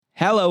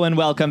Hello and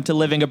welcome to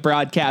Living a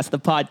Broadcast, the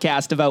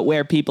podcast about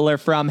where people are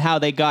from, how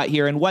they got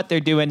here, and what they're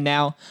doing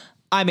now.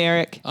 I'm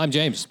Eric. I'm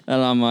James.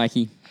 And I'm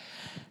Mikey.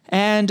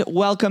 And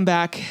welcome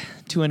back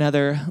to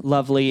another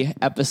lovely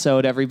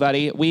episode,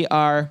 everybody. We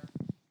are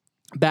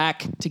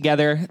back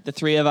together, the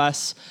three of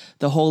us,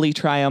 the Holy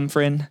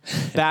Triumvirate,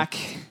 back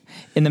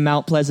in the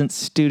Mount Pleasant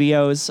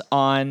studios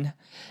on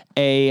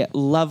a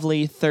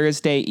lovely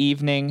Thursday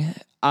evening.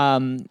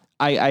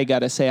 I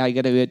gotta say, I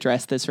gotta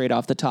address this right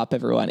off the top,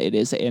 everyone. It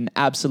is an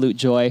absolute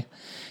joy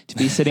to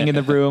be sitting in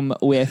the room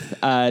with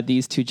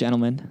these two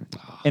gentlemen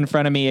in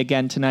front of me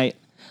again tonight.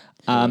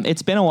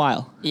 It's been a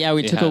while. Yeah,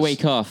 we took a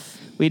week off.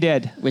 We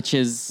did. Which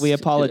is... We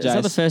apologize. Is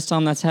that the first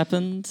time that's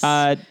happened?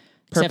 Except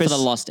for the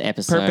lost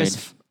episode.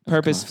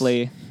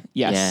 Purposefully,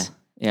 yes.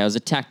 Yeah, it was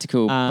a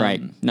tactical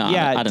break. No,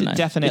 yeah, I don't know.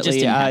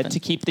 Definitely. To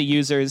keep the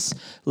users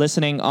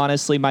listening,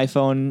 honestly, my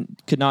phone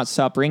could not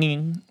stop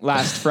ringing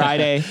last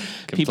Friday.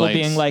 People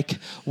being like,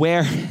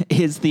 where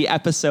is the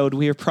episode?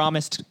 We were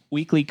promised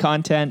weekly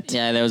content.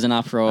 Yeah, there was an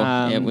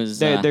uproar. It was...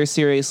 There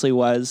seriously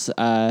was.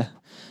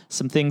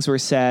 Some things were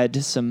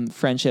said. Some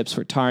friendships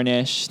were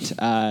tarnished.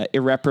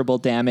 Irreparable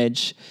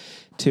damage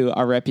to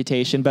our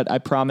reputation. But I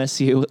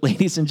promise you,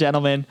 ladies and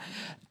gentlemen,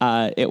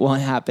 it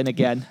won't happen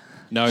again.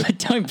 No. I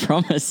don't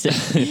promise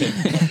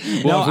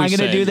it. No, I'm going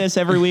to do this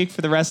every week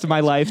for the rest of my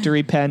life to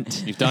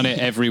repent. You've done it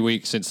every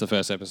week since the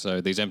first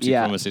episode. These empty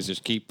promises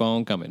just keep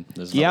on coming.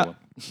 There's another one.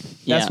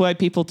 That's why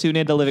people tune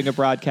into Living a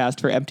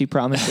Broadcast, for empty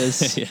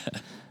promises. Yeah.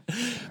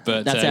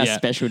 But that's our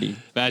specialty.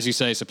 But as you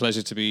say, it's a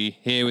pleasure to be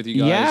here with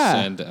you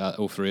guys and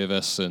all three of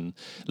us and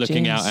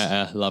looking out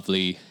at a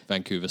lovely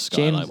Vancouver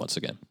skyline once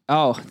again.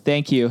 Oh,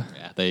 thank you.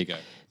 Yeah, there you go.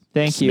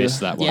 Thank you.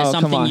 Missed that one. Yeah,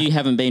 something you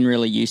haven't been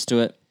really used to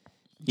it.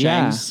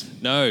 James?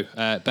 No,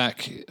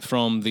 back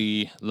from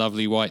the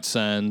lovely white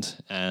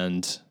sand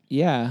and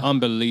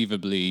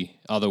unbelievably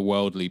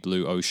otherworldly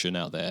blue ocean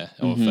out there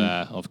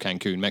of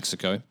Cancun,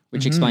 Mexico.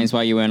 Which explains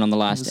why you weren't on the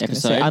last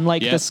episode.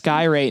 Unlike the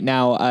sky right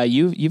now,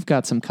 you've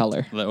got some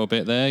color. A little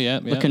bit there,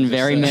 yeah. Looking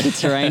very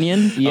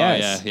Mediterranean.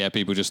 Yes. Oh, yeah.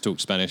 People just talk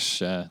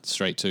Spanish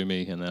straight to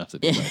me, and I have to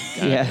be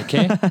like,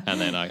 okay,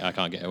 and then I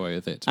can't get away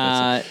with it.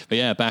 But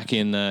yeah, back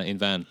in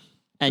Van.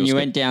 And you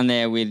went down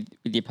there with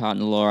your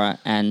partner Laura,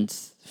 and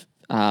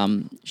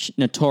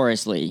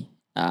notoriously,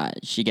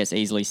 she gets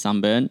easily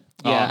sunburned.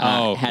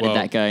 Yeah. How did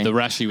that go? The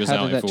rashy was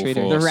out in full force.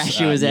 The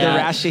rashy was out.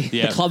 The rashy.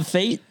 The club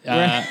feet.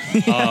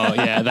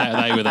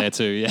 They were there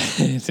too. Yeah.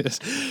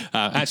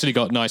 Actually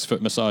got nice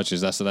foot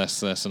massages. That's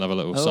another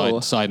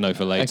little side note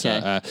for later.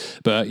 Okay.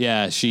 But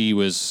yeah,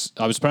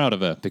 I was proud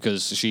of her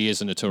because she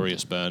is a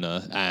notorious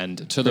burner,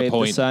 and to the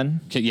point,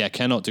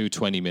 cannot do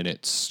 20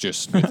 minutes.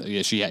 Just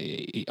with,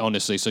 she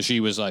honestly. So she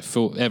was like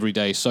full every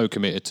day, so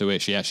committed to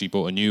it. She actually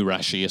bought a new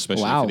rashy,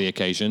 especially for the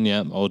occasion.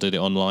 Yeah, ordered it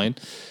online.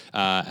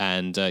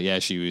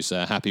 She was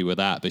happy with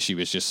that, but she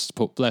was just,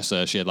 bless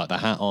her, she had like the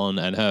hat on,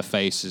 and her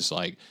face is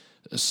like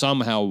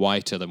somehow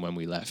whiter than when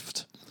we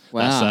left.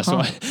 Wow. That's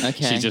why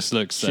she just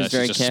looks, she's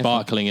just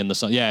sparkling in the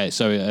sun. Yeah,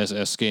 so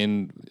her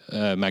skin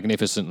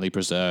magnificently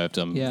preserved.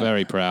 I'm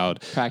very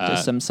proud.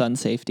 Practice some sun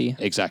safety.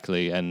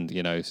 Exactly, and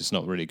it's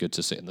not really good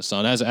to sit in the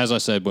sun. As I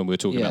said when we were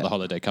talking about the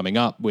holiday coming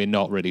up, we're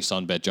not really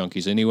sunbed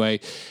junkies anyway.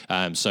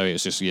 So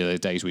it's just the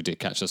days we did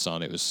catch the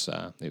sun, it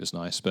was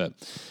nice, but.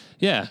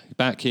 Yeah,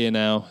 back here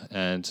now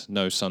and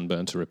no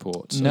sunburn to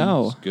report. So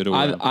no. Good all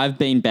around. I've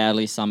been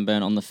badly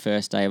sunburned on the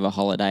first day of a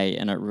holiday,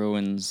 and it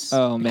ruins...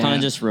 Oh, man. It kind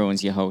of just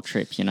ruins your whole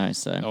trip,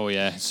 so... Oh,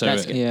 yeah. So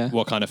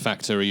what kind of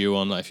factor are you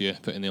on like, if you're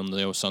putting on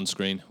the old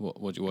sunscreen?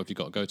 What have you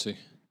got to go to?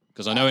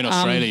 Because I know in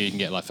Australia you can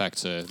get like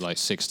factor like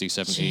 60,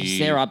 70... Geez,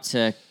 they're up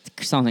to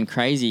something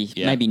crazy.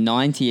 Yeah. Maybe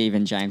 90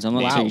 even, James. I'm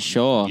not too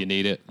sure. You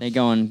need it. They're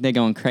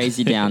going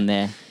crazy down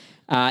there.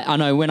 I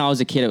know when I was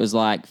a kid, it was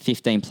like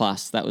 15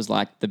 plus. That was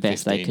like the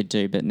best 15. They could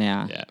do. But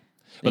now,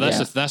 but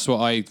that's what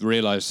I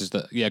realized is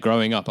that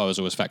growing up I was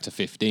always factor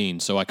 15.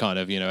 So I kind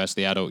of as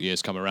the adult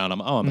years come around, I'm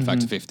a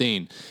factor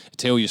 15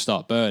 until you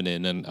start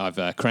burning, and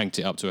I've cranked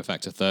it up to a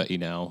factor 30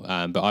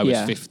 now. But I was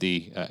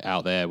 50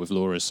 out there with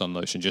Laura's sun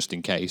lotion just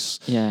in case.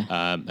 Yeah.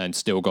 And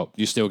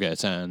you still get a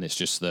tan. It's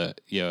just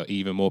that you're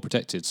even more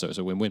protected. So it's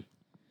a win-win.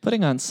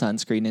 Putting on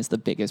sunscreen is the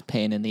biggest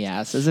pain in the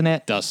ass, isn't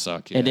it? It does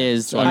suck. Yeah. It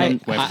is. So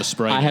wait for the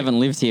spray. I haven't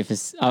lived here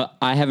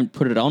I haven't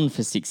put it on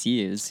for 6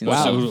 years.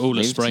 Wow. So all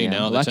the spray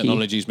now. The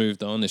technology's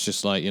moved on. It's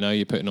just like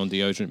you're putting on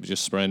deodorant, but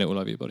just spraying it all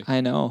over your body.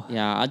 I know.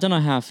 Yeah, I don't know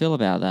how I feel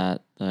about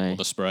that though. Or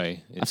the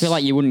spray. I feel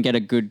like you wouldn't get a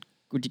good.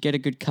 Would you get a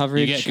good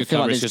coverage? You get good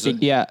coverage like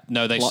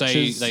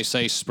they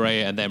say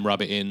spray it and then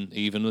rub it in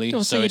evenly.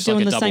 Oh, so it's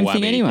like a double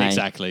whammy. Anyway.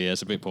 Exactly. Yeah,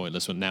 it's a bit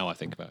pointless. But now I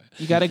think about it.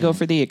 You got to go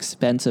for the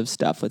expensive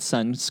stuff with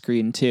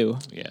sunscreen too.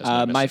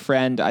 Yeah. My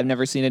friend, I've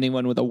never seen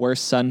anyone with a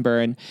worse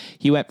sunburn.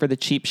 He went for the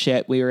cheap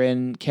shit. We were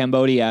in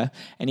Cambodia,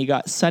 and he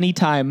got Sunny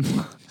Time.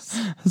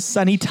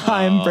 Sunny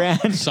Time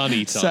brand.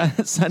 Sunny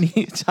Time.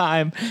 Sunny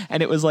Time.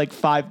 And it was like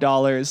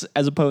 $5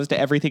 as opposed to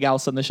everything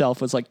else on the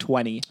shelf was like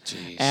 $20.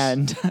 Jeez.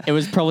 And it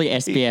was probably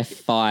SPF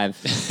 5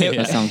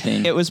 or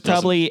something. It was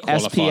probably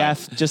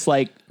SPF just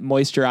like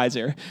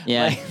moisturizer.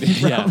 Yeah.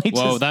 Yeah.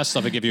 Well, that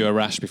stuff will give you a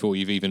rash before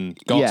you've even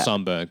got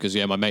sunburn. Because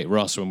my mate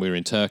Ross, when we were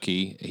in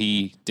Turkey,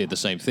 he did the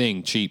same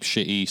thing. Cheap,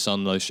 shitty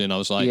sun lotion. I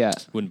was like,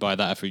 wouldn't buy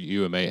that for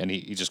you, mate. And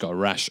he just got a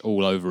rash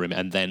all over him,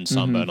 and then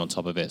sunburn on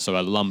top of it. So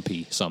a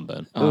lumpy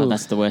sunburn. Oh,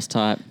 that's the worst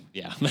type.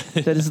 Yeah.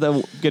 That is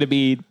going to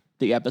be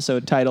the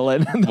episode title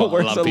and the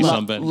worst lumpy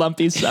sunburn.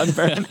 Lumpy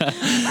sunburn.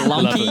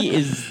 Lumpy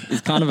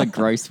is kind of a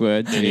gross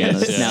word, to be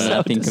honest, now that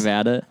I think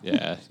about it.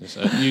 Yeah.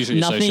 Usually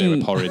associated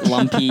with porridge.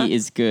 Lumpy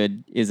is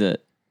good, is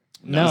it?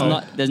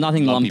 No. There's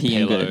nothing lumpy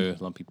and pillow,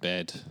 good. Lumpy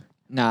bed.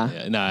 Nah.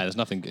 Yeah, there's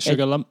nothing.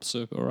 Sugar lumps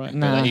are all right.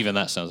 Nah. But even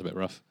that sounds a bit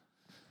rough.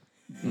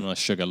 Nice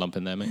sugar lump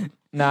in there, mate.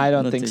 Nah, I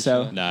don't Not think too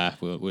so. sure. Nah,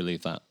 we'll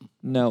leave that.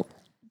 No.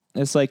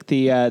 It's like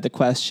the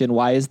question,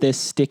 why is this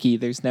sticky?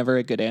 There's never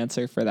a good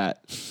answer for that.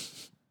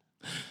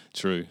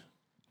 True.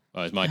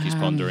 Oh, Mikey's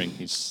pondering.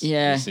 He's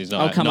not,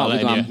 I'll come up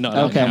with one.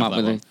 I'll come up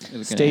with a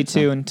good Stay answer.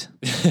 tuned.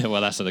 Well,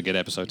 that's a good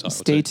episode title.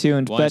 Stay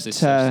tuned. Why but is this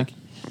so sticky?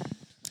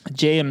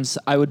 James,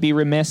 I would be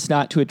remiss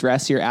not to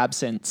address your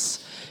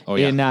absence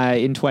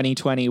in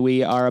 2020.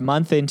 We are a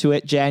month into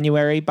it.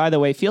 January, by the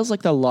way, feels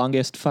like the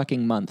longest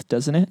fucking month,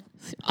 doesn't it?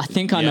 I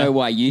think I know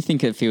why you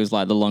think it feels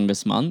like the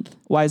longest month.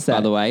 Why is that?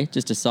 By the way,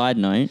 just a side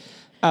note.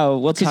 Oh,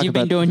 we'll talk Because you've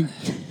about been doing...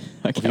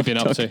 What have you been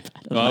up to?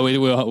 Well,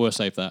 we'll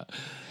save that.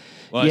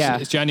 Well,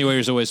 it's January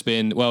has always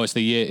been, it's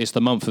the year, it's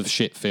the month of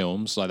shit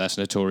films. Like, that's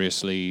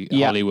notoriously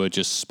Hollywood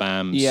just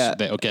spams. Yeah.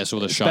 Or gets all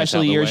the shit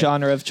Especially your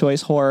genre of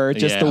choice, horror.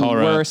 Just the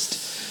horror.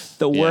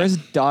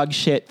 worst dog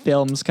shit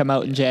films come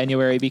out in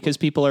January because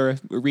people are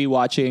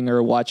rewatching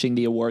or watching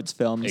the awards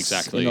films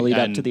exactly in the lead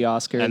up to the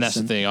Oscars. And that's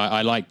the thing.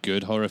 I like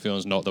good horror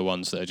films, not the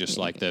ones that are just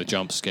like the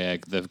jump scare,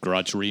 the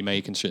Grudge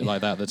remake and shit like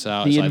that that's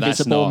out. The it's like,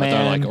 Invisible Man.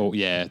 I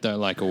don't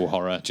like all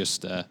horror,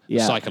 just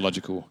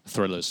psychological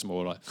thrillers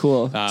more like.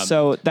 Cool.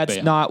 So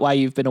that's not why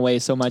you've been away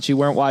so much. You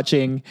weren't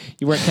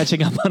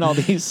catching up on all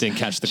these Didn't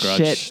catch the Grudge.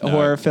 shit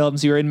horror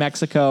films. You were in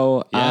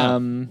Mexico. Yeah.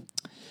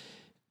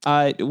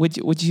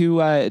 Would you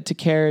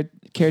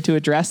care to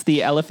address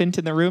the elephant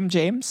in the room,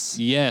 James?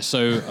 Yeah,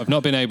 so I've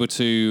not been able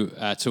to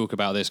talk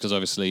about this because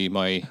obviously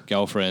my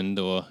girlfriend,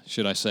 or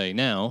should I say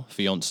now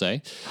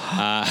fiance,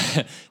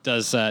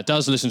 does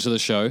listen to the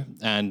show,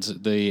 and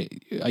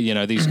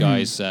these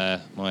guys,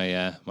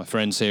 my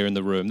friends here in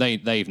the room,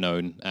 they've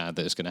known that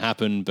it's going to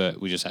happen,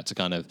 but we just had to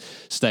kind of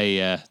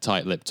stay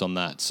tight-lipped on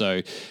that.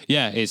 So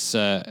yeah,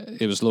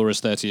 it was Laura's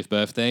 30th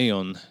birthday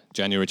on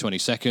January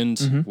 22nd.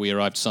 Mm-hmm. We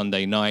arrived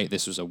Sunday night.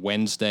 This was a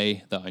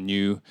Wednesday that I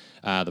knew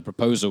the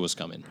proposal was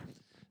coming.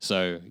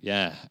 So,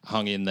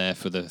 hung in there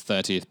for the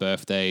 30th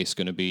birthday. It's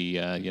going to be,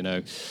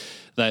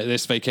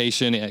 this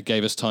vacation. It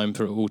gave us time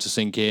for it all to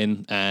sink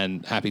in,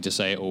 and happy to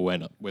say it all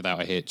went without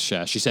a hitch.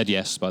 She said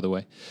yes, by the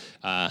way.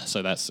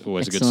 So that's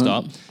always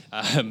Excellent. a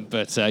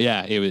good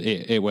start.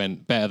 It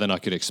went better than I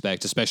could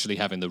expect, especially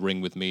having the ring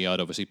with me. I'd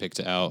obviously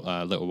picked it out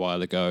a little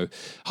while ago,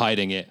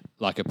 hiding it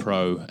like a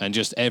pro, and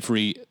just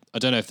I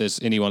don't know if there's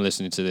anyone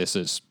listening to this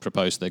that's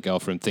proposed to their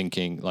girlfriend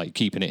thinking like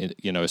keeping it,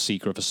 a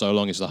secret for so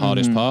long is the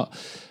hardest part.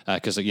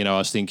 Because, I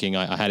was thinking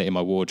I had it in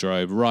my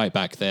wardrobe right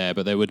back there,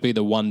 but there would be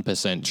the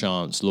 1%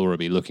 chance Laura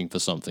be looking for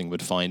something,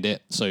 would find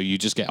it. So you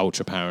just get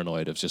ultra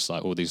paranoid of just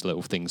like all these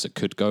little things that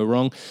could go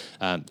wrong.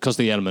 Because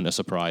the element of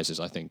surprise is,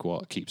 I think,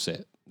 what keeps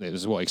it. It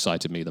was what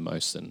excited me the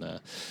most.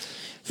 And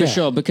For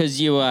sure,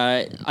 because you,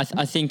 I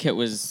think it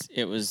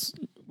was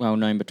well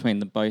known between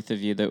the both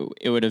of you that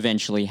it would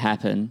eventually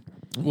happen.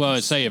 Well,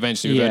 I'd say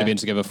eventually we've only been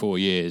together 4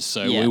 years.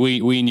 So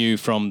we knew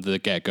from the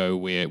get-go,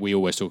 we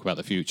always talk about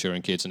the future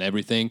and kids and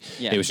everything.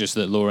 Yeah. It was just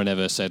that Laura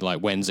never said, like,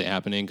 when's it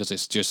happening? Because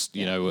it's just,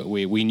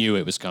 we knew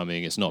it was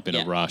coming. It's not been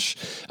a rush.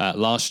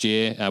 Last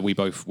year, we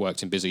both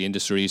worked in busy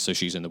industries. So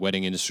she's in the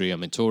wedding industry,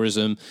 I'm in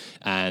tourism.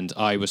 And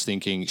I was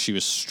thinking she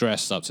was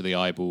stressed up to the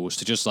eyeballs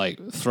to just, like,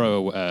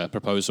 throw a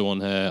proposal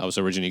on her. I was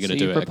originally going to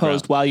do it. You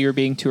proposed while you were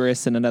being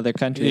tourists in another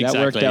country. Exactly,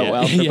 that worked out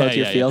well for both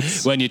your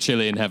fields. When you're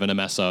chilling, having a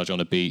massage on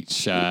a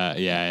beach,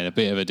 and a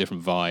bit of a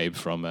different vibe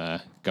from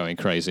going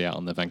crazy out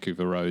on the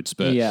Vancouver roads.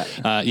 But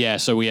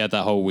so we had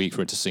that whole week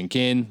for it to sink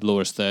in.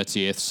 Laura's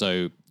 30th,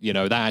 so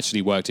that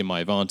actually worked in my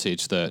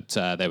advantage that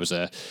there was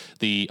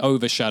the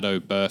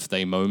overshadowed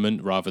birthday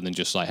moment rather than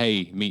just like,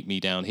 hey, meet me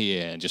down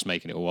here and just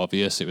making it all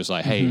obvious. It was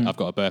like, hey, I've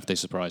got a birthday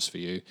surprise for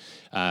you.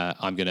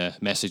 I'm going to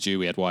message you.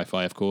 We had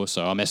Wi-Fi, of course,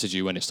 so I'll message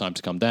you when it's time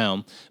to come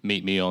down.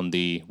 Meet me on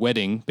the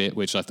wedding bit,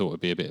 which I thought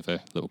would be a bit of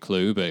a little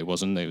clue, but it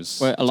wasn't. It was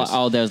there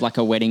was like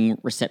a wedding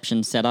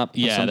reception setup.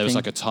 Yeah, there was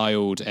like a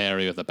tiled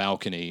area of the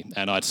balcony,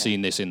 and I'd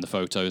seen this in the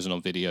photos and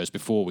on videos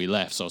before we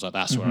left, so I was like,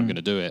 that's where I'm going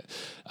to do it.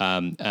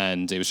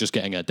 And it was just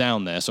getting her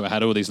down there. So I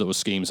had all these little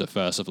schemes at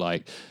first of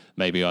like,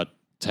 maybe I'd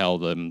tell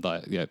them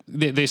that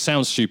this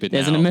sounds stupid.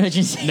 There's an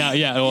emergency. No,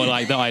 yeah, or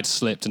like that I'd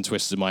slipped and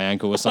twisted my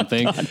ankle or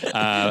something,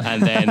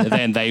 and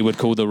then they would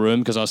call the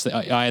room because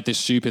I had this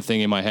stupid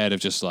thing in my head of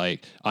just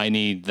like I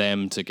need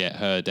them to get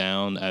her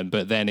down,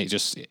 but then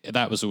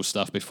that was all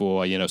stuff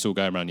before it's all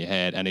going around your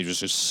head, and it was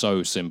just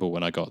so simple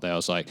when I got there. I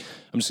was like,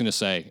 I'm just gonna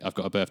say I've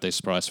got a birthday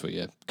surprise for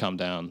you. Come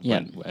down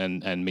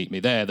and meet me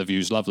there. The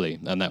view's lovely,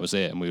 and that was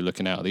it. And we were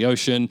looking out at the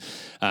ocean.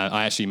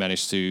 I actually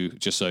managed to,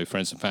 just so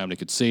friends and family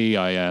could see,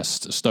 I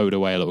stowed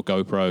away a little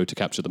GoPro to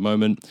capture the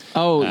moment.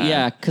 Oh,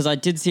 yeah, because I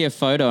did see a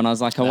photo and I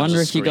was like, I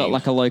wonder if you got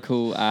like a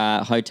local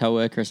hotel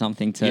worker or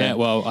something to... Yeah,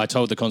 well, I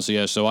told the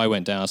concierge, so I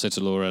went down, I said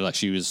to Laura, like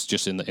she was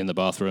just in the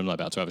bathroom, like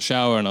about to have a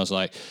shower, and I was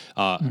like,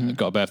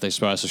 got a birthday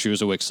surprise, so she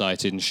was all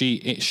excited, and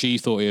she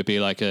thought it would be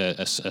like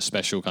a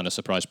special kind of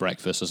surprise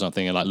breakfast or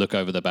something, and like look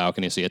over the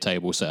balcony, see a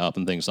table set up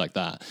and things like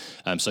that.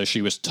 So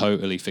she was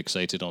totally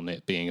fixated on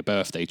it being a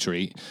birthday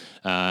treat,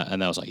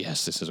 and I was like,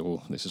 yes, this is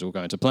all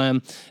going to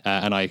plan.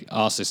 And I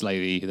asked this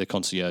lady, the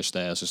concierge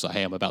there, I was just like,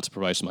 hey, I'm about to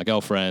propose to my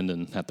girlfriend,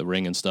 and had the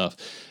ring and stuff.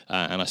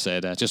 And I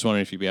said, just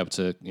wondering if you'd be able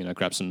to,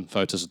 grab some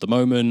photos of the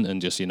moment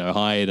and just,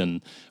 hide.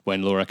 And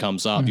when Laura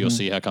comes up, you'll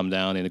see her come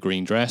down in a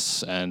green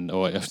dress,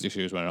 or if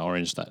she was wearing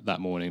orange that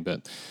morning,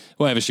 but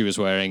whatever she was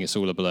wearing, it's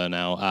all a blur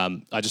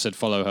now. I just said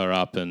follow her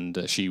up,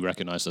 and she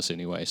recognized us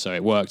anyway. So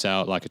it worked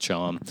out like a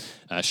charm.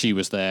 She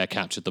was there,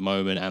 captured the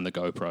moment, and the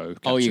GoPro.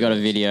 Oh, you got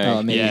a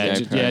video?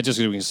 Just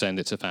so we can send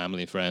it to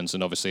family and friends.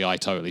 And obviously, I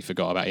totally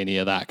forgot about any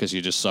of that because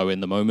you're just so in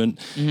the moment.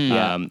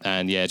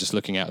 And just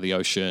looking out at the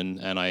ocean.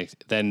 And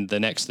then the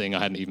next thing I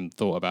hadn't even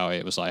thought about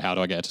it was like, how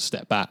do I get her to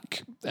step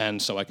back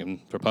and so I can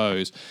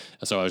propose?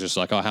 And so I was just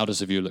like, oh, how does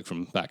the view look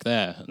from back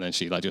there? And then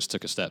she like just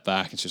took a step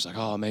back, and she was like,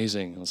 oh,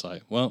 amazing. I was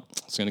like, well,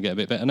 it's going to get a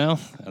bit better now.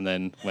 And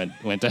then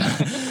went down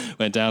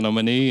went down on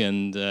my knee,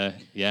 and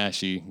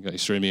she got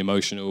extremely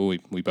emotional.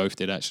 We both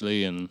did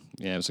actually, and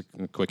it was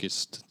the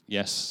quickest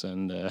yes,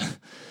 and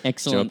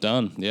excellent job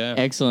done. Yeah,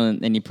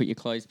 excellent. Then you put your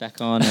clothes back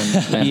on, and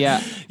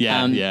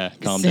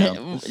calm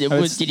down.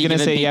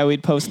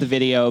 We'd post the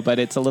video, but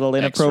it's a little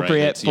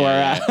inappropriate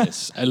for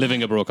it's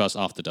Living a Broadcast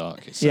After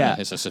Dark. It's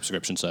a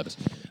subscription service.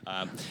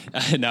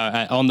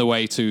 On the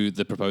way to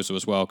the proposal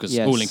as well, because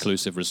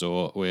all-inclusive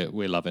resort,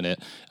 we're loving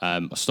it.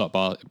 I stopped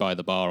by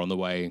the bar on the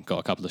way, got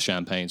a couple of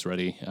champagnes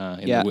ready,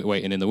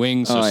 waiting in the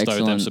wings, so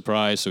stowed them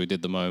surprise. So we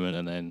did the moment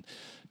and then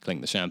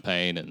clinked the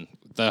champagne, and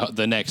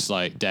the next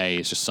day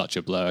is just such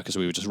a blur because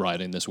we were just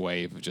riding this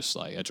wave of just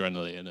like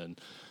adrenaline and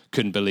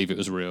couldn't believe it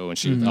was real.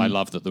 And I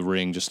loved that the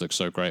ring just looked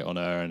so great on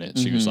her, and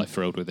she was like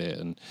thrilled with it.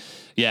 And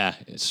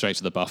straight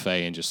to the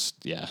buffet, and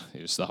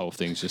it was the whole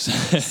thing's just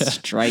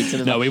straight to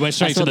the. No, we went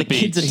straight to the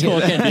beach. Kids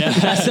are talking.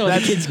 That's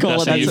what the kids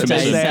call it.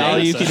 That's all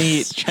you can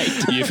eat.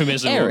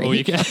 Euphemism. Or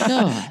you can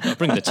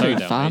bring the toe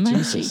down.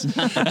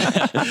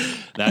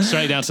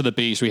 Straight down to the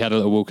beach. We had a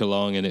little walk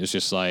along, and it was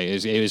just like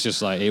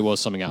it was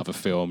something out of a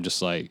film.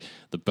 Just like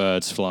the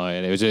birds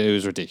flying. It was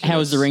ridiculous. How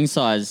was the ring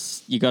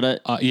size? You got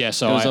it?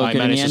 So I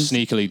managed to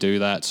sneakily do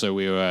that. So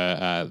we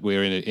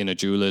were in a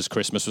jeweler's.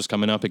 Christmas was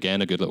coming up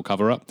again, a good little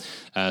cover up.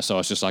 So I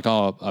was just like,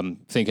 I'm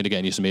thinking of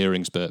getting you some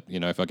earrings, but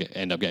if I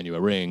end up getting you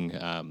a ring,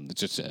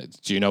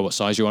 do you know what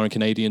size you are in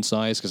Canadian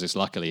size? Because it's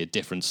luckily a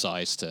different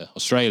size to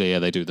Australia.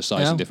 They do the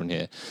sizing different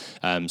here.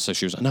 So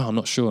she was like, no, I'm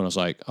not sure. And I was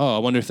like, I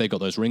wonder if they got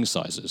those ring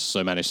sizes. So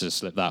I managed to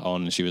slip that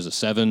on, and she was a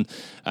 7,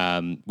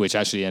 which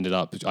actually ended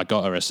up, I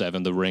got her a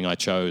 7. The ring I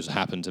chose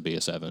happened to be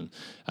a 7.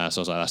 So I was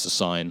like, that's a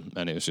sign.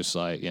 And it was just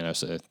like,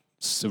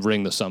 it's a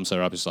ring that sums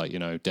her up. It's like,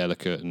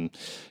 delicate and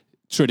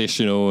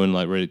traditional, and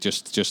like really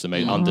just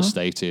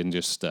understated, and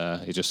just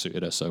it just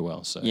suited her so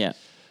well. So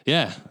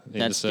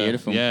that's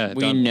beautiful.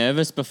 Were you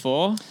nervous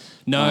before?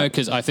 No,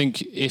 because I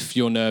think if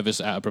you're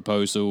nervous at a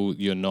proposal,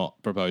 you're not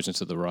proposing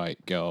to the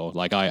right girl.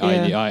 Like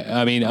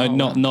I mean,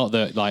 not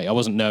that like I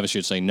wasn't nervous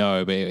she'd say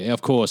no, but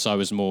of course I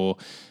was more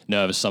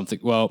nervous.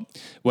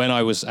 When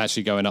I was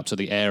actually going up to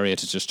the area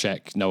to just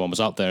check no one was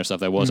up there and stuff,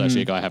 there was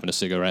actually a guy having a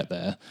cigarette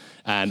there,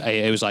 and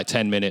it was like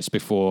 10 minutes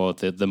before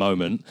the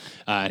moment,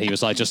 and he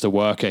was like just a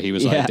worker. He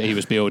was like he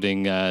was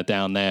building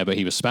down there, but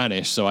he was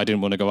Spanish, so I didn't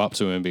want to go up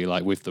to him and be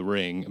like with the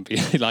ring and be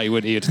like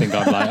he'd think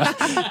I'm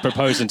like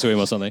proposing to him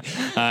or something.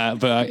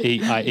 But he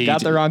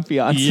got the wrong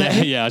fiance.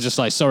 Yeah. I was just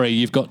like, sorry,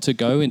 you've got to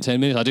go in 10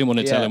 minutes. I didn't want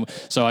to tell him,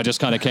 so I just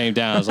kind of came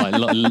down. I was like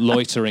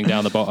loitering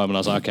down the bottom, and I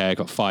was like, okay, I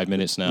got 5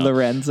 minutes now.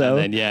 Lorenzo.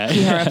 And then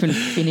you hurry up and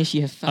finish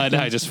your fucking...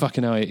 I know, just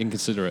fucking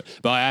inconsiderate.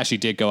 But I actually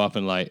did go up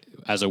and like,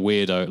 as a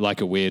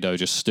weirdo,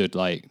 just stood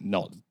like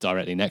not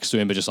directly next to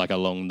him, but just like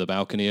along the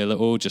balcony a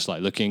little, just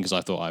like looking, because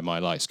I thought I might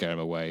like scare him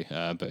away,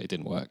 but it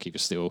didn't work. He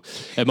was still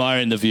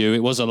admiring the view.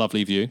 It was a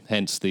lovely view,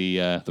 hence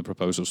the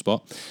proposal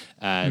spot.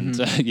 And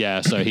so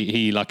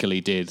he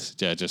luckily did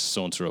just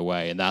saunter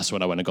away, and that's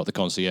when I went and got the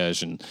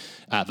concierge. And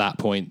at that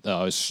point that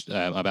I was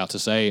about to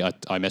say,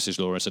 I messaged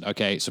Laura and said,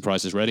 okay,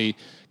 surprise is ready,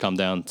 come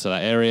down to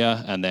that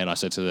area. And then I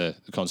said to the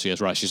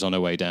concierge, right, she's on her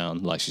way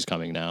down, like she's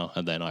coming now.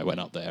 And then I went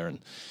up there, and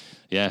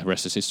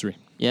rest is history.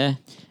 Yeah,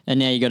 and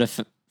now you got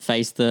to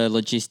face the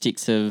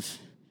logistics of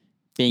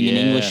being an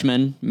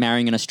Englishman,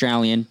 marrying an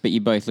Australian, but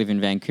you both live in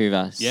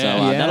Vancouver. Yeah.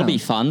 So that'll be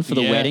fun for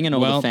the wedding and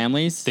all the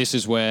families. This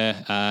is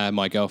where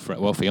my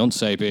girlfriend,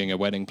 fiance, being a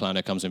wedding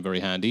planner, comes in very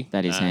handy.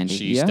 That is handy.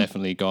 She's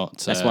definitely got...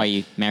 That's why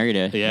you married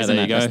her. Yeah,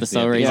 there you go. That's the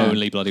sole reason. The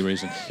only bloody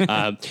reason.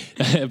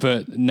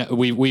 But no,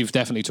 we've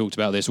definitely talked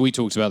about this. We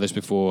talked about this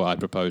before I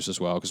proposed as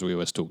well, because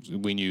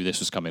we knew this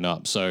was coming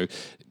up. So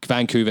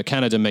Vancouver,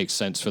 Canada makes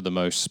sense for the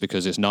most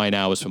because it's 9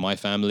 hours for my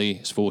family.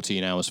 It's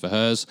 14 hours for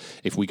hers.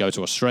 If we go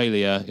to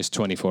Australia, it's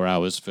 24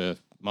 hours for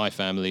my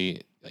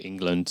family.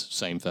 England,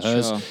 same for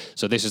hers. Sure.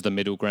 So this is the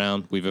middle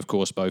ground. We've, of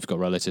course, both got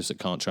relatives that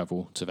can't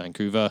travel to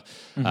Vancouver.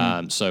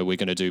 So we're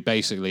going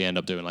to end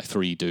up doing like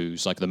 3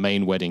 do's, like the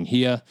main wedding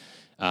here.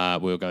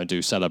 We're going to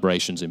do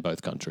celebrations in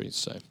both countries.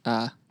 So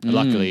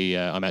luckily,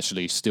 I'm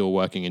actually still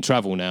working in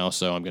travel now,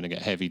 so I'm going to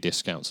get heavy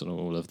discounts on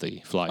all of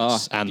the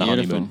flights and the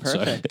honeymoon.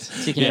 Perfect.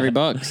 So, ticking every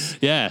box.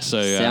 Yeah.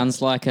 So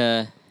sounds like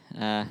a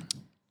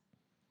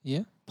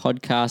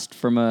podcast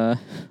from a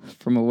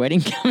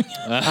wedding coming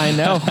up. I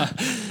know.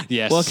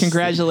 Yes. Well,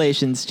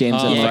 congratulations,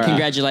 James and Laura.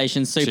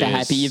 Congratulations. Super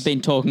happy. You've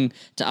been talking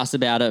to us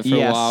about it for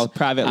a while.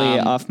 Privately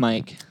off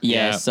mic.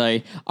 Yeah, so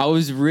I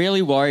was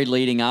really worried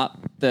leading up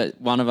that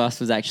one of us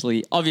was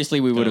actually, obviously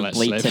we would have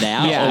bleeped it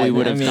out or we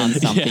would have done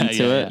something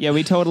to it. Yeah,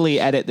 we totally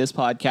edit this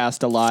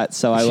podcast a lot,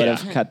 so I would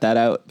have cut that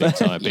out. Big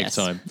time.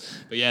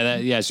 But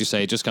as you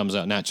say, it just comes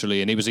out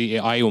naturally. And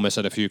I almost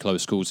had a few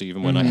close calls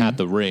even when I had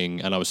the ring,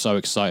 and I was so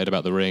excited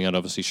about the ring. I'd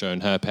obviously shown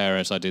her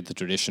parents. I did the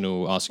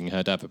traditional asking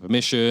her dad for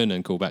permission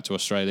and call back to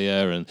Australia,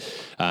 and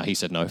he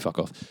said, no, fuck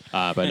off.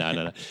 But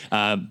no.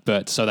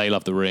 But so they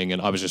loved the ring,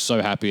 and I was just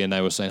so happy, and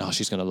they were saying, oh,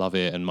 she's going to love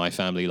it, and my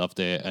family loved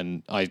it.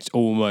 And I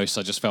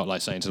just felt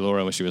like saying to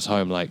Laura when she was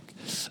home, like,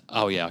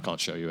 oh yeah, I can't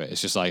show you it.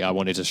 It's just like I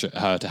wanted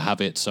her to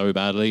have it so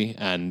badly,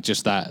 and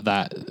just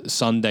that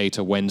Sunday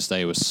to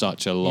Wednesday was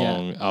such a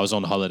long. I was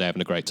on holiday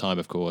having a great time,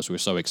 of course. We were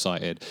so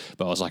excited,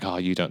 but I was like, oh,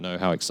 you don't know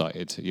how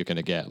excited you're going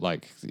to get.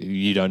 Like,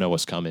 you don't know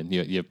what's coming.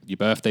 Your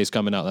birthday's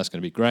coming up. That's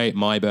going to be great.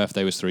 My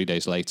birthday was 3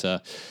 days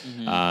later.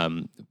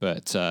 It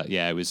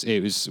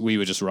was. We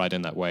were just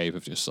riding that wave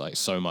of just like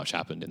so much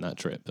happened in that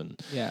trip, and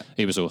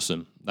it was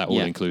awesome. That all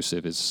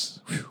inclusive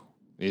is. Whew.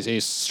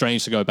 It's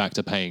strange to go back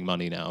to paying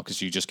money now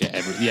because you just get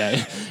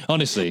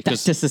honestly. Back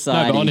to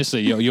society. No, but honestly,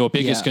 your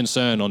biggest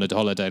concern on a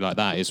holiday like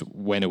that is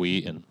when are we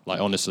eating?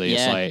 Like, honestly,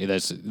 it's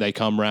like they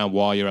come around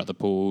while you're at the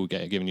pool,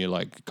 giving you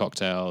like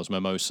cocktails,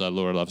 mimosa.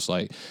 Laura loves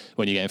like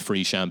when you're getting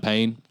free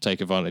champagne,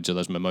 take advantage of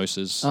those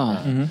mimosas.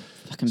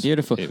 Fucking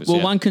beautiful.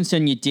 One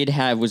concern you did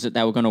have was that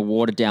they were going to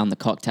water down the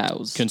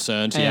cocktails.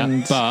 Concerned,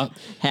 but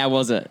how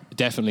was it?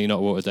 Definitely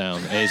not watered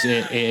down.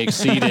 It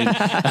exceeded.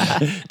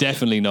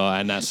 Definitely not,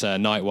 and that's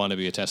night one to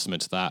be a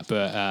testament to that.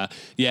 But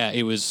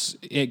it was.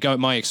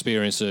 My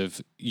experience of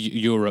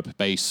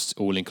Europe-based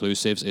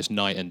all-inclusives is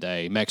night and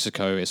day.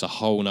 Mexico is a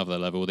whole nother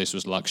level. This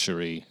was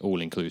luxury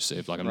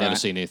all-inclusive. Like I've never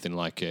seen anything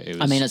like it.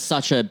 It's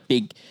such a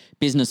big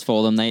business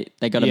for them.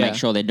 They got to make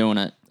sure they're doing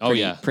it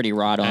pretty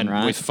right on, and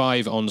right? with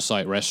 5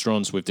 on-site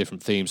restaurants with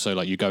different themes. So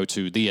like you go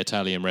to the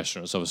Italian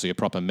restaurant, it's obviously a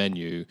proper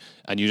menu,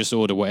 and you just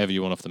order whatever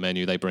you want off the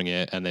menu. They bring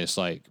it, and it's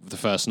like the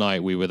first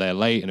night we were there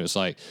late, and it was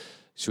like,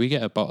 should we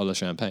get a bottle of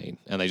champagne?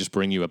 And they just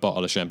bring you a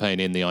bottle of champagne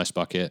in the ice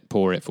bucket,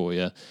 pour it for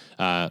you.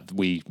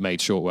 We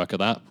made short work of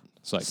that.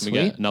 It's like, can we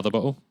get another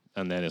bottle?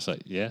 And then it's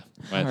like, yeah.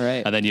 Right. All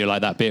right. And then you're like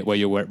that bit where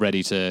you're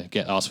ready to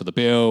get asked for the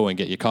bill and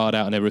get your card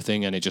out and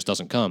everything, and it just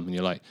doesn't come. And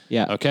you're like,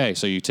 okay.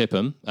 So you tip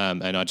them.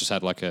 And I just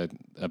had like a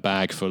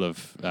bag full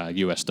of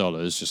US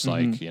dollars, just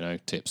like,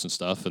 tips and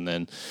stuff. And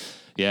then,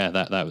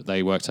 that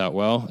they worked out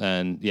well.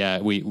 And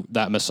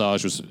that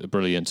massage was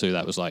brilliant too.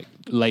 That was like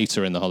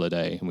later in the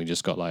holiday, and we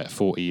just got like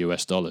 $40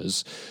 US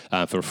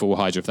for a full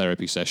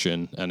hydrotherapy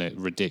session and a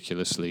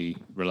ridiculously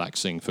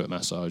relaxing foot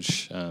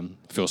massage.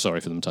 Feel sorry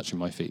for them touching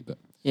my feet, but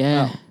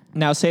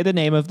Now say the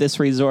name of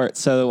this resort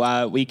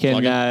so we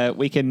can get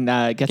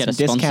some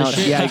discount.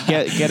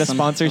 Get a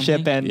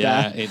sponsorship and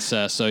it's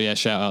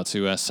shout out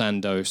to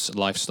Sandos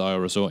Lifestyle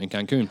Resort in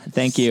Cancun.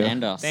 Thank you,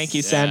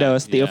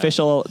 Sandos,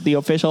 the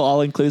official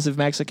all-inclusive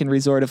Mexican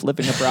resort of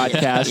Living a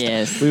Broadcast.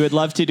 Yes, we would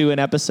love to do an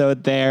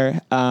episode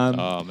there.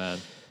 Oh man.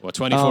 Well,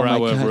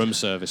 24-hour room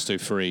service too,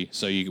 free.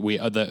 So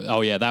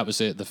that was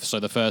it. So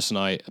the first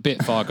night, a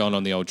bit far gone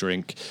on the old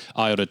drink.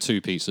 I ordered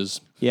 2 pizzas.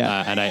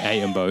 And I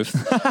ate them both.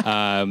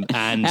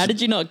 And how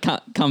did you not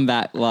come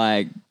back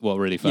like? What,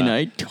 really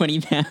fat? 20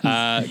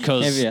 pounds.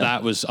 Because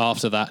that was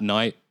after that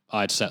night.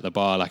 I'd set the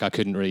bar, like I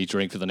couldn't really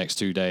drink for the next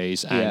 2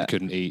 days and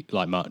couldn't eat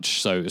like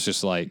much. So it was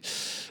just like,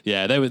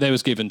 there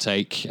was give and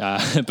take.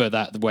 But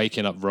that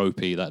waking up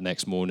ropey that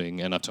next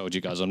morning, and I've told you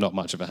guys I'm not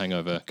much of a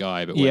hangover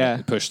guy, but when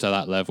it pushed to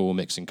that level,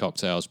 mixing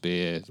cocktails,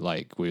 beer,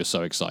 like we were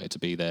so excited to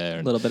be there.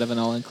 And a little bit of an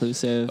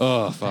all-inclusive.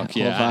 Oh, fuck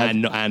yeah.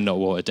 And not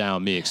watered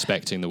down, me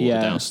expecting the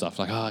watered down stuff.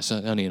 Like, it's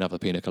only another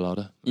pina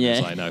colada. Yeah. I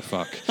was like, no,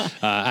 fuck.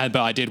 But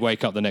I did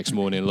wake up the next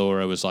morning.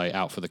 Laura was like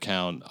out for the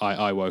count.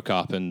 I woke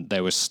up and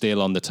there was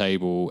still on the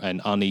table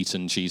an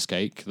uneaten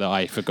cheesecake that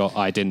I forgot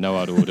I didn't know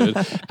I'd ordered,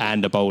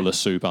 and a bowl of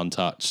soup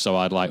untouched. So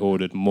I'd like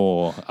ordered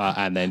more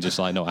and then just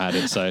like not had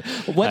it. So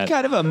what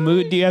kind of a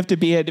mood do you have to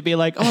be in to be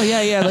like, oh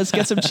yeah, let's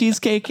get some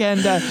cheesecake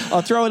and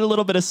I'll throw in a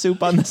little bit of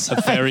soup on the side.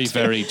 A very,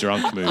 very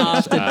drunk mood.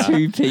 After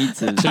 2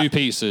 pizzas. 2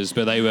 pizzas,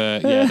 but they were,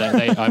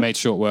 I made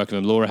short work of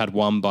them. Laura had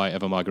 1 bite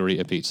of a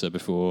margarita pizza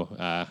before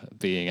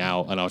being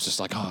out, and I was just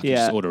like, I can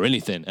just order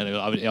anything. And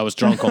I was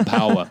drunk on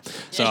power.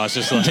 So I was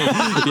just like,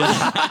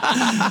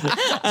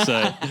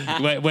 So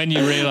when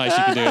you realize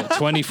you can do it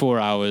 24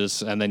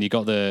 hours, and then you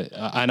got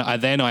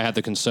then I had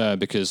the concern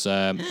because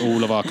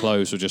all of our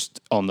clothes were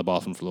just on the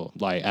bathroom floor.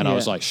 I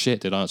was like,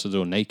 shit, did I answer the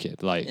door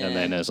naked? And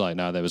then there's like,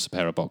 no, there was a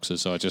pair of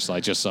boxers. So I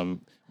just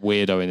some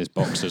weirdo in his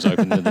boxers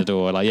opened the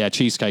door.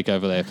 Cheesecake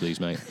over there, please,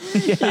 mate.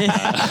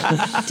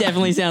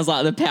 Definitely sounds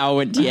like the power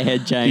went to your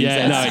head, James.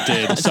 Yeah, no, it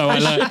did.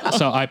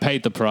 So I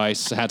paid the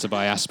price, had to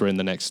buy aspirin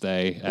the next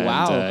day. And,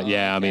 wow.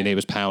 It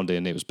was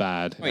pounding, it was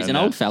bad. Well, he's an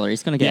old fella,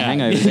 he's going to get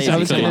hangovers. I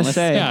was going to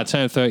say. Yeah, I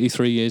turned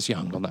 33 years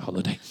young on that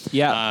holiday.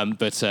 Yeah.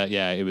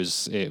 It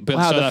was...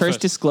 Wow, the first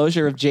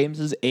disclosure of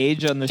James's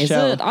age on the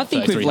show. I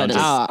think we've let it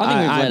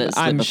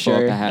slip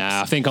before, perhaps.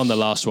 Nah, I think on the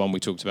last one we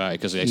talked about it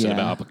because they said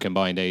about our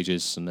combined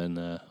ages, and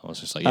then I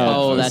was just like,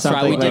 that's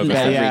right. We didn't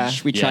average. Yeah.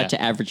 We tried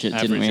to average it,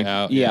 didn't we? It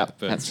out, yeah,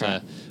 but, that's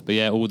right. But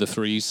yeah, all the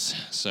 3s.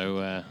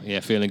 So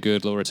feeling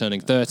good. Laura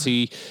turning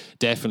 30.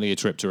 Definitely a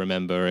trip to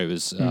remember. It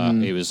was.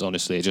 It was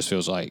honestly. It just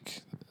feels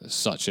like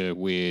such a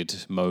weird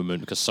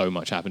moment because so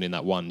much happened in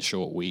that one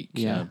short week.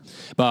 Yeah.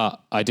 But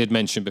I did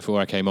mention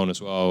before I came on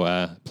as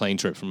well. Plane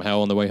trip from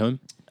hell on the way home.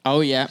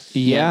 Oh yeah.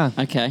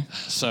 Okay.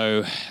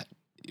 So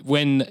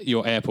when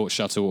your airport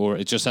shuttle, or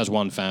it just has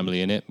one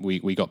family in it,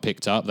 we got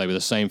picked up. They were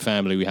the same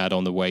family we had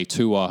on the way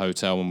to our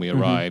hotel when we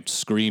arrived,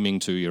 screaming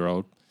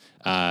 2-year-old.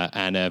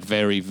 And a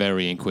very,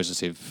 very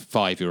inquisitive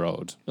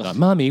 5-year-old. Like,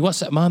 Mummy, what's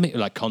that, Mummy?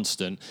 Like,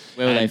 constant.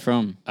 Where were they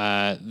from?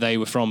 They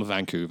were from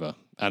Vancouver.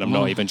 And I'm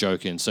not even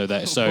joking. So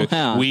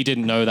Wow. we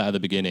didn't know that at the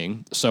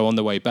beginning. So on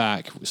the way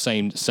back,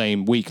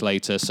 same week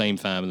later, same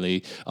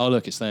family. Oh,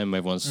 look, it's them.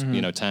 Everyone's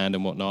tanned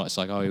and whatnot. It's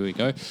like, oh, here we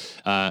go.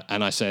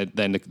 And I said,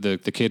 then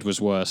the kid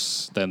was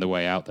worse than the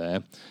way out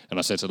there. And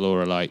I said to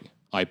Laura, like,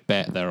 I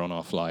bet they're on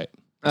our flight.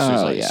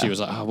 She was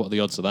like, oh, what are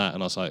the odds of that?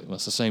 And I was like, well,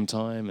 it's the same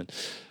time. And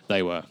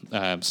they were.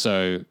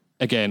 So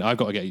again,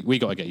 we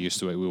got to get used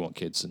to it. We want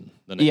kids in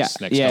the next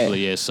couple of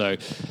years. So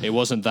it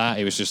wasn't that.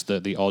 It was just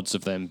the odds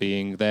of them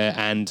being there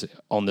and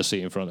on the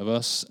seat in front of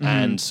us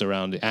and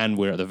surrounded. And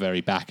we're at the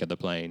very back of the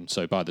plane.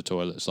 So by the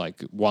toilets,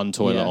 like one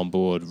toilet on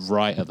board,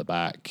 right at the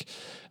back.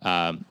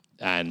 That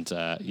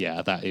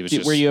it was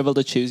just... Were you able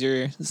to choose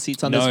your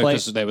seats on this flight? No,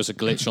 because there was a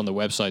glitch on the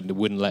website and it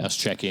wouldn't let us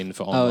check in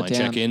for online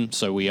check-in.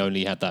 So we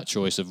only had that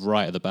choice of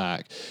right at the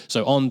back.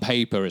 So on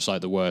paper, it's like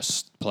the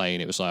worst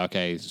plane. It was like,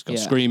 okay, it's got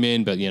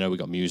screaming, but, we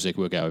got music.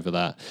 We'll get over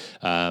that.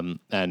 And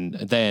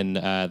then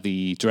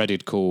the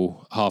dreaded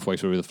call halfway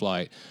through the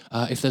flight,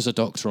 if there's a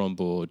doctor on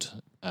board...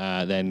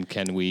 then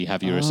can we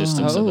have your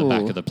assistance at the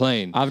back of the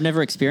plane? I've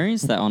never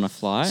experienced that on a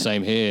flight.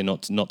 Same here,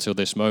 not till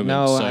this moment.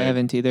 No, so I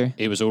haven't either.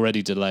 It was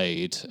already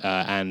delayed,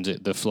 and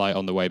the flight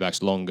on the way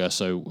back's longer.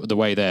 So the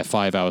way there,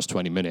 5 hours,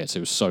 20 minutes. It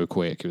was so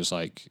quick. It was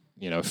like,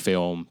 a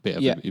film, bit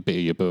of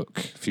your book,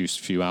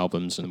 few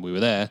albums, and we were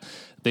there.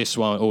 This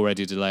one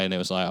already delayed, and it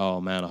was like, oh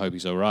man, I hope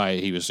he's all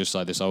right. He was just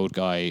like this old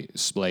guy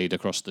splayed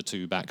across the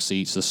 2 back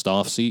seats, the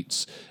staff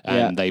seats,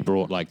 and they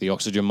brought like the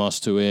oxygen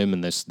mask to him,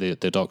 and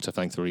the doctor,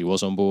 thankfully,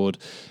 was on board.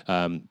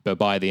 But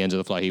by the end of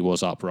the flight, he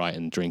was upright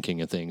and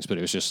drinking and things. But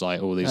it was just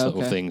like all these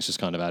little things just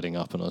kind of adding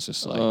up, and I was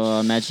just like, oh,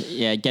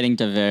 imagine, getting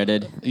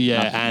diverted.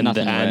 Yeah,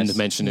 and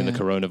mentioning the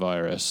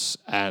coronavirus,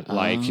 and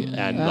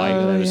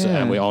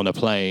we're on a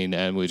plane,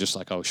 and we're just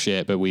like, oh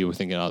shit. But we were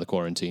thinking about the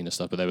quarantine and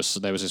stuff. But there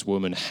was this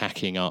woman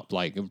hacking up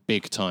like a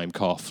big time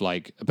cough,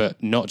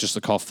 but not just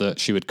the cough that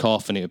she would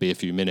cough and it would be a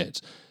few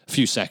minutes,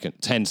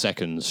 10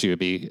 seconds, she would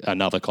be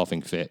another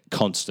coughing fit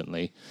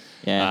constantly.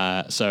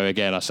 Yeah. So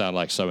again, I sound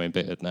like so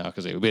embittered now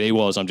because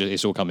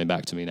it's all coming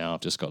back to me now. I've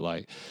just got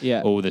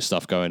all this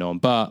stuff going on.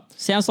 But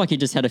sounds like you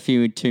just had a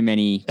few too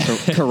many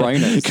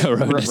coronas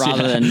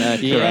rather than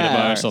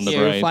coronavirus on the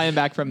brain. You're flying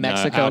back from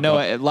Mexico. No,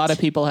 a lot of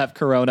people have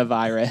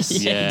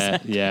coronavirus.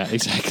 Yeah,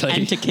 exactly.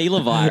 And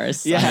tequila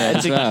virus.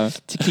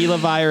 Tequila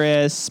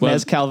virus,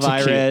 mezcal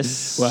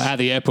virus. Well, at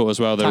the airport as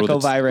well, there taco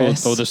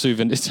virus. All the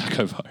souvenir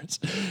taco virus,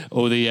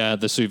 all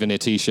the souvenir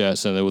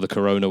T-shirts and all the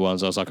Corona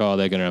ones. I was like, oh,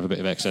 they're going to have a bit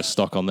of excess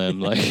stock on them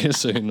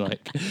soon. Oh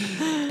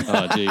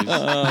jeez.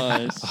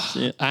 Oh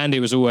shit. And it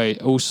was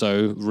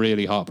also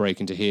really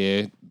heartbreaking to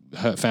hear.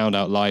 Found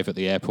out live at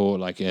the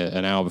airport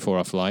an hour before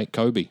our flight.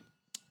 Kobe.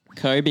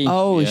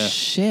 Oh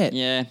shit.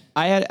 Yeah.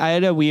 I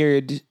had a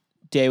weird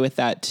day with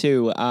that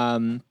too.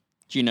 Do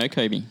you know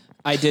Kobe?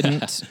 I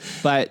didn't,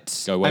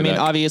 but I mean,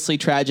 obviously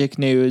tragic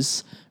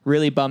news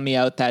really bummed me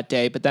out that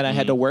day. But then I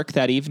had to work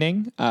that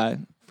evening.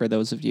 For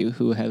those of you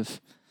who have,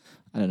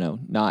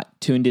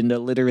 not tuned into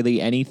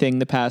literally anything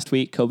the past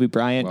week, Kobe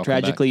Bryant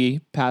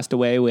tragically passed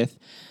away with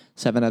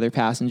 7 other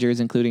passengers,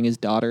 including his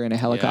daughter, in a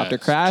helicopter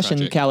crash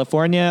in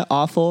California.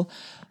 Awful.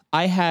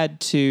 I had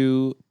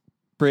to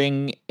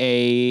bring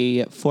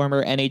a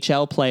former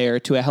NHL player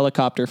to a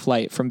helicopter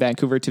flight from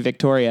Vancouver to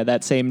Victoria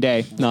that same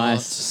day.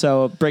 Nice.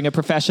 So bring a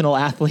professional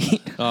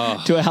athlete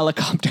to a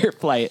helicopter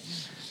flight.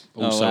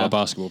 Also a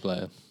basketball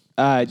player.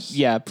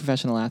 Yeah,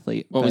 professional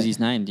athlete. What was his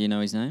name? Do you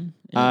know his name?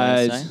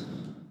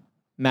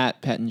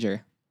 Matt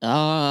Pettinger.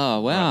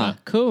 Oh, wow. Right,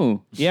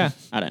 cool. Yeah.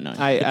 I don't know.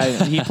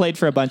 He played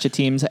for a bunch of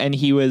teams, and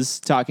he was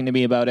talking to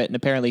me about it, and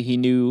apparently he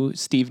knew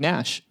Steve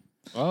Nash.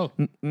 Oh.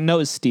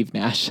 Knows Steve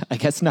Nash. I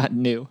guess not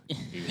knew.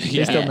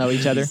 They still know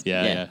each other.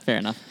 Yeah. Fair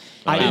enough.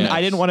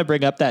 I didn't want to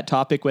bring up that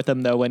topic with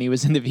him, though, when he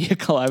was in the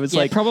vehicle. I was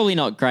like... probably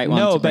not a great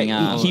one to bring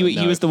up.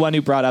 He was the one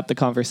who brought up the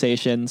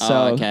conversation,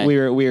 so we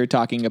were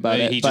talking about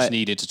it. He just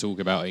needed to talk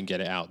about it and get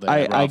it out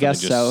there. I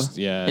guess so.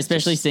 Yeah.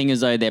 Especially seeing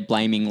as though they're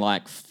blaming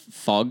like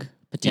fog,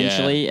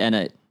 potentially, and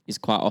it is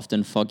quite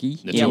often foggy.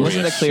 Yeah, it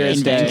wasn't the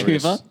clearest day.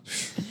 Vancouver.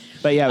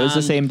 But yeah, it was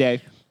the same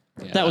day.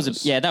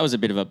 Yeah, that was a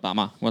bit of a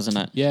bummer, wasn't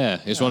it? Yeah,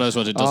 it's one of those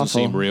ones. It doesn't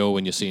seem real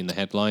when you're seeing the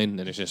headline,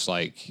 and it's just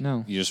like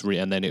no. You just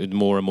and then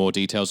more and more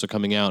details are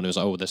coming out, and it was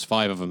like, oh, there's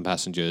 5 of them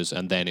passengers,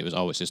 and then it was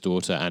it's his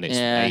daughter, and it's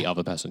 8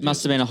 other passengers.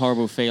 Must have been a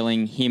horrible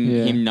feeling.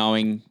 Him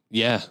knowing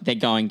they're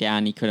going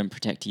down, he couldn't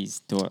protect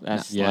his daughter.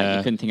 That's like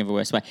you couldn't think of a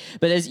worse way.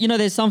 But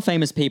there's some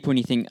famous people, and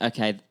you think,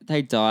 okay,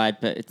 they died,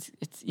 but it's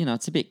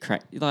it's a bit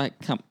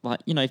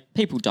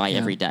people die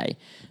every day.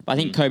 But I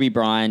think Kobe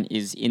Bryant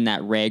is in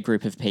that rare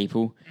group of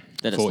people.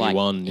 That it's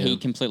 41, he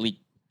completely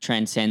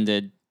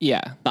transcended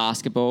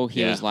basketball.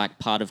 He was like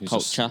part of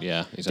culture.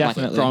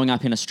 Definitely. Like growing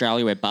up in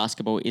Australia where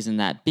basketball isn't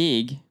that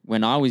big,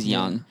 when I was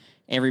young,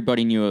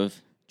 everybody knew of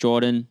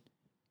Jordan,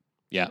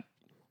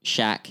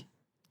 Shaq,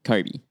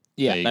 Kobe.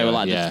 Yeah. They were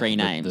like the 3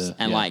 names.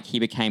 And he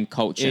became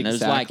culture.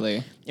 Exactly.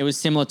 And it was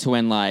similar to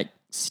when like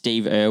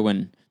Steve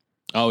Irwin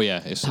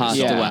it's passed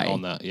away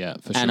on that,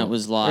 for sure. And it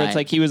was like... Or it's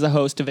like he was a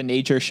host of a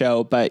nature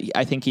show, but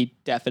I think he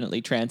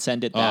definitely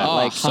transcended that.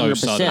 100%.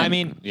 sudden. I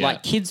mean,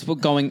 like kids were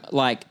going...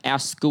 Like our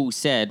school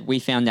said, we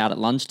found out at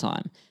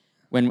lunchtime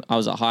when I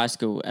was at high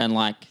school, and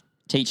like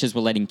teachers were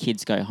letting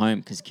kids go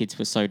home because kids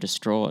were so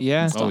distraught.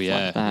 Yeah. And stuff like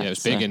that. Yeah, it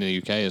was big in the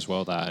UK as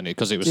well, that. And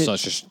because it was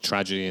such a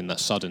tragedy and that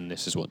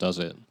suddenness is what does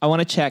it. I want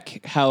to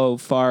check how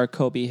far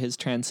Kobe has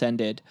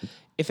transcended.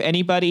 If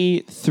anybody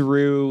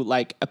threw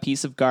like a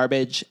piece of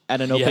garbage at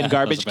an open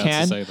garbage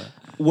can,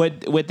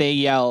 would they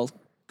yell,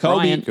 Kobe?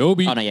 Ryan.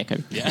 Kobe. Oh, no, yeah,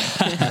 Kobe. Yeah.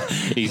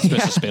 He's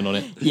supposed to spin on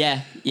it.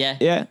 Yeah.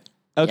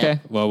 Okay. Yeah.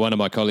 Well, one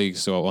of our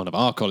colleagues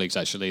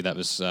actually, that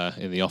was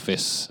in the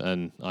office,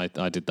 and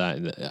I did that.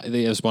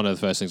 It was one of the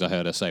first things I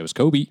heard her say was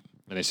Kobe.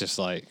 And it's just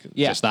like,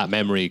 just that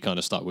memory kind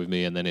of stuck with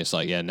me. And then it's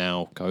like,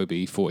 now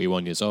Kobe,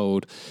 41 years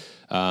old,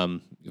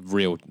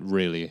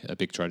 really a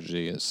big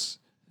tragedy. It's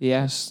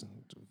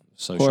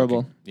so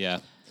horrible. Shocking. Yeah.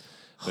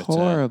 But,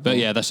 horrible.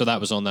 But so that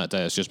was on that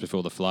day. It's just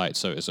before the flight.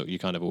 So it's you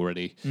kind of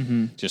already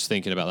just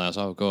thinking about that. I was,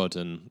 oh God.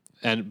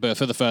 But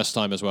for the first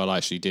time as well, I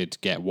actually did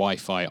get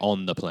Wi-Fi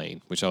on the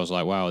plane, which I was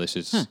like, wow, this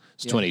is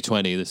it's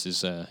 2020. This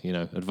is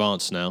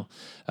advanced now.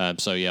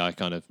 So I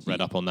kind of read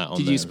up on that.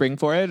 Did you spring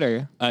for it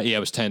or? It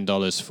was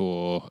 $10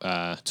 for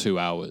 2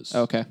 hours.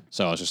 Okay.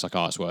 So I was just like,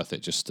 it's worth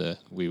it. Just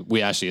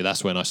we actually,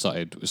 that's when I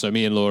started. So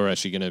me and Laura are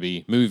actually going to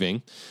be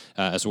moving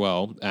as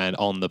well, and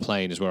on the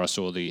plane is where I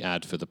saw the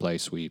ad for the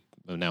place we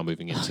are now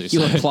moving into.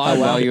 You applied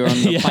while you were on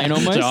the plane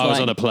almost? So I was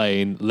on a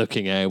plane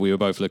we were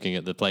both looking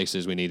at the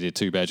places we needed,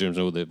 2 bedrooms,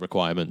 all the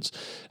requirements,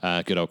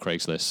 good old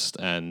Craigslist.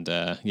 And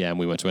and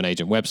we went to an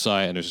agent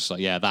website, and it was just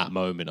like, that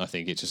moment, I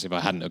think it's just, if I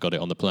hadn't have got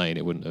it on the plane,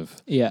 it wouldn't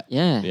have. Yeah.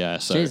 Yeah.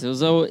 So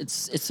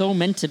Jeez, it's all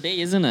meant to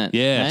be, isn't it?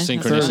 Yeah. Okay?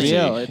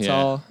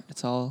 Synchronicity.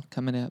 It's all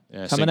coming up.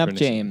 Yeah, coming up,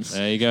 James.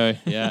 There you go.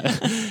 Yeah.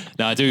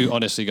 No, I do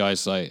honestly,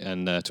 guys,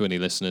 and to any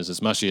listeners,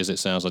 as mushy as it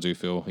sounds, I do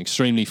feel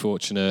extremely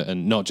fortunate,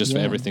 and not just for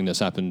everything that's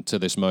happened to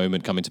this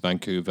moment, coming to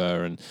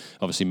Vancouver, and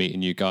obviously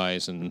meeting you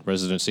guys and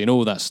residency and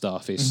all that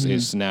stuff.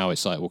 Is now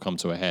it's like we'll come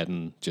to a head,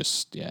 and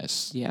just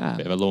it's a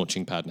bit of a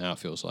launching pad now. It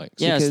feels like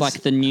it's like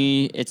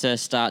it's a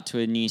start to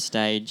a new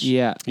stage.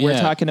 Yeah, we're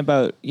talking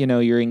about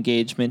your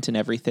engagement and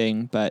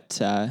everything, but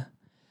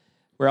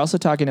we're also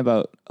talking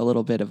about a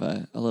little bit of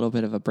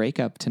a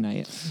breakup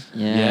tonight.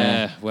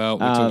 Yeah. Well,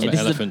 we talked about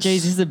elephants.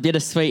 This is a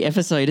bittersweet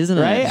episode, isn't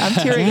it? Right? I'm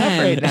tearing up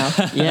right now.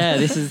 Yeah,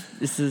 this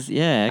is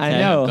okay. I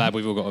know. Glad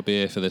we've all got a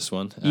beer for this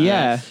one.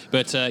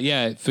 But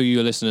for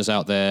you listeners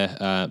out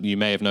there, you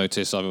may have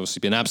noticed I've obviously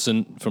been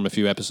absent from a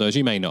few episodes.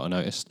 You may not have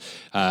noticed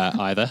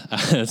either.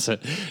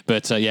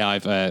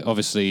 I've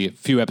obviously a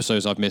few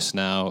episodes I've missed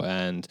now,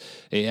 and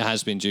it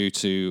has been due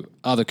to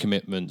other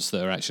commitments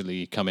that are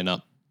actually coming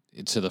up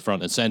to the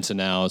front and center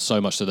now,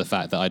 so much to the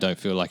fact that I don't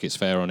feel like it's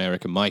fair on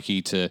Eric and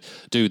Mikey to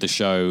do the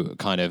show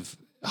kind of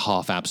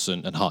half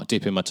absent and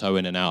dipping my toe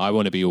in and out. I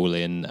want to be all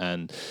in,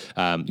 and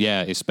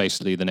it's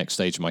basically the next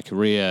stage of my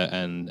career,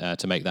 and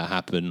to make that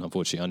happen,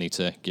 unfortunately, I need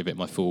to give it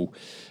my full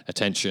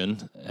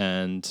attention.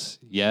 And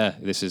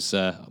this is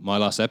my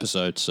last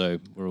episode, so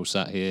we're all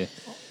sat here.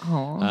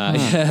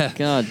 Yeah.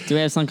 God, do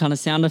we have some kind of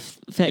sound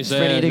effects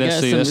ready to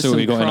go? That's what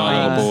we got in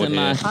our board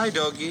here. Hi,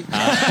 doggy.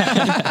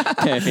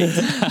 Perfect.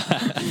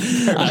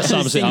 That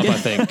sums it up, I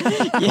think.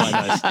 Quite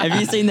nice. Have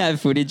you seen that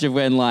footage of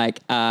when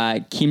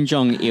Kim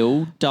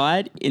Jong-il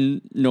died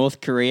in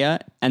North Korea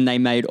and they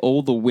made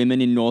all the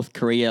women in North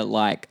Korea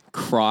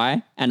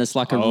cry, and it's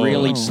like a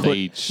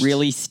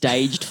really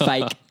staged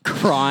fake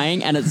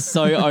crying, and it's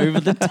so over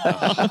the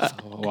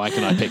top. Why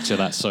can I picture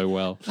that so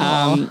well?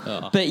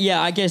 But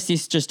yeah, I guess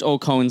this just all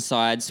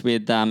coincides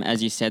with,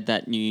 as you said,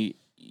 that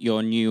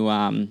your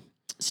new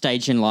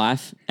stage in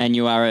life, and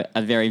you are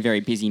a very,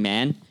 very busy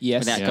man.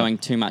 Yes. Without going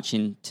too much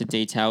into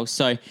detail.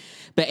 So,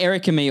 but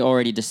Eric and me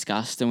already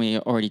discussed, and we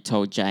already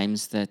told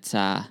James that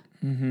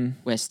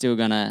we're still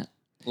gonna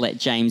let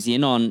James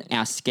in on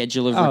our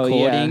schedule of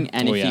recording,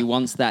 and if he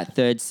wants that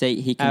third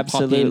seat, he can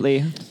pop in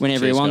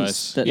whenever he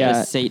wants.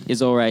 The seat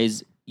is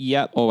always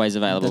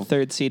available. The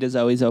third seat is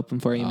always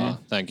open for you, man.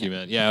 Thank you,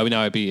 man. Yeah,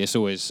 it's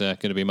always going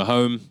to be my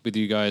home with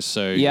you guys.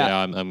 So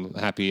I'm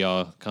happy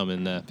I'll come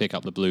and pick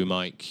up the blue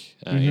mic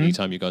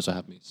anytime you guys will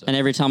have me. So. And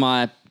every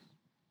time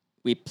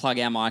we plug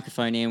our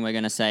microphone in, we're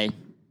going to say,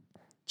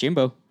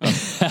 Jimbo.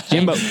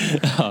 Jimbo.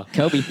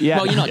 Kobe. Yeah.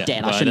 Well, you're not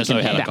dead. I shouldn't no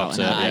compare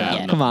helicopter. that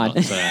one. Come on.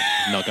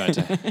 Not going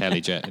to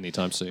helijet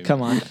anytime soon.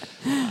 Come on.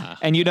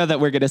 And you know that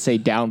we're going to say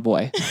down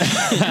boy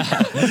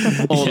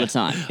all the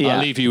time. I'll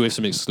leave you with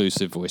some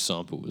exclusive voice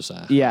samples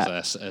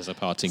as a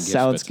parting gift.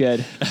 Sounds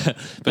good.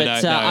 but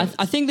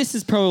I think this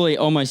is probably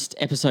almost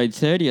episode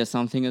 30 or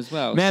something as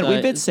well. Man,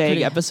 we've been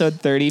saying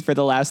episode 30 for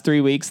the last 3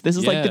 weeks. This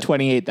is like the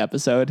 28th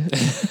episode.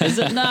 Is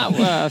it not?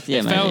 Well,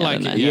 it felt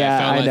like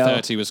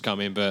 30 was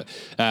coming, but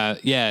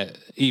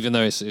even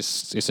though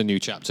it's a new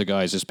chapter,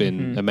 guys, it's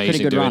been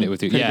amazing doing it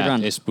with you.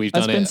 We've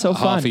done it so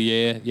half a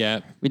year. Yeah,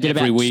 we did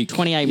every week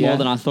 28 more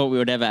than I thought we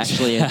would ever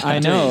actually. I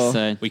know.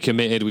 So. We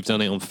committed. We've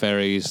done it on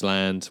ferries,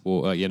 land,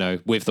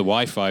 water. With the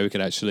Wi-Fi, we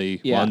could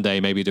actually one day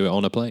maybe do it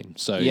on a plane.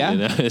 So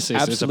it's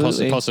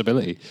a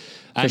possibility.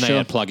 And they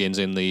had plugins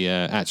in the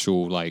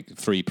actual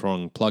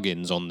 3-prong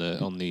plugins on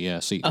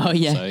the seat. Oh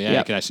yeah. So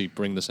you could actually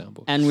bring the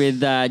soundboard. And with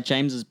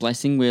James's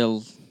blessing,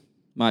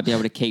 might be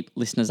able to keep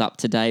listeners up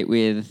to date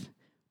with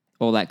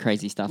all that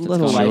crazy stuff.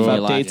 Little life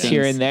updates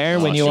here and there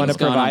when you want to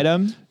provide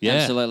them. Yeah,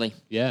 absolutely.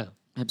 Yeah.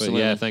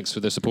 Absolutely. But thanks for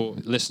the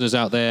support, listeners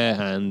out there,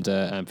 and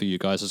for you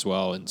guys as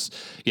well. And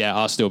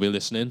I'll still be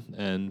listening,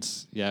 and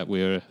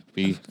we'll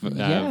be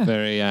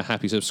very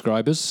happy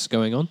subscribers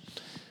going on.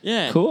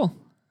 Yeah, cool.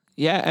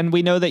 Yeah, and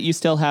we know that you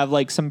still have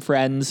some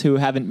friends who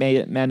haven't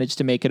managed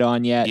to make it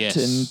on yet,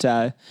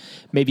 and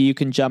maybe you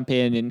can jump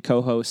in and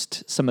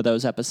co-host some of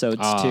those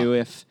episodes too,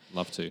 if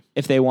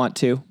they want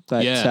to.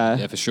 But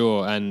for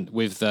sure. And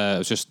with I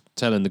was just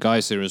telling the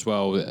guys here as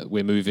well,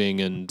 we're moving,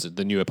 and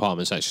the new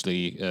apartment's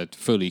actually a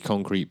fully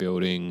concrete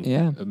building,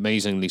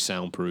 amazingly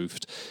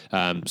soundproofed.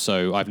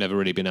 So I've never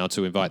really been able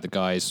to invite the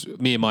guys.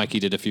 Me and Mikey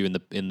did a few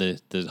in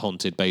the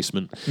haunted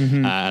basement,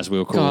 as we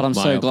were called. God, I'm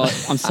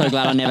so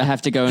glad I never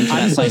have to go into.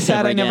 I'm that so place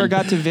sad I again. never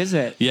got to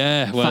visit.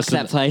 Yeah, well, fuck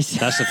that place.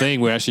 That's the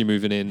thing. We're actually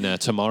moving in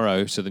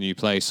tomorrow to the new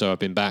place. So I've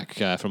been back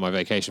from my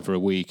vacation for a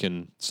week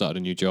and started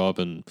a new job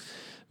and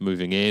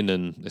moving in,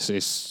 and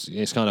it's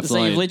kind of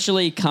flying. So you've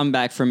literally come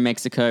back from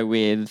Mexico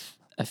with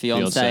a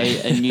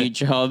fiance, a new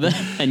job,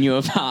 a new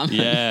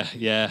apartment.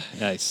 Yeah.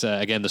 It's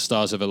again, the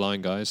stars have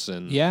aligned, guys,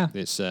 and it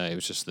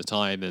was just the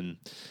time, and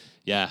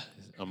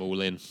I'm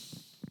all in.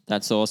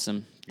 That's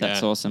awesome.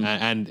 That's awesome.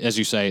 And as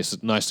you say,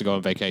 it's nice to go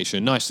on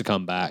vacation, nice to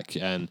come back,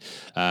 and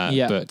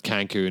but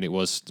Cancun, it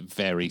was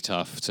very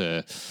tough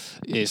to.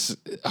 It's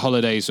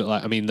holidays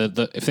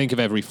think of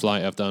every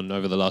flight I've done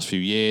over the last few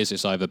years.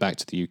 It's either back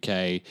to the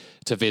UK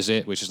to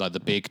visit, which is like the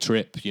big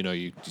trip.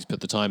 You just put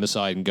the time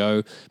aside and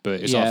go. But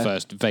it's our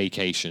first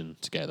vacation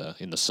together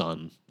in the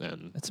sun,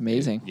 and that's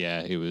amazing.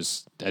 It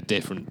was a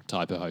different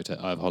type of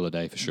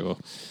holiday for sure.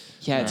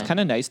 Yeah, it's kind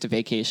of nice to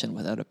vacation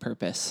without a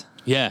purpose.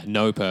 Yeah,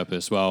 no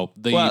purpose. Well,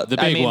 the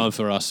big one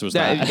for us was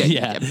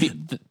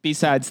that.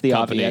 Besides the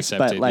obvious,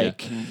 accepted, but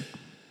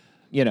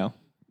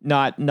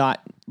not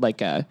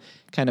like a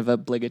kind of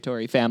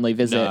obligatory family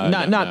visit.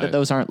 Not that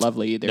those aren't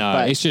lovely either. No,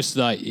 but it's just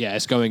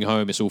it's going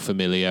home. It's all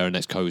familiar and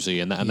it's cozy,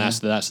 and that's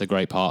the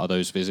great part of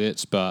those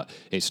visits. But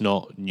it's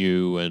not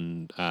new,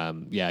 and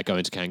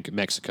going to Cancun,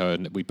 Mexico,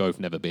 and we both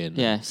never been.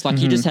 Yeah, it's like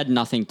you just had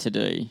nothing to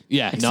do.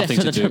 Yeah, except nothing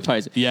for to the do.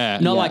 proposal. Yeah,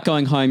 not like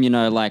going home.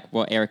 Like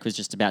what Eric was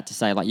just about to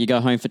say. Like you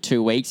go home for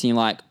 2 weeks, and you're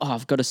like, oh,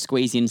 I've got to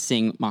squeeze in,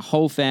 seeing my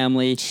whole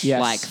family,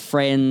 like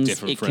friends.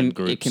 Different friend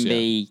groups.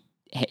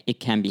 It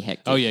can be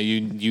hectic. Oh yeah,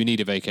 you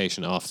need a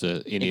vacation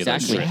after any of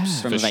those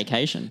trips from a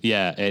vacation.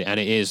 Yeah, and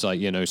it is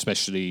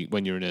especially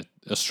when you're in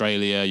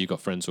Australia, you've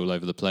got friends all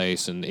over the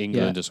place, and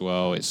England as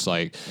well. It's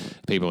like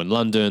people in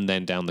London,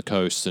 then down the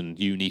coast, and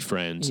uni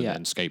friends, and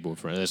then skateboard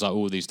friends. There's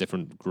all these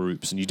different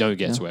groups, and you don't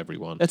get to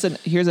everyone.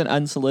 Here's an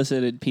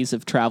unsolicited piece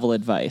of travel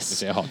advice.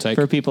 Is it a hot take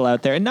for people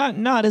out there?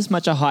 Not as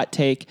much a hot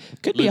take.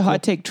 Could be a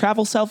hot take.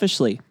 Travel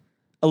selfishly,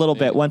 a little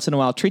bit once in a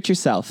while. Treat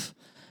yourself.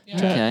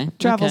 Okay.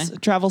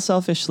 Travel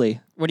selfishly.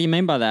 What do you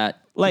mean by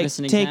that? Like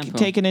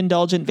take an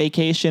indulgent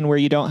vacation where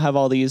you don't have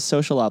all these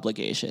social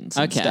obligations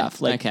and stuff.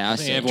 Like I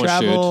see. Everyone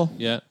travel. should.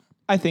 Yeah.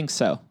 I think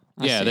so.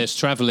 There's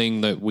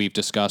traveling that we've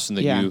discussed and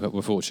that you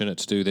were fortunate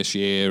to do this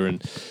year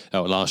and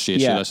last year,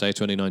 should I say,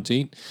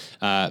 2019.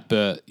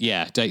 But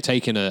yeah,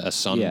 taking a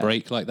sun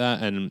break like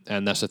that,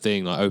 and that's the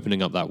thing, like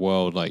opening up that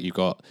world. Like you've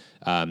got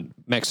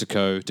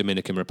Mexico,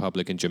 Dominican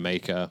Republic, and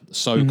Jamaica,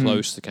 so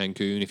close to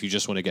Cancun. If you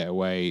just want to get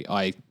away,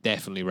 I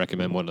definitely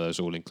recommend one of those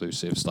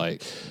all-inclusives.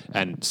 Like,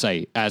 and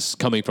say, as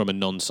coming from a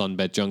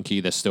non-sunbed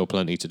junkie, there's still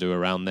plenty to do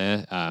around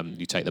there.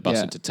 You take the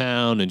bus into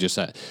town and just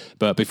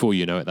but before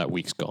you know it, that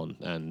week's gone.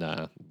 And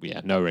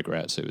no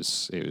regrets. It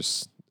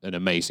was an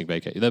amazing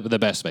vacation, the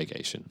best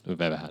vacation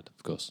we've ever had,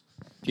 of course.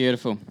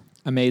 Beautiful,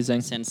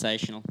 amazing,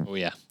 sensational. Oh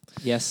yeah,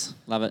 yes,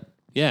 love it.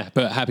 Yeah,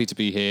 but happy to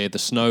be here. The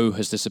snow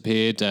has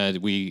disappeared. I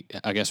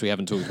guess we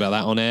haven't talked about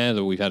that on air.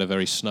 That we've had a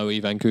very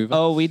snowy Vancouver.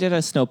 Oh, we did a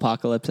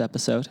snowpocalypse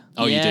episode.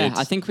 Oh, you did.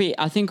 I think we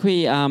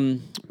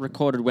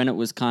recorded when it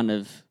was kind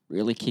of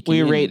really kicking.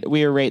 We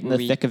were right in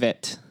the thick of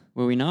it.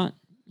 Were we not?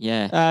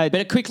 Yeah,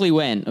 but it quickly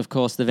went. Of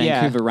course, the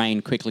Vancouver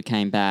rain quickly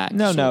came back.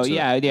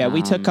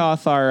 We took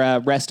off our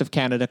rest of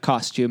Canada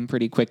costume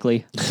pretty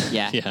quickly.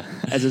 Yeah.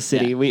 As a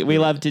city, we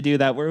love to do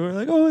that. Where we're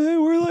like, oh hey,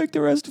 we're like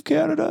the rest of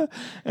Canada,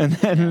 and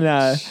then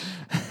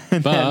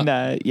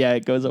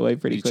it goes away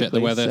pretty quickly. Check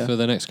the weather for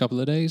the next couple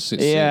of days. They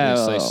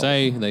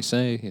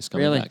say it's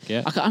coming back.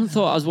 Yeah, I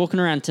thought I was walking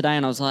around today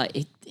and I was like,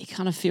 it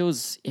kind of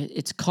feels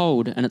it's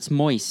cold and it's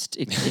moist.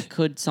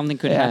 Something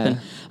could happen.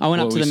 I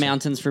went up to the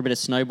mountains for a bit of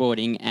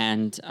snowboarding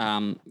and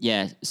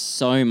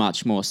so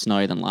much more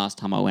snow than last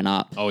time I went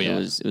up. Oh yeah,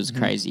 it was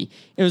crazy.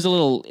 It was a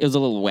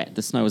little wet.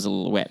 The snow was a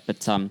little wet,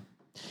 but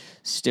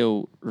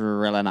still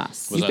really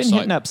nice. You've been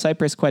hitting up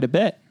Cyprus quite a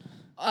bit.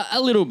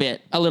 A little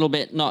bit,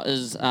 not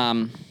as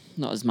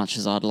much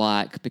as I'd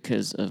like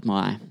because of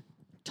my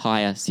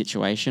tire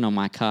situation on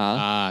my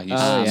car. You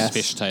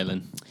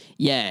fishtailing.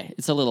 Yeah,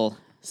 it's a little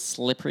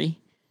slippery.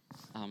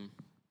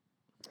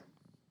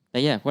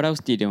 But yeah, what else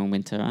do you do in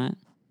winter, right?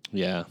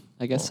 Yeah,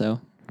 I guess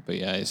so. But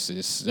yeah,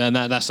 it's and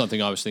that's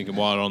something I was thinking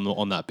while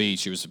on that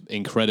beach. It was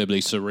incredibly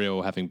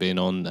surreal having been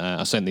on.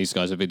 I sent these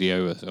guys a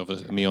video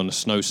of me on a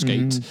snow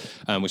skate,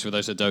 which for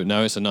those that don't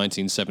know, it's a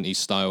 1970s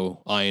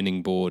style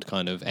ironing board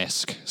kind of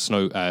esque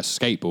snow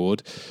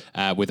skateboard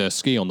with a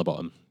ski on the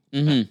bottom.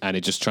 And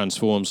it just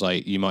transforms.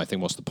 Like you might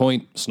think, what's the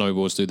point?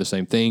 Snowboards do the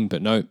same thing,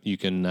 but no, you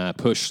can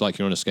push like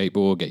you're on a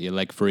skateboard, get your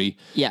leg free,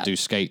 do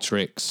skate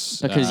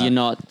tricks because you're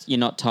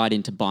not tied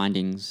into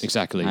bindings.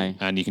 Exactly,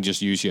 and you can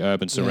just use your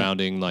urban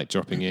surrounding, like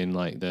dropping in.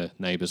 Like the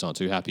neighbors aren't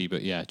too happy,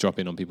 but drop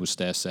in on people's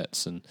stair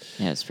sets and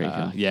it's pretty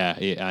cool.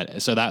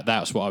 So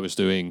that's what I was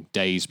doing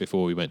days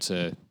before we went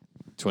to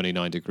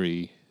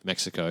 29-degree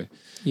Mexico.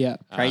 Yeah.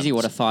 Crazy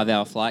what a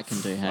 5-hour flight can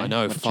do. Hey? I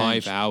know,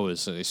 5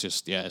 hours. It's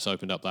just, it's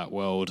opened up that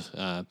world.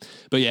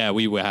 But yeah,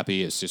 we were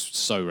happy. It's just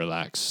so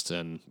relaxed.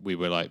 And we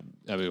were like,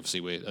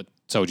 obviously, I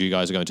told you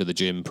guys are going to the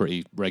gym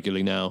pretty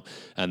regularly now.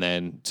 And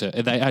then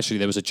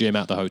there was a gym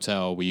at the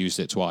hotel. We used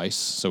it twice.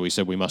 So we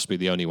said we must be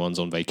the only ones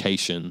on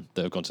vacation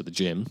that have gone to the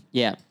gym.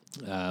 Yeah.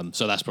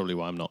 So that's probably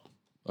why I'm not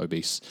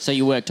obese. So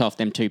you worked off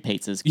them 2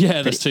 pizzas.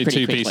 Yeah, that's two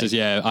pieces.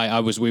 Yeah,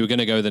 we were going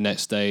to go the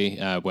next day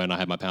when I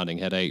had my pounding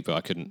headache, but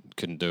I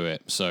couldn't do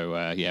it. So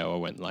I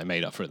went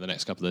made up for it the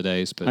next couple of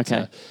days. But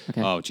okay.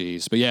 Oh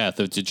geez, but yeah,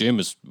 the gym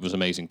was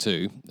amazing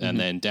too. And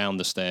then down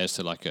the stairs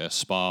to like a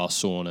spa,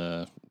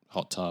 sauna,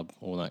 hot tub,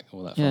 all that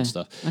fun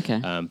stuff.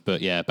 Okay.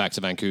 But yeah, back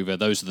to Vancouver.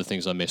 Those are the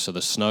things I miss. So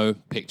the snow,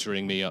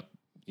 picturing me up,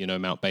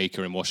 Mount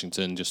Baker in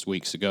Washington just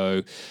weeks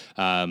ago,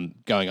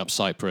 going up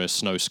Cyprus,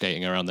 snow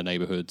skating around the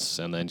neighborhoods,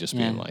 and then just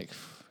being like,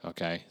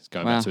 okay, it's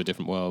going back to a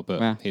different world,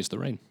 but here's the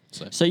rain.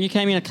 So you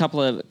came in a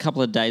couple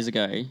of days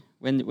ago.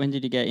 When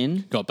did you get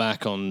in? Got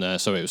back on,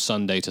 so it was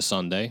Sunday to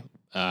Sunday,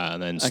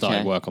 and then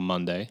started work on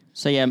Monday.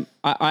 So yeah,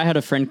 I had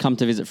a friend come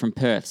to visit from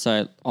Perth.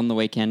 So on the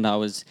weekend I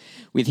was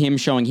with him,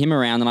 showing him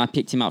around, and I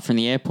picked him up from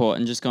the airport.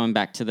 And just going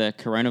back to the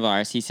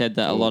coronavirus, he said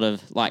that a lot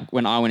of, like,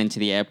 when I went into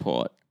the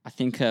airport, I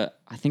think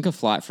a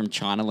flight from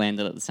China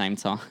landed at the same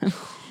time.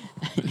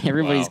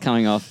 Everybody's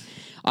coming off.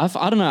 I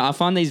don't know. I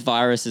find these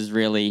viruses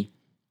really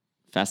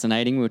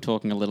fascinating. We were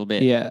talking a little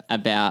bit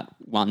about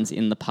ones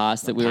in the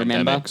past that we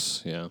remember.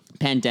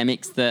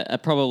 Pandemics that are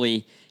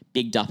probably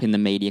bigged up in the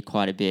media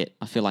quite a bit.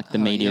 I feel like the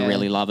media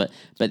really love it.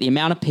 But the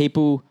amount of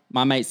people,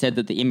 my mate said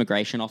that the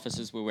immigration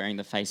officers were wearing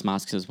the face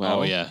masks as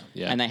well. Oh, yeah.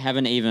 And they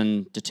haven't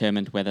even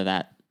determined whether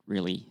that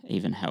really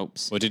even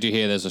helps. Well, did you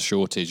hear there's a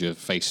shortage of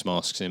face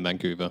masks in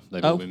Vancouver?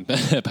 They've all been,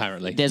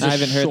 apparently. There's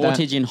a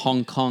shortage in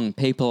Hong Kong.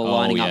 People are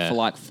lining up for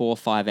like 4 or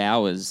 5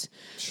 hours.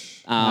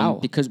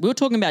 Because we were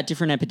talking about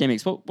different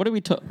epidemics. What did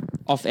we talk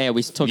off air?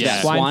 We talked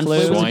about swine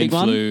flu. Was a big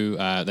one.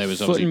 There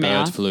was obviously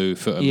bird flu,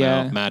 foot and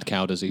mouth, mad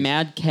cow disease.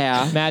 Mad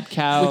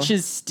cow. Which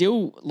is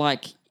still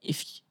like,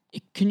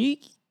 can you,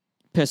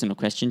 personal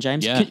question,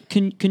 James,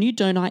 can you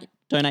donate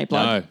donate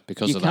blood? No,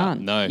 because of that.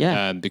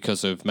 No,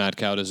 because of mad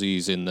cow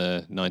disease in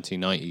the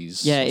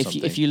 1990s. Yeah,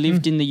 if you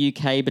lived in the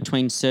UK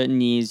between certain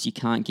years, you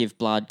can't give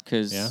blood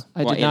because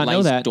I did not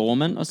know that.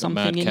 Dormant or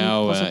something. Mad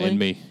cow in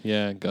me.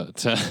 Yeah,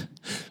 got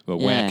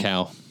were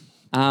cow.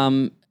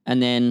 And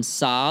then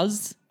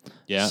SARS.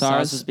 Yeah,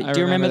 SARS was big. Do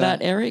you remember that,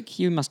 Eric?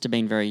 You must have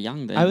been very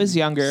young then. I was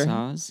younger.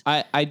 SARS.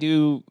 I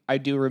do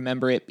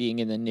remember it being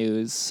in the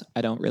news.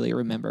 I don't really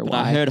remember why.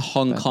 I heard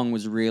Hong Kong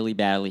was really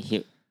badly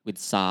hit with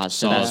SARS,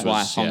 so that's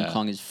why Hong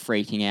Kong is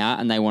freaking out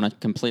and they want to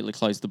completely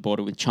close the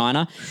border with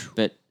China.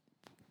 But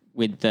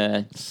with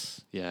the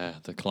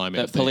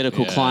climate, the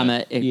political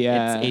climate,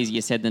 it's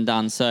easier said than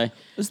done. So it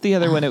was the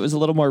other one. It was a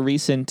little more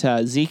recent.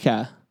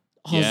 Zika.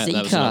 Oh, Zika.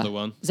 That was another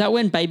one. Is that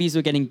when babies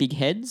were getting big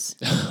heads?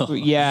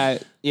 Yeah,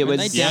 it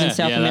was down in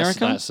South America.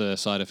 That's a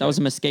side effect. That was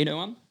a mosquito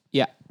one.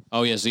 Yeah.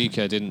 Oh yeah,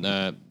 Zika didn't.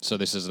 So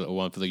this is a little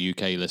one for the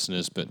UK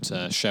listeners, but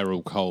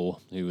Cheryl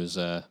Cole, who was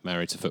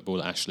married to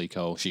footballer Ashley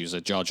Cole, she was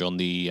a judge on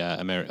the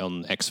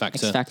on X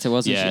Factor. X Factor,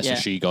 wasn't she? Yeah, so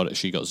she got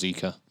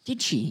Zika. Did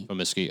she? From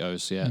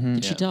mosquitoes, yeah. Mm-hmm.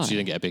 Did she die? She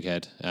didn't get a big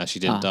head. She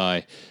didn't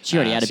die. She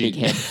already had a big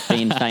head,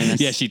 being famous.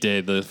 Yeah, she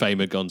did. The fame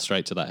had gone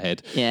straight to that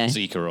head. Yeah.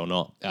 Zika or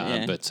not.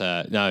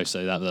 But no,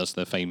 so that was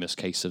the famous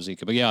case of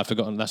Zika. But yeah, I've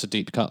forgotten. That's a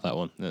deep cut, that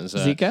one. Was,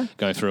 Zika?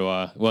 Going through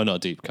well, not a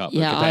deep cut, but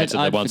compared to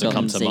the ones that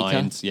come to Zika.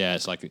 mind. Yeah,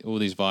 it's like all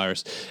these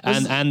virus.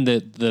 And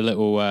the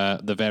little,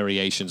 the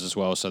variations as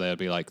well. So there would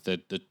be like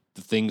the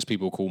things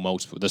people call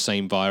the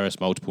same virus,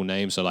 multiple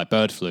names. So like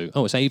bird flu.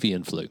 Oh, it's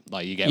avian flu.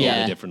 Like you get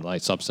all the different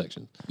like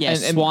subsections. Yeah,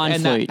 swine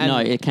flu. No,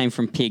 it came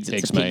from pigs.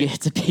 It's a pig.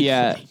 It's a pig.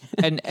 Yeah.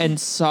 and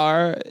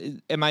SARS,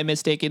 am I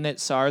mistaken that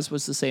SARS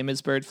was the same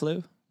as bird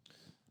flu?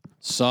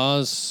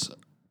 SARS,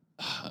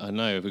 I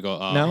know we got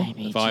our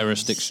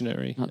virus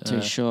dictionary. Not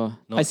too sure.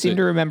 I seem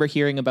to remember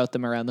hearing about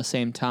them around the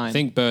same time. I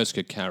think birds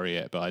could carry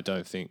it, but I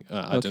don't think.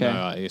 I don't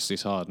know.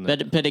 It's hard.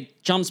 But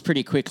it jumps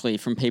pretty quickly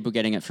from people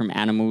getting it from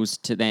animals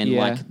to then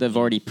like they've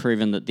already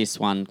proven that this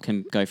one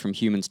can go from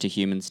humans to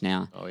humans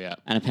now. Oh yeah.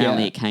 And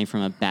apparently it came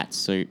from a bat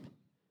soup.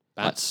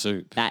 Bat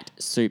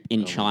soup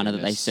in China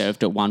that they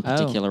served at one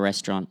particular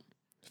restaurant.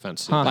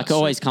 Fancy. Like it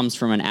always comes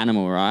from an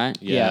animal, right?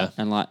 Yeah.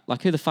 And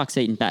like who the fuck's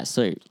eating bat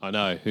soup? I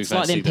know. It's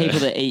like them people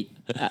that eat,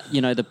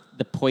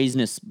 the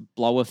poisonous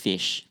blower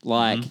fish.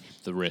 Like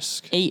the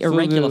risk. Eat a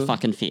regular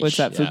fucking fish. What's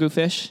that? Fugu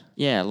fish?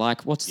 Yeah.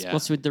 Like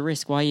what's with the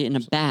risk? Why are you eating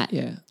a bat?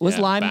 Yeah. Was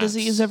Lyme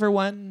disease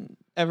everyone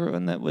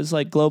that was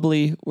like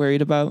globally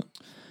worried about?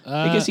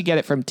 I guess you get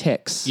it from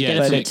ticks. Yeah,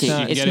 but ticks. You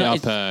can get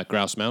it up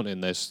Grouse Mountain.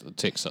 There's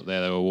ticks up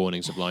there. There were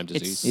warnings of Lyme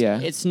disease.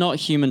 It's not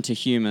human to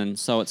human,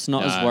 so it's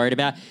not as worried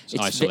about. It's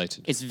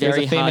isolated. It's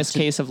very There's a famous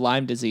case of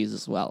Lyme disease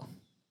as well.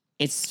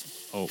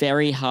 It's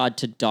very hard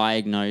to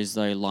diagnose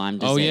though Lyme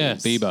disease. Oh yeah,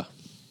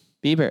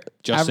 Bieber.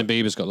 Justin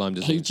Bieber's got Lyme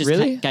disease.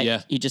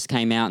 He just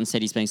came out and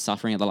said he's been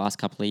suffering it the last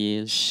couple of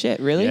years.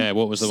 Shit, really? Yeah,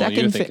 what was the one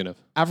you were thinking of?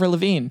 Avril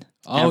Lavigne.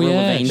 Oh,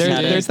 yeah.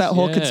 There's that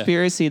whole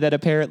conspiracy that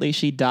apparently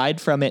she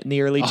died from it in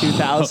the early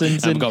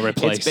 2000s. And got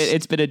replaced.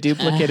 It's been a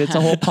duplicate. It's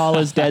a whole Paul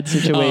is dead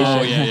situation.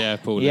 Oh, yeah.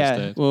 Paul is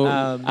dead.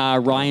 Well,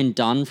 Ryan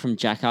Dunn from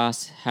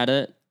Jackass had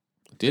it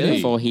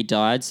before he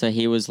died. So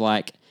he was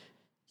like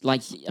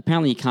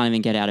apparently you can't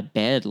even get out of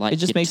bed. Like it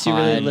just makes you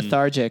really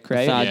lethargic,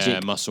 right? Yeah,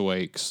 muscle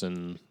aches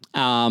and...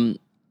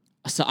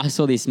 So I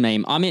saw this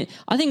meme. I mean,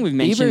 I think we've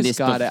mentioned this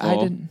before. I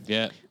didn't.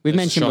 Yeah, we've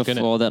mentioned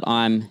before that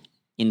I'm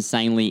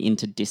insanely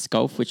into disc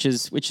golf, which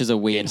is a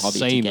weird hobby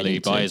to get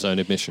into. By his own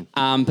admission.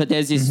 But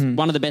there's this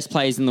one of the best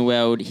players in the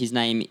world. His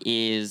name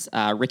is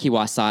Ricky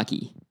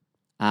Wysocki,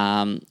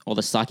 or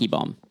the Saki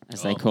Bomb,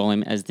 as they call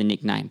him, as the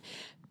nickname.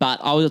 But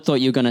I would have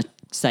thought you were going to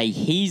say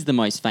he's the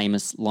most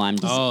famous Lyme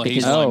disease. Oh,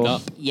 he's lined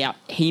up. Yeah,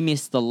 he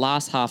missed the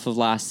last half of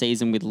last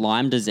season with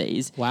Lyme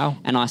disease. Wow.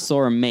 And I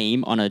saw a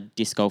meme on a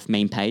disc golf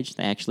meme page.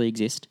 They actually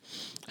exist.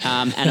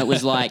 And it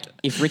was like,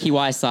 if Ricky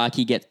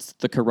Wysocki gets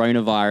the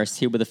coronavirus,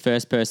 he'll be the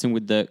first person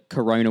with the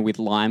corona with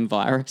Lyme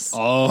virus.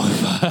 Oh,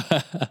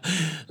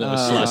 little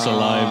slice of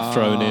lime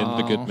thrown in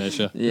for good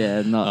measure.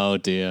 Yeah, oh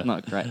dear,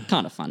 not great.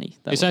 Kind of funny.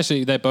 It's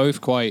actually, they're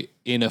both quite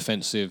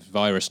inoffensive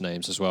virus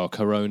names as well.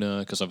 Corona,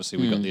 because obviously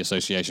we've got the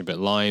association, but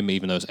Lyme,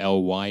 even though it's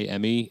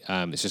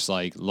Lyme, it's just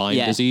like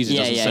Lyme disease. It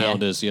doesn't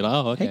sound as, you're like,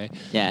 oh, okay.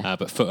 Yeah.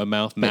 But foot and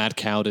mouth, mad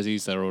cow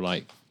disease, they're all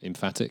like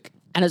emphatic.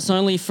 And it's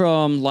only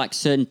from like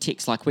certain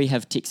ticks. Like we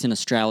have ticks in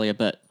Australia,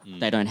 but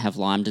they don't have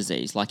Lyme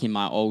disease. Like in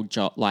my old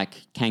job, like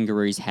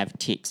kangaroos have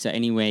ticks. So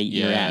anywhere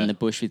you're out in the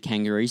bush with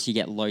kangaroos, you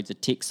get loads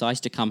of ticks. So I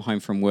used to come home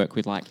from work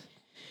with like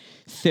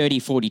 30,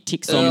 40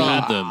 ticks on me. You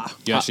had them.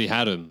 You actually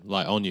had them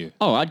like on you.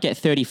 Oh, I'd get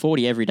 30,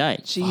 40 every day.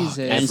 Jesus.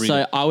 And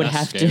so I would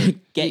have to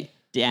get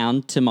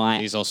down to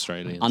my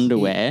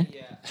underwear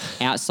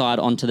outside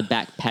onto the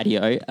back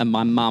patio, and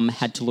my mum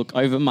had to look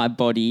over my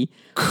body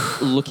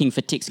looking for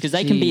ticks, because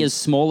they can be as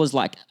small as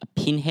like a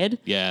pinhead,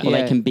 or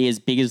they can be as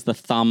big as the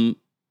thumb,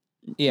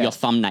 your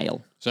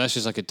thumbnail. So that's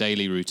just like a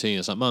daily routine.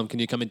 It's like, Mom, can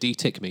you come and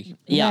de-tick me?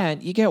 Yeah,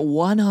 you get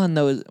one of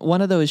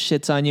those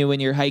shits on you when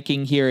you're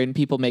hiking here, and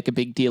people make a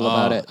big deal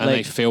about it. And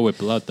they fill with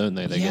blood, don't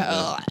they?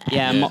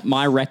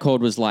 My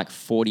record was like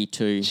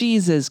 42.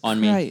 Jesus on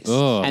Christ! Me.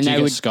 Oh, and do you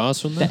get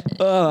scars from that?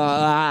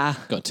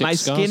 Got tick my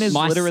scars? Skin is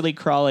literally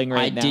crawling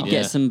right now. I did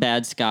get some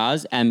bad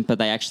scars, but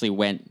they actually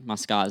went. My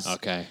scars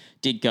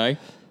did go,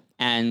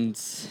 and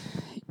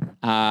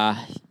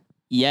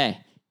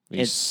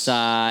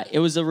it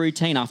was a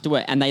routine after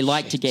work, and they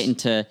like to get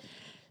into,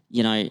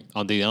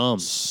 on the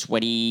arms,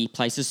 sweaty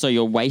places. So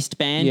your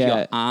waistband,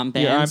 your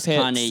armbands, your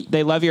armpits.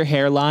 They love your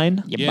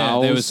hairline. Your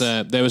bowels.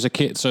 There was a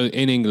kid. So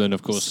in England,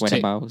 of course,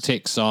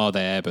 ticks are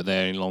there, but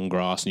they're in long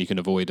grass and you can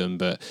avoid them.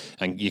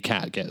 And your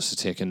cat gets a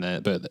tick in there.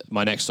 But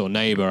my next door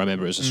neighbor, I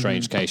remember it was a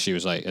strange case. She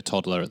was like a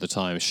toddler at the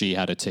time. She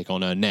had a tick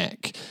on her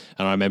neck,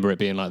 and I remember it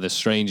being like the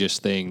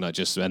strangest thing.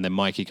 And then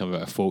Mikey comes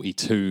with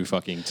 42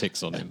 fucking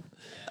ticks on him.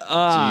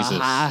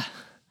 Jesus.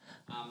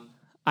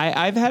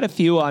 I've had a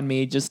few on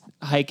me just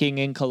hiking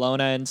in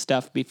Kelowna and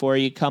stuff before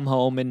you come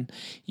home, and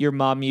your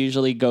mom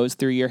usually goes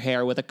through your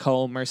hair with a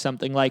comb or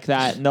something like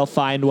that, and they'll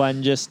find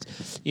one just,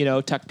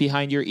 tucked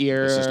behind your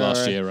ear. This is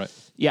last year, right?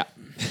 Yeah.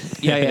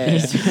 Yeah.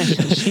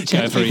 She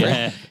checks me for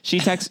hair.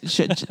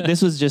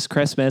 This was just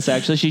Christmas,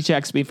 actually. She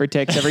checks me for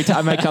ticks every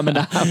time I come in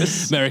the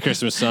house. Merry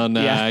Christmas, son.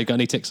 Got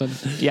any ticks on?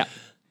 Yeah.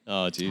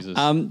 Oh, Jesus.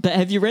 But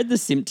have you read the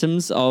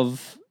symptoms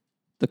of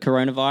the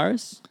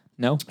coronavirus?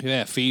 No.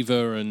 Yeah,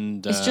 fever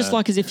and it's just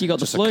like as if you got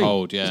the flu, a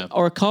cold,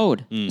 or a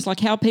cold. It's like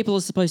how people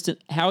are supposed to.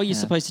 How are you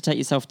supposed to take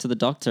yourself to the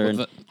doctor,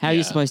 and how are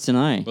you supposed to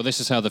know? Well, this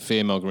is how the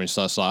fear mongering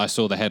starts. Like I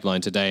saw the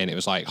headline today, and it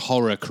was like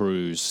horror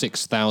cruise: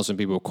 6,000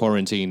 people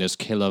quarantined as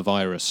killer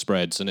virus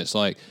spreads, and it's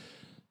like,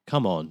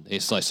 come on!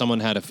 It's like someone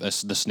had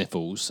the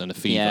sniffles and a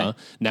fever. Yeah.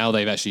 Now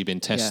they've actually been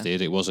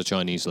tested. Yeah. It was a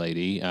Chinese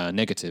lady,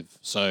 negative.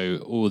 So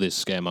all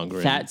this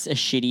scaremongering. That's a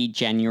shitty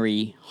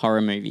January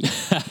horror movie.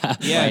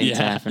 To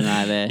happen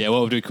right there. Yeah,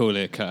 what would we call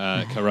it?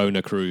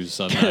 Corona cruise.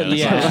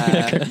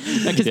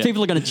 Because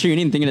people are going to tune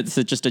in thinking it's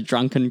just a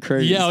drunken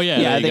cruise. Yeah,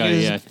 I think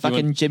it's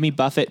fucking Jimmy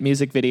Buffett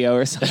music video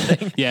or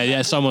something.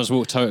 Someone's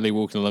totally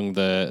walking along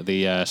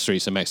the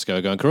streets of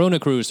Mexico going, Corona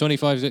cruise,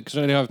 25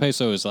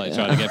 pesos, like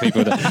trying to get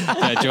people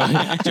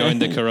to join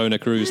the Corona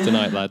cruise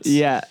tonight, lads.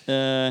 Yeah.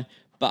 But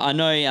I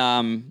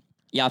know,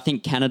 I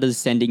think Canada's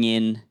sending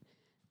in,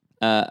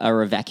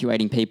 are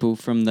evacuating people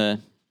from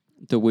the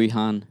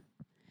Wuhan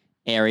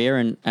area,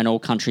 and all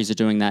countries are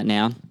doing that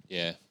now.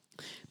 Yeah.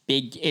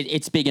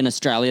 It's big in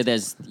Australia.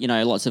 There's,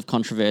 lots of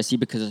controversy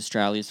because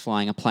Australia's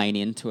flying a plane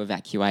in to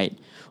evacuate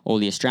all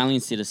the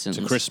Australian citizens.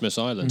 To Christmas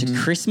Island. To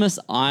Christmas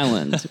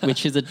Island,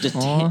 which is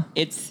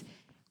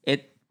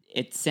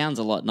it sounds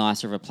a lot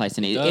nicer of a place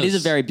than it is a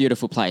very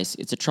beautiful place.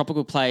 It's a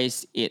tropical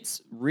place.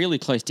 It's really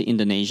close to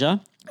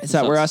Indonesia. Is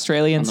that where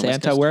Australian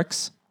Santa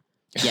works?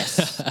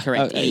 Yes,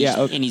 correct.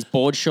 In his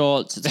board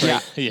shorts.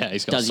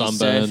 He's got does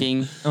sunburn.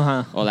 his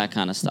surfing, all that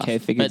kind of stuff. Okay,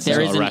 but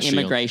there is an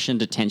immigration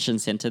detention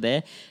centre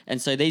there.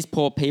 And so these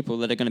poor people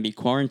that are going to be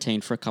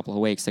quarantined for a couple of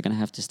weeks, they're going to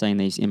have to stay in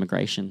these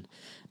immigration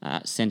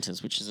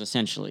centres, which is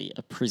essentially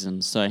a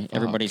prison. So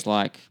everybody's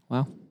like,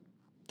 wow,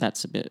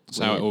 that's a bit That's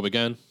weird. how it all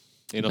began.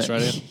 In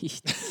Australia?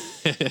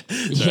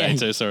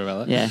 Sorry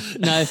about that. Yeah.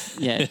 No,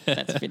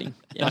 that's fitting.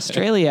 Yeah.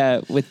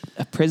 Australia with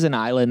a prison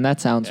island, that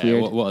sounds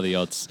weird. What are the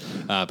odds?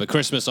 But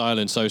Christmas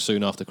Island so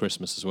soon after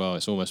Christmas as well.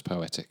 It's almost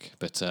poetic.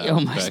 But but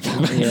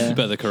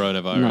the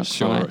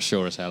coronavirus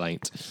sure as hell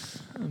ain't.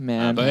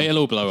 Man. But it'll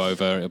all blow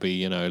over. It'll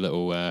be,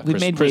 little We've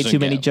made way too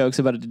many jokes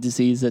about a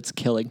disease that's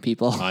killing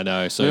people. I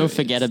know. So we'll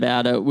forget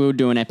about it. We'll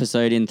do an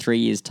episode in 3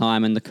 years'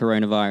 time and the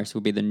coronavirus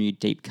will be the new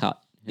deep cut.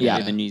 It'll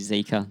be the new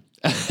Zika.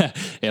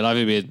 It'll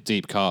either be a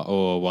deep cut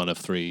or one of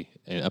three,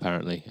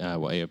 apparently.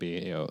 What it'll be,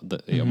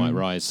 it might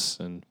rise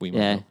and we might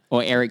not.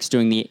 Or Eric's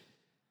doing the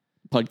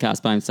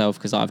podcast by himself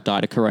because I've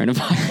died of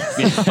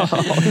coronavirus.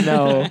 Oh,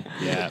 no.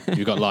 Yeah,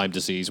 you've got Lyme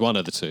disease, one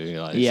of the two.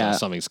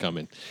 Something's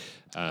coming.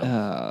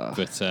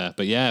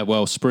 But yeah,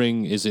 well,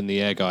 spring is in the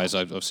air, guys.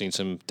 I've seen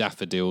some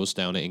daffodils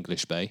down at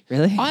English Bay.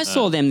 Really? I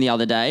saw them the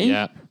other day.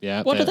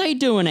 Yeah. What are they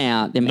doing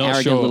out? Them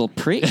arrogant little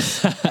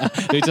pricks.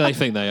 Who do they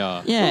think they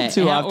are? Yeah,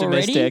 too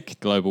optimistic. Already?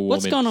 Global warming.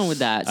 What's going on with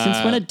that?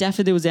 Since when are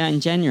daffodils out in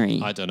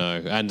January? I don't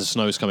know. And the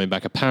snow's coming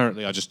back.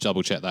 Apparently, I just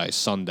double checked that it's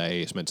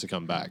Sunday. It's meant to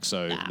come back.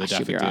 So the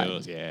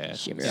daffodils,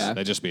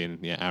 they're just being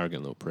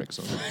arrogant little pricks.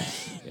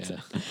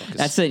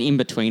 That's an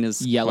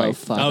in-betweeners. Yellow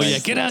fuck. Oh yeah,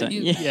 get out!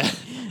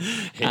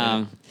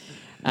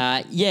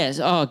 Yes.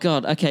 Oh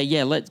God. Okay.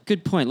 Yeah.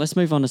 Good point. Let's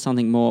move on to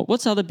something more.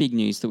 What's other big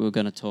news that we're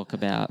going to talk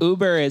about?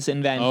 Uber is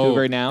in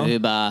Vancouver now.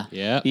 Uber.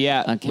 Yeah.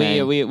 Yeah.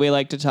 Okay. We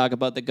like to talk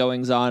about the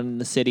goings on in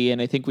the city,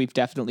 and I think we've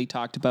definitely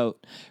talked about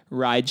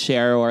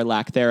rideshare or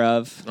lack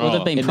thereof. Well,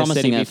 they've been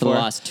promising it for the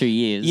last 2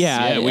 years.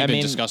 Yeah. We've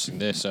been discussing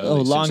this.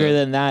 Longer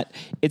than that.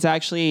 It's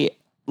actually,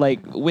 like,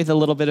 with a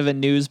little bit of a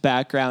news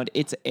background,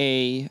 it's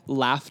a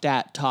laughed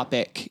at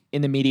topic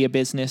in the media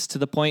business to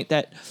the point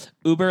that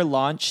Uber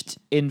launched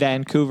in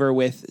Vancouver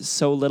with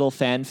so little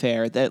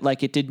fanfare that,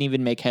 like, it didn't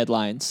even make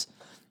headlines.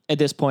 At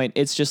this point,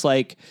 it's just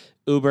like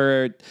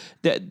Uber,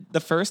 the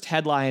first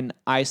headline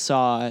I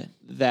saw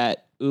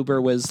that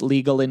Uber was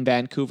legal in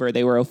Vancouver,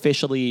 they were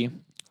officially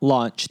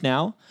launched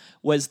now,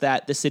 was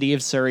that the city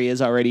of Surrey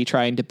is already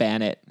trying to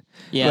ban it.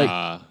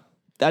 Yeah.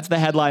 That's the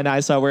headline I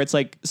saw where it's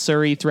like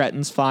Surrey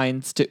threatens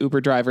fines to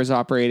Uber drivers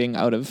operating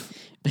out of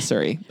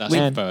Surrey. That's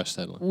the first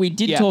headline. We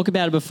did talk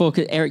about it before.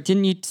 'Cause Eric,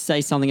 didn't you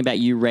say something about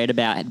you read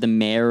about the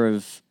mayor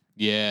of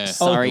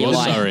Surrey,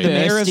 the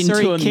mayor of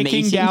Surrey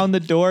kicking down the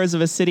doors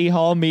of a city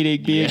hall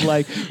meeting, being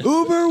like,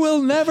 "Uber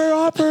will never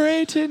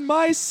operate in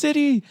my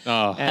city,"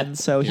 and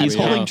so he's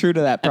holding true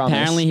to that promise.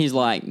 Apparently, he's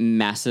like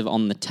massive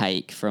on the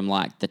take from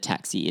like the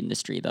taxi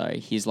industry, though.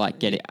 He's like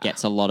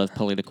gets a lot of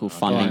political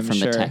funding from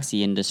the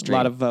taxi industry. A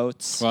lot of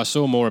votes. Well, I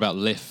saw more about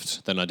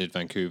Lyft than I did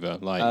Vancouver.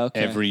 Like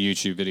every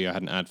YouTube video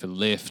had an ad for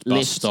Lyft,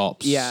 bus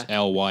stops,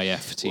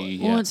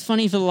 LYFT. Well, it's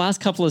funny, for the last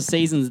couple of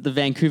seasons, the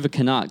Vancouver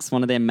Canucks,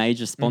 one of their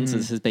major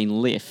sponsors, has been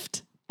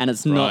Lyft, and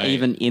it's not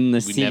even in the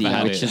city,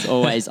 which is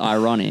always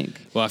ironic.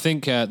 Well, I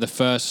think the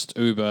first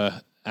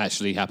Uber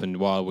actually happened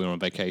while we were on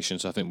vacation,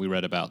 so I think we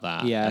read about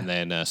that. Yeah. And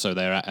then,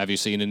 have you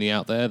seen any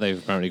out there? They've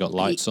apparently got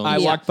lights on. I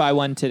walked by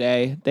one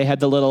today. They had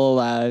the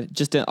little,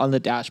 just on the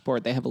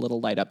dashboard, they have a little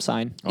light up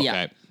sign.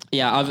 Okay.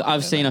 Yeah,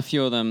 I've seen a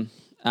few of them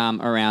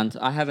around.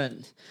 I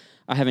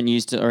haven't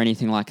used it or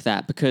anything like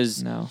that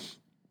because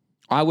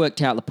I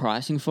worked out the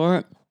pricing for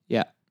it.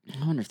 Yeah.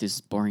 I wonder if this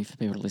is boring for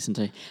people to listen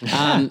to.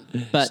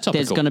 But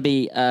there's going to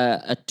be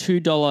a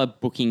 $2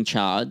 booking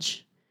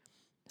charge,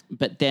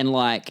 but then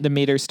like the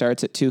meter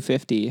starts at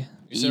 $2.50.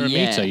 Is there a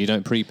meter? You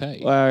don't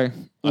prepay? Or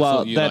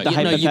the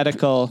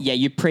hypothetical.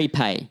 You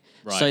prepay.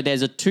 Right. So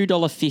there's a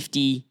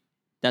 $2.50.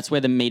 That's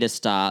where the meter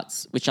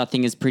starts, which I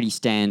think is pretty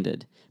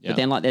standard. Yeah. But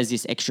then like there's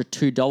this extra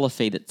 $2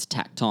 fee that's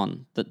tacked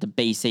on that the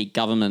BC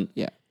government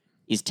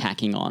is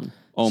tacking on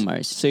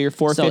almost. So you're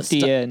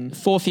 $4.50 in.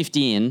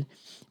 $4.50 in.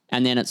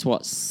 And then it's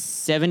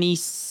 70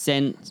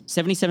 cents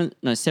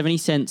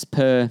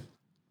per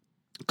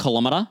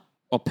kilometer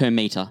or per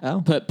meter,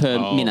 per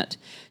minute.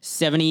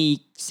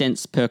 70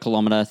 cents per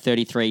kilometer,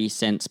 33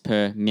 cents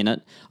per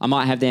minute. I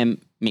might have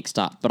them mixed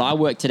up, but I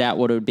worked it out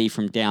what it would be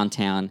from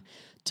downtown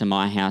to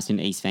my house in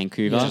East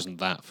Vancouver. Which isn't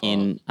that far.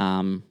 In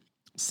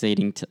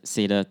Cedar,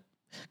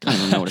 can't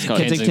even know what it's called.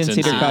 Kensington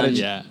Cedar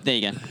Cottage. There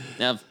you go.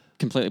 I've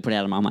completely put it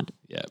out of my mind.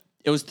 Yeah.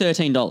 It was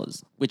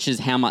 $13, which is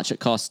how much it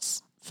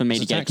costs for me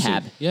to get a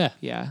cab. Yeah.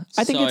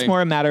 I think it's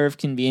more a matter of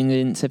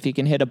convenience. If you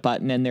can hit a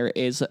button and there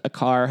is a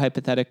car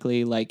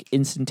hypothetically like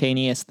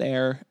instantaneous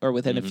there or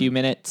within a few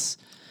minutes.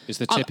 Is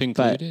the tip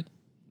included?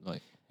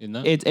 Like in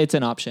that? It's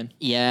an option.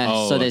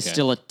 Yeah. So there's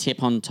still a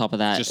tip on top of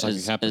that.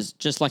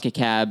 Just like a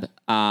cab.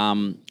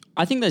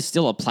 I think there's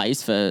still a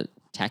place for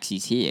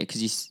taxis here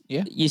because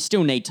you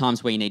still need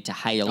times where you need to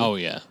hail. Oh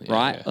yeah.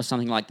 Right? Or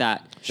something like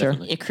that. Sure.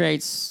 Definitely. It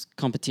creates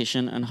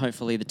competition and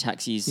hopefully the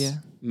taxis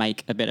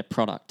make a better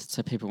product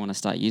so people want to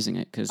start using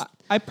it. Because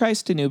I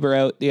priced an Uber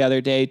out the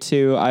other day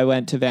too. I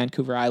went to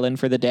Vancouver Island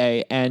for the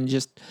day and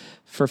just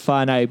for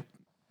fun I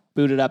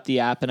booted up the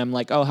app and I'm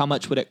like, how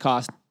much would it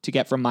cost to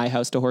get from my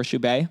house to Horseshoe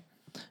Bay?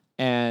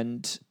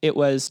 And it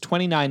was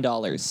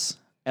 $29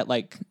 at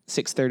like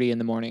 6:30 in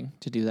the morning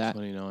to do that.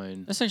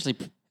 29. That's actually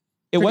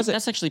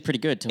that's actually pretty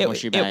good to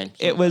Horseshoe Bay.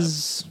 It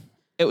was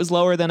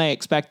lower than I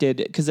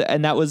expected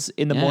and that was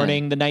in the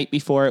morning. The night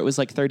before it was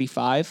like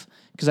 35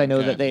 because I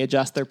know that they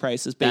adjust their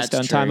prices based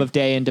on time of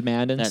day and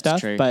demand and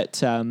stuff. True.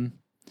 But no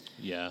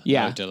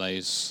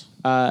delays.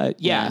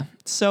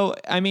 So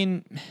I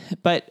mean,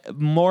 but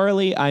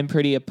morally, I'm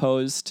pretty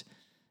opposed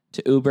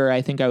to Uber.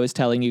 I think I was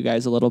telling you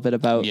guys a little bit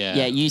about.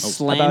 You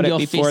slammed your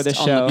before fist the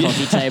show on the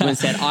coffee table and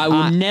said, "I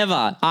will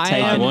never."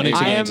 I wanted to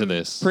get into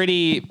this.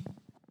 Pretty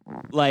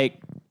like.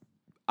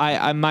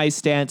 My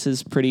stance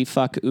is pretty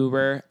fuck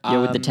Uber.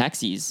 With the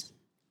taxis.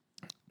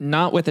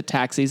 Not with the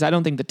taxis. I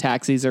don't think the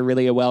taxis are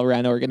really a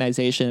well-run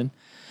organization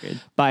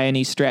by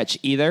any stretch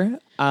either.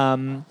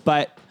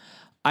 But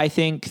I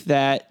think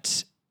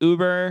that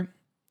Uber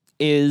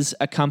is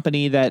a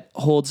company that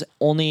holds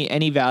only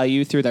any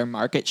value through their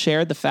market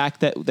share. The fact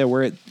that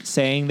we're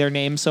saying their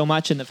name so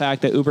much and the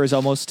fact that Uber's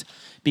almost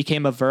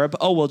became a verb.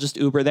 We'll just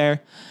Uber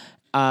there.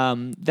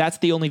 That's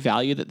the only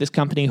value that this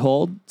company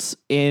holds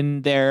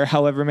in their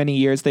however many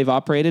years they've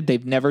operated.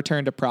 They've never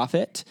turned a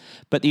profit,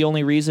 but the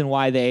only reason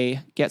why they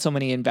get so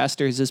many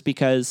investors is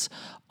because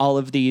all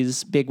of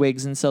these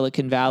bigwigs in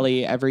Silicon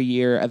Valley every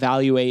year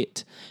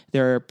evaluate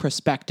their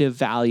prospective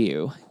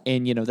value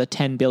in, the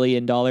 $10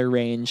 billion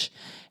range.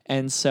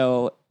 And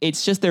so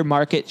it's just their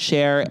market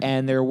share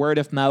and their word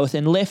of mouth,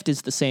 and Lyft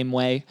is the same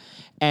way.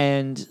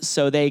 And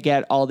so they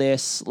get all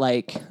this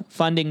like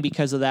funding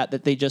because of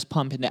that they just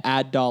pump into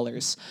ad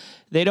dollars.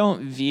 They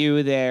don't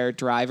view their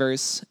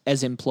drivers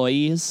as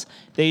employees.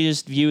 They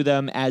just view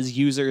them as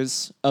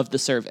users of the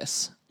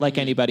service. Like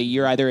anybody,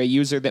 you're either a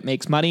user that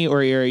makes money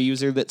or you're a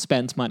user that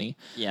spends money.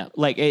 Yeah.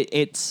 Like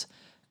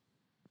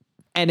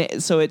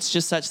so it's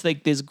just such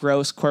like this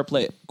gross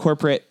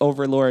corporate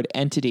overlord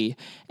entity.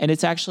 And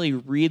it's actually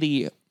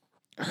really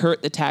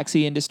hurt the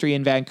taxi industry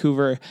in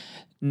Vancouver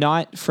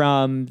not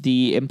from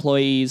the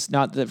employees,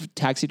 not the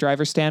taxi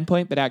driver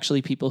standpoint, but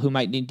actually people who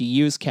might need to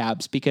use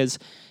cabs, because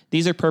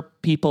these are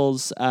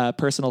people's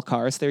personal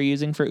cars they're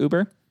using for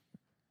Uber,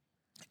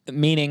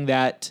 meaning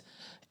that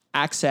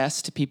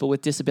access to people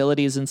with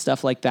disabilities and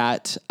stuff like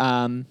that,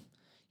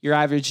 your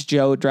average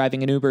Joe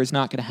driving an Uber is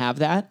not going to have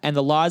that. And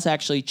the laws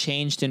actually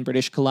changed in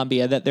British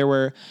Columbia, that there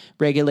were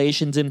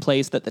regulations in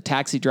place that the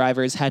taxi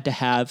drivers had to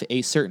have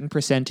a certain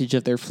percentage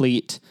of their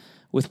fleet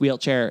with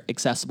wheelchair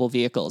accessible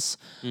vehicles.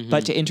 Mm-hmm.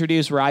 But to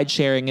introduce ride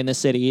sharing in the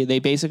city, they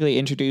basically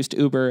introduced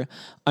Uber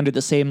under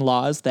the same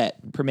laws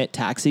that permit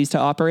taxis to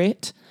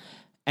operate.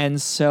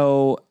 And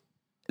so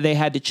they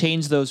had to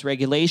change those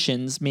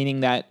regulations,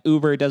 meaning that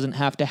Uber doesn't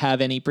have to have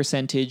any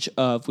percentage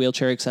of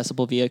wheelchair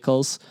accessible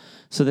vehicles.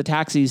 So the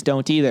taxis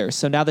don't either.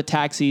 So now the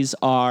taxis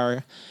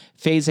are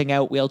phasing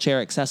out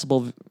wheelchair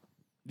accessible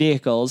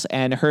vehicles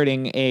and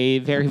hurting a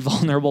very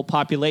vulnerable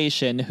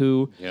population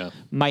who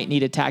might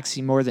need a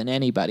taxi more than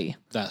anybody.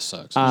 That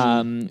sucks.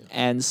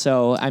 And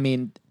so, I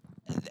mean,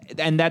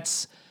 and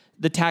that's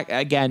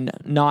again,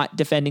 not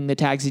defending the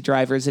taxi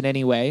drivers in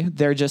any way.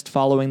 They're just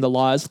following the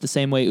laws the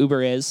same way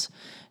Uber is.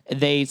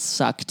 They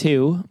suck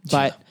too,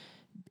 but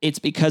it's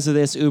because of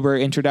this Uber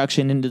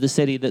introduction into the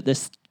city that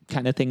this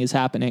kind of thing is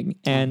happening.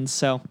 And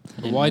so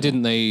why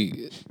didn't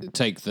they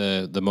take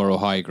the moral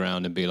high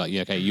ground and be like,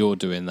 yeah, okay, you're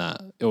doing that?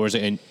 Or is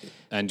it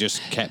and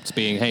just kept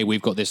being, hey,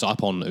 we've got this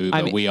up on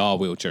Uber, we are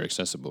wheelchair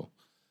accessible?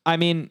 I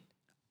mean,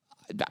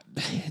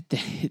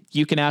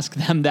 you can ask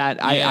them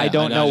that. I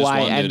don't know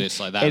why. And it's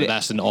like that.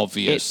 That's an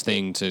obvious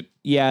thing to.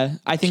 Yeah,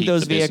 I think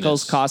those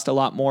vehicles cost a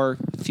lot more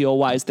fuel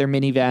wise. They're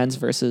minivans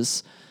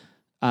versus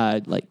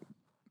like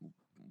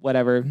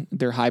whatever,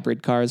 they're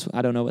hybrid cars.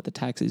 I don't know what the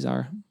taxis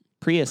are.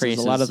 Priuses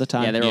a lot of the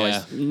time.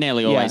 Yeah, they're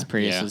nearly always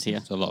Priuses here.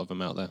 There's a lot of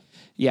them out there.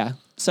 Yeah.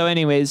 So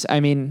anyways,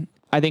 I mean,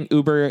 I think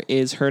Uber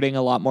is hurting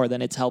a lot more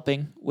than it's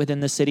helping within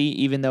the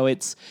city, even though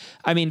it's,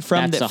 I mean,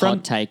 that's a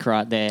hot take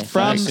right there.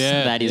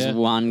 That is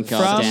one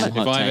goddamn hot take.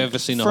 If I've ever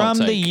seen a hot take.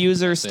 From the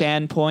user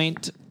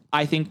standpoint,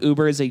 I think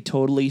Uber is a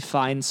totally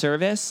fine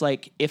service.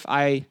 Like, if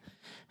I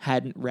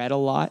hadn't read a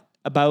lot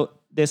about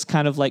this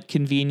kind of like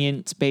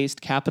convenience-based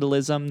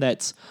capitalism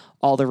that's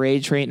all the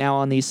rage right now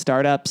on these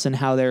startups and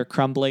how they're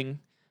crumbling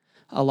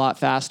a lot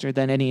faster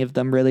than any of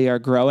them really are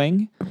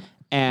growing.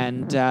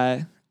 And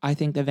I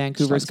think that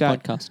Vancouver's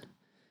got podcast.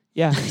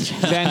 Yeah,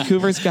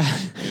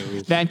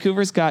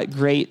 Vancouver's got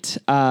great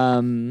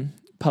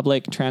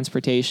public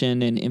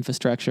transportation and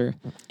infrastructure.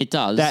 It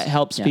does. That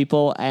helps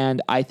people,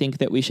 and I think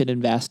that we should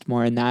invest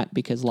more in that,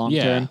 because long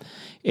term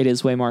it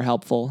is way more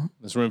helpful.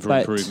 There's room for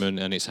improvement,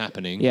 and it's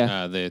happening.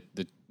 Yeah.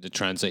 The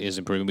transit is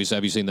improving.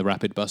 Have you seen the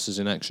rapid buses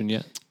in action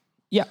yet?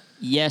 Yeah.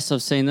 Yes,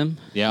 I've seen them.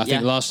 Yeah, I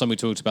think last time we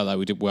talked about that,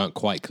 we weren't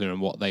quite clear on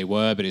what they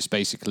were, but it's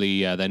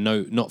basically they're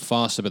not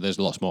faster, but there's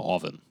lots more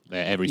of them.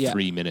 They're every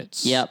 3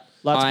 minutes. Yep.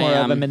 Lots more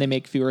of them, and they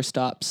make fewer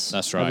stops.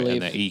 That's right,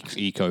 and they're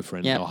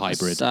eco-friendly or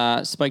hybrid.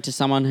 Spoke to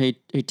someone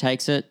who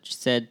takes it. She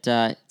said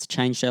it's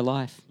changed her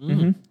life.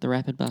 Mm-hmm. The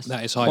rapid bus.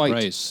 That is high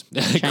praise.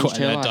 Quite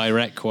a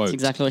direct quote. That's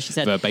exactly what she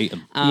said.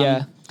 Verbatim.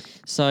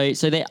 So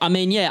they, I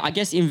mean, I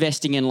guess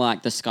investing in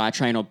like the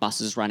SkyTrain or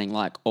buses running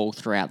like all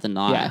throughout the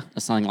night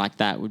or something like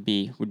that would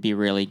be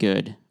really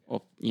good.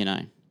 Or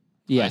I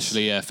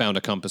actually found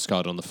a compass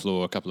card on the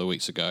floor a couple of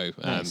weeks ago.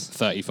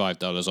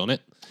 $35 on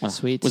it. Oh,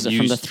 sweet. Was it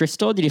from the thrift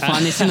store? Did you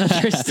find this in the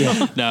thrift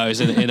store? No, it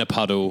was in a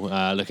puddle,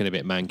 looking a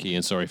bit manky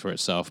and sorry for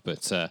itself,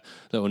 but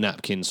little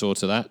napkin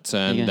sort of that.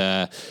 And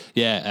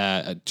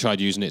I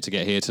tried using it to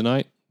get here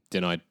tonight.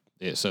 Denied.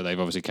 So they've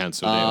obviously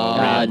cancelled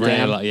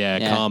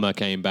it. Karma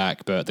came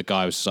back, but the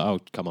guy was like, oh,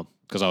 come on.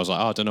 Because I was like,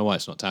 I don't know why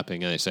it's not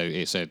tapping. And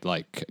it said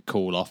like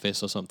call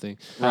office or something.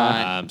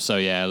 Right.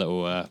 A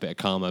little bit of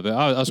karma. But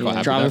I was quite happy.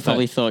 The driver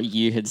probably thought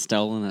you had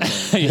stolen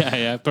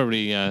it.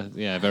 Probably,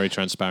 very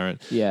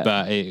transparent. Yeah.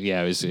 But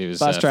it was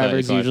bus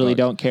drivers usually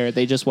don't care.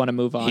 They just want to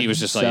move on. He was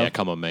just like,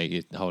 come on, mate.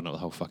 You're holding up the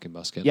whole fucking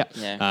bus kid. Yeah.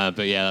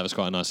 That was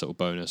quite a nice little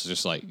bonus. It's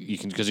just like,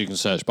 because you can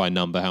search by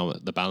number how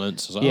the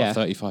balance. I was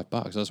like,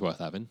 $35. That's worth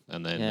having.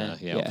 And then,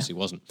 obviously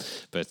wasn't.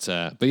 But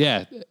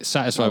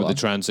satisfied with the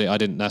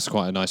transit. That's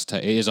quite a nice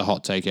take. It is a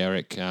hot take,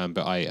 Eric,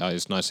 but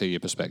it's nice to hear your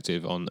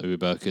perspective on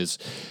Uber, because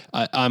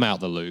I'm out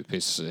the loop.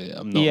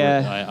 I'm not.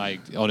 I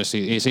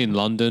honestly, it's in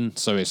London,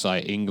 so it's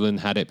like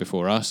England had it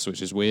before us,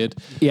 which is weird.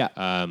 Yeah.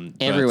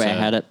 Everywhere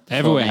had it.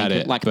 Everywhere had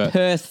it. Like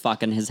Perth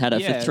fucking has had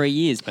it for 3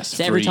 years.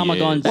 So every time I've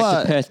gone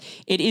back to Perth,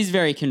 it is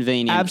very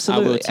convenient.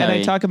 Absolutely.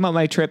 I talk about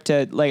my trip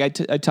to I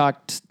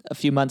talked a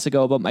few months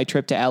ago about my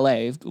trip to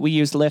LA. We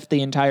used Lyft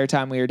the entire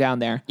time we were down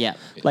there. Yeah.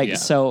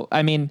 So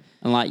I mean.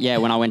 And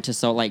when I went to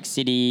Salt Lake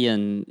City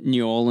and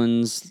New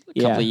Orleans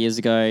a couple of years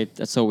ago,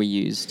 that's all we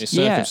used. It's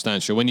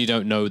circumstantial when you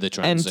don't know the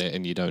transit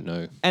and you don't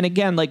know. And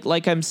again,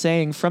 like I'm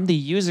saying, from the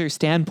user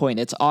standpoint,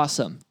 it's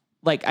awesome.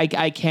 Like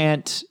I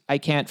can't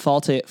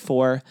fault it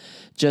for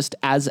just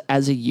as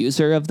a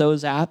user of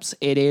those apps.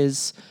 It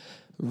is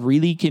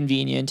really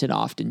convenient and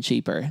often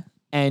cheaper,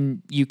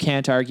 and you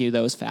can't argue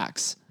those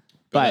facts.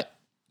 But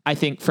I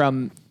think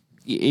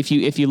if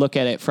you look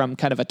at it from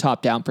kind of a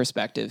top down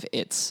perspective,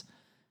 it's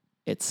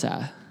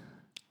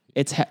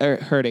it's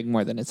hurting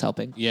more than it's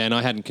helping. Yeah, and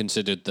I hadn't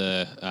considered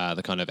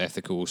the kind of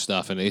ethical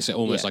stuff, and it's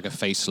almost like a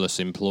faceless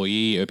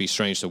employee. It would be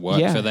strange to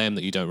work for them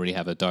that you don't really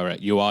have a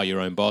direct. You are your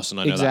own boss, and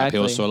I know that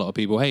appeals to a lot of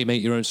people. Hey,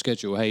 make your own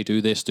schedule. Hey,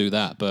 do this, do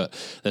that. But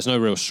there's no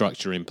real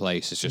structure in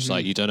place. It's just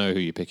like you don't know who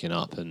you're picking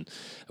up, and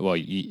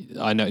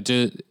I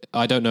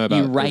don't know about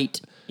you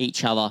rate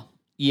each other.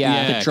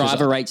 Yeah, the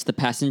driver rates the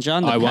passenger,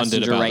 and the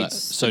passenger rates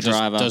so the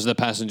driver. Does the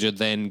passenger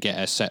then get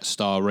a set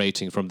star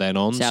rating from then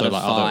on? So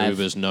like 5. other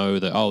Ubers know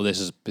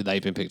that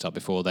they've been picked up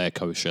before, they're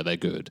kosher, they're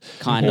good.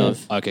 Kind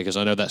of. Okay, because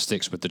I know that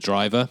sticks with the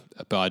driver,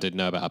 but I didn't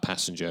know about a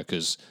passenger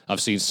because I've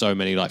seen so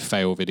many like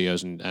fail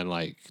videos and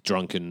like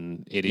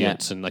drunken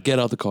idiots and like get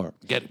out of the car,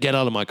 get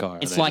out of my car.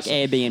 It's like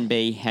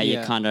Airbnb, how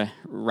you kind of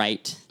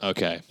rate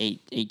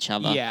each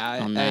other. Yeah,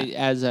 on that.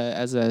 as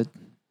a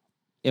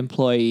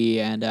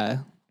employee and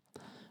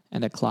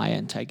a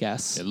client, I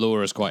guess. Yeah,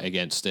 Laura's quite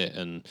against it,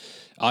 and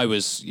I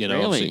was,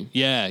 really?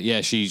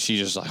 She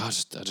just like, I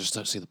just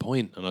don't see the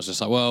point, and I was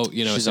just like, well,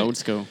 she's old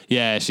school.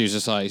 Yeah, she was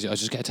just like, I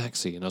just get a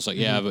taxi, and I was like,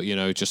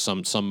 but just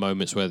some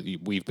moments where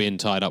we've been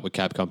tied up with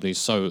cab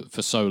companies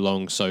for so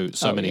long, so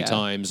many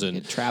times, and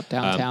get trapped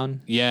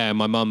downtown.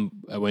 My mum,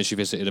 when she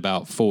visited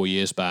about 4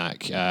 years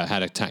back,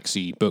 had a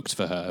taxi booked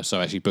for her, so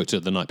I actually booked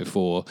it the night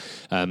before.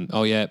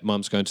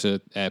 Mum's going to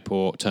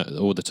airport,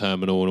 all the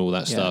terminal and all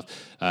that stuff.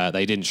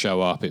 They didn't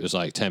show up. It was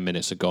like 10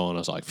 minutes had gone. I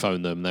was like,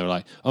 phone them. They were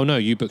like, oh no,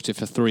 you booked it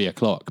for 3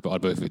 o'clock, but I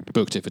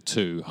booked it for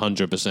 2,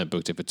 100%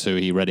 booked it for 2.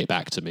 He read it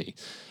back to me.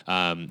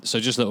 So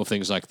just little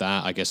things like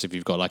that. I guess if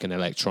you've got like an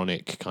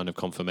electronic kind of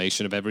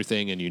confirmation of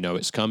everything and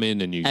it's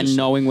coming and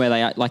knowing where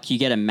they are, like you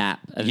get a map,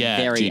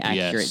 very GPS.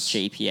 accurate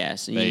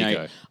GPS. And there you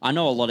go. I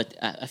know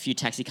a few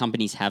taxi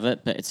companies have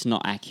it, but it's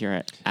not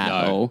accurate at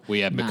all.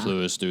 We had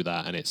McClure's do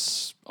that and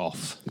it's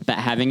off. But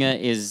having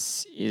it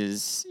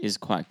is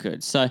quite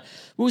good. So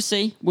we'll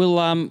see.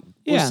 We'll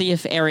see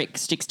if Eric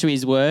sticks to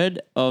his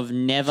word of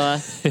never,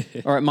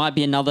 or it might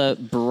be another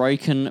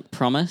broken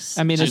promise.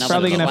 I mean, it's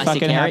probably going to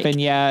fucking happen.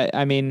 Yeah,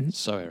 I mean,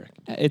 so Eric,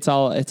 it's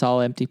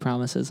all empty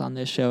promises on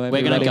this show.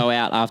 We're going to go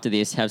out after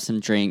this, have some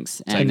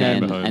drinks, and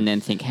then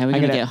think, how are we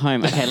going to get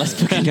home? Okay, let's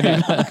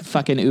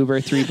fucking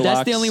Uber 3 blocks.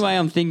 That's the only way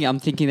I'm thinking. I'm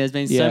thinking there's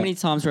been so many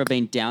times where I've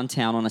been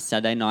downtown on a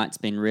Saturday night. It's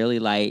been really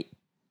late.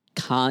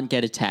 Can't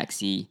get a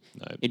taxi.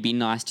 No. It'd be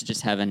nice to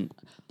just have an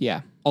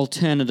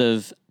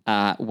alternative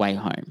way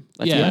home.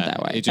 Let's put it that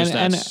way.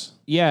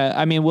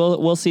 I mean,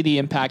 we'll see the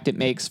impact it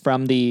makes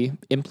from the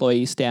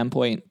employee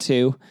standpoint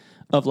too,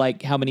 of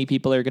like how many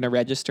people are going to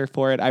register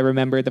for it. I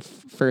remember the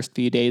first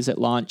few days it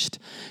launched,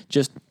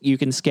 just you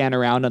can scan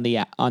around on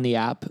the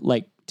app,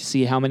 like to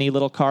see how many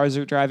little cars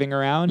are driving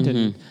around.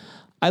 And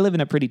I live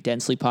in a pretty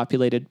densely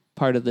populated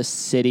part of the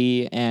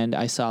city, and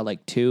I saw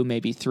like 2,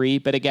 maybe 3.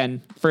 But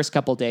again, first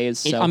couple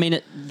days.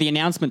 The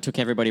announcement took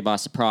everybody by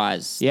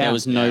surprise. Yeah. There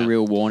was no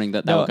real warning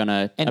that they were going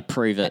to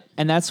approve it.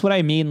 And that's what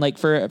I mean. Like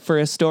for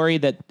a story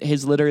that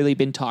has literally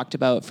been talked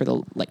about for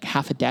the like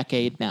half a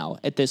decade now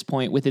at this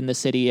point within the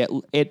city,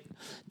 it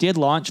did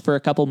launch for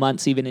a couple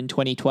months, even in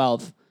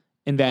 2012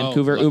 in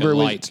Vancouver. Uber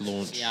was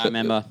launch. Yeah, I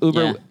remember.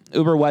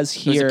 Uber was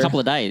here. It was a couple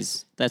of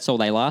days. That's all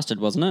they lasted,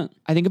 wasn't it?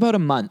 I think about a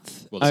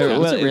month. Was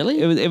it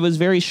really? It was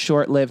very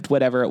short-lived,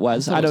 whatever it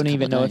was. I don't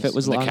even know if it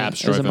was long. The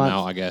cabs drove them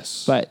out, I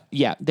guess. But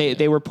yeah,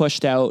 they were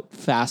pushed out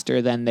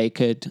faster than they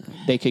could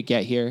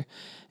get here.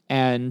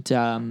 And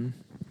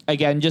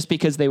again, just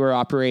because they were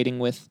operating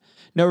with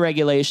no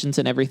regulations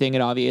and everything,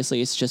 and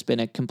obviously it's just been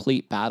a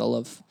complete battle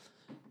of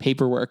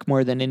paperwork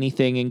more than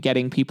anything and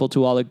getting people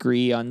to all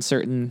agree on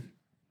certain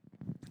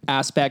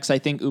aspects. I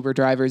think Uber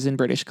drivers in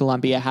British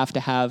Columbia have to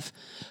have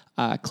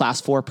Class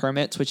 4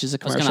 permits, which is a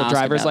commercial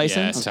driver's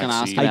license. I was going to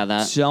ask about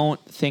that. I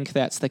don't think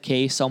that's the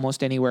case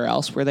almost anywhere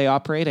else where they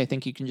operate. I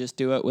think you can just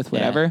do it with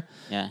whatever,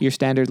 your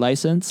standard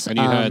license. And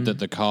you heard that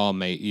the car,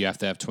 you have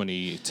to have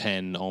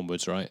 2010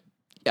 onwards, right?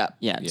 Yeah.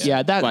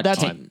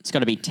 That's it's got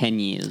to be 10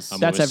 years.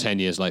 That's 10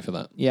 years late for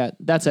that. Yeah,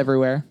 that's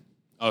everywhere.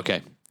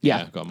 Okay. Yeah.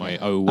 I've got my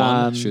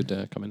 01.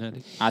 Should come in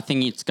handy. I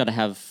think it's got to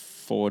have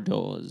 4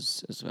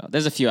 doors as well.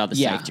 There's a few other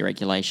safety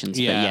regulations,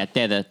 but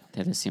they're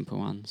the simple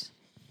ones.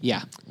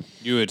 Yeah.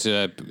 You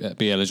would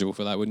be eligible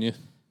for that, wouldn't you?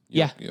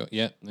 Yeah.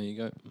 Yeah, there you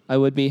go. I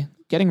would be.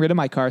 Getting rid of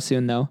my car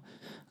soon, though.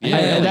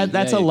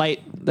 That's a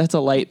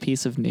light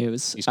piece of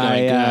news. He's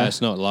going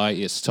it's not light.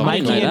 It's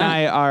Mikey and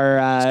I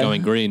are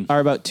going green. Are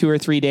about 2 or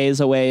 3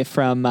 days away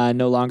from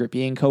no longer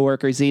being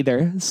coworkers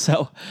either.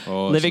 So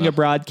living a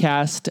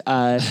broadcast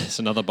it's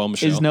another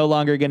bombshell. Is no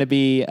longer going to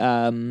be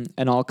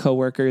an all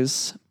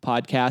coworkers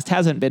podcast.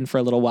 Hasn't been for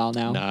a little while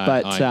now.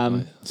 But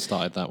I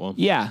started that one.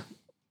 Yeah.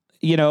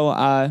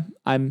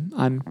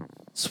 I'm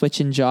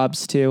switching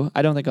jobs too.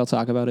 I don't think I'll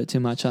talk about it too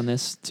much on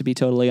this, to be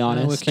totally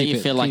honest. You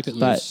feel like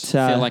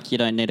you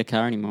don't need a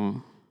car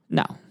anymore?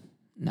 No.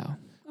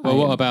 Well,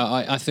 what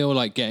about, I feel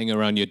like getting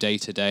around your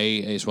day-to-day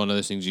is one of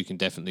those things you can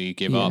definitely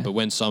give up. But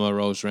when summer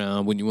rolls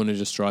around, when you want to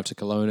just drive to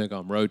Kelowna, go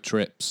on road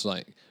trips,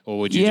 Or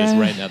would you just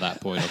rent at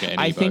that point or get an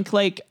Evo? I think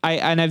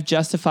I've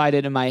justified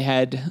it in my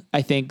head.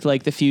 I think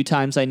like the few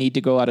times I need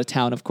to go out of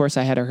town, of course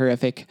I had a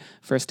horrific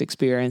first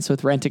experience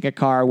with renting a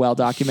car, well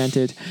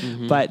documented,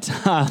 but,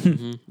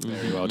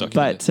 very well documented.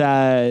 But,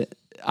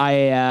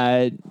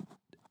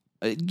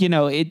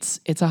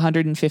 it's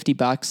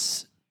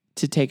 $150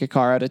 to take a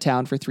car out of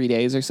town for 3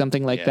 days or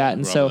something like that.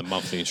 And so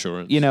monthly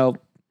insurance,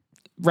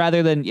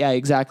 rather than,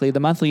 exactly,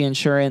 the monthly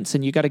insurance,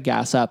 and you got to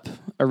gas up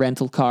a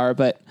rental car,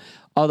 but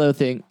all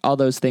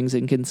those things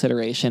in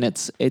consideration,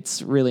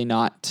 it's really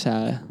not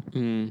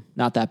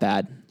that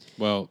bad.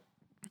 Well,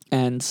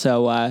 and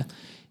so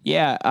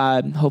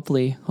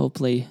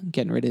hopefully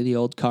getting rid of the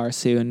old car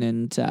soon.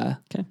 And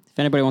okay, if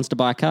anybody wants to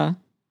buy a car,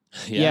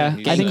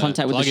 get in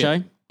contact with the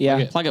show.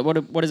 Yeah, plug it.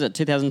 What is it?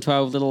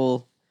 2012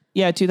 little.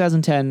 Yeah,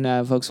 2010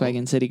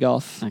 Volkswagen City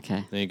Golf.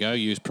 Okay, there you go.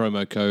 Use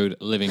promo code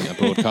Living a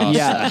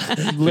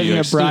Broadcast. Living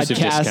a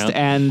Broadcast,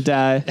 and.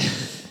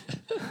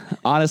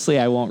 Honestly,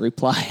 I won't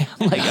reply.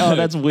 I'm like, oh,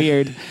 that's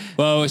weird.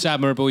 Well, it's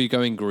admirable. You're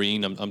going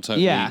green. I'm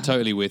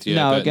totally with you.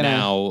 No, but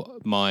now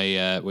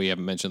we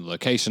haven't mentioned the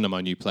location of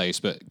my new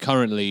place, but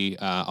currently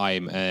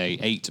I'm a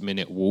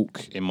 8-minute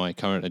walk in my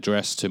current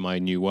address to my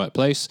new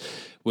workplace.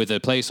 With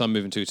the place I'm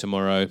moving to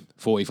tomorrow,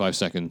 45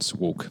 seconds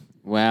walk.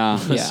 Wow.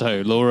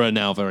 So Laura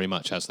now very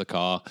much has the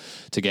car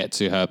to get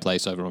to her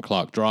place over on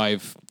Clark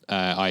Drive.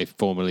 I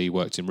formerly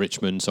worked in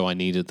Richmond, so I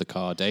needed the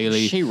car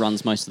daily. She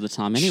runs most of the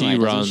time anyway,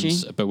 doesn't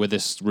she? But with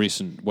this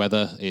recent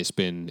weather, it's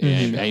been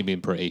ain't been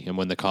pretty. And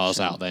when the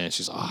car's out there,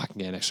 she's like, I can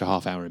get an extra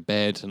half hour in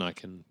bed and I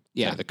can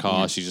take the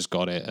car. She just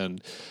got it.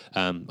 And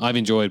I've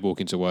enjoyed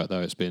walking to work,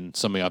 though. It's been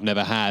something I've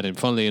never had. And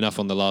funnily enough,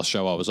 on the last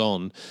show I was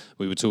on,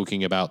 we were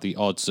talking about the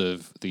odds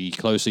of the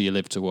closer you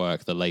live to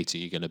work, the later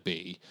you're going to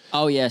be.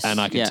 Oh, yes. And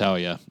I can tell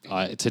you,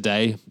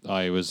 today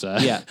I was...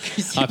 I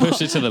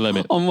pushed it to the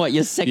limit. On what,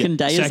 your second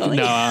day or something?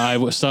 No, I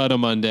started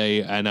on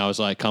Monday and I was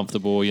like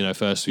comfortable,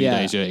 first few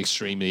days you're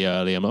extremely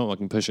early. I'm like, I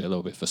can push it a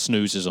little bit for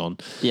snoozes on.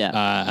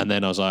 Yeah. And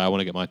then I was like, I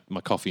want to get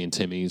my coffee and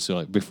Timmy's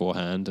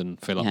beforehand and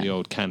fill up the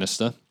old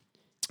canister.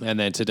 And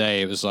then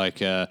today it was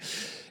like,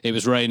 it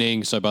was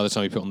raining. So by the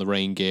time we put on the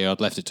rain gear, I'd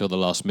left it till the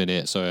last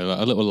minute. So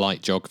a little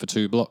light jog for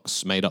 2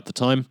 blocks made up the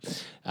time.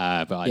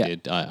 But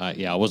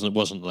I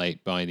wasn't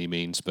late by any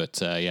means,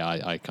 but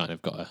I kind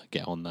of got to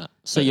get on that.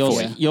 So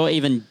you're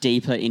even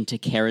deeper into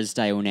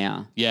Kerrisdale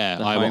now. Yeah,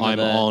 I'm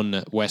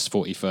on West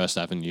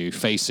 41st Avenue,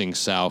 facing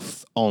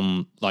south.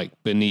 On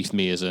beneath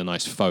me is a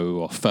nice faux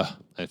or pho,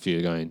 if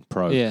you're going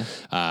pro. Yeah,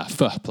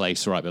 pho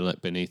place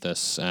right beneath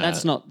us.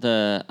 That's not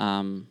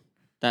the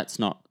That's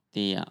not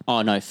the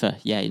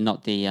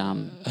not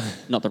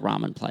the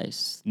ramen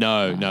place.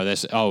 No,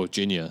 there's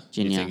Ginya.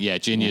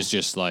 Ginya's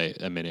just like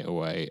a minute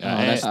away.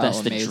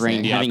 That's the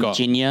dream. Yeah, having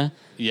Ginya.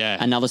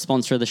 Yeah, another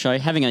sponsor of the show.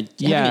 Having a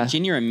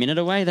Ginya a minute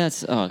away.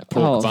 That's pork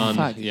bun.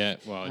 Fuck. Yeah,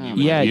 well,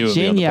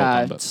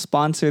 Ginya,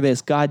 sponsor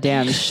this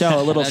goddamn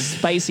show. A little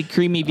spicy,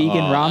 creamy vegan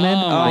ramen.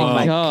 Oh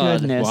my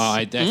goodness! Well,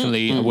 I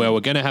definitely. Well, we're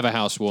going to have a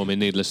housewarming.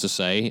 Needless to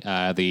say,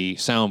 the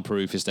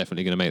soundproof is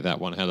definitely going to make that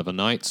one hell of a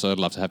night. So I'd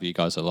love to have you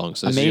guys along.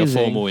 So this is your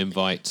formal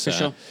invite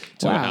to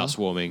a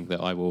housewarming that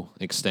I will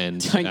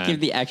extend. Don't give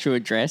the actual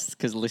address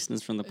because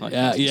listeners from the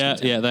podcast.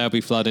 Yeah, they'll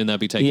be flooding. They'll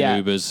be taking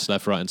Ubers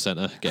left, right, and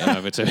centre, getting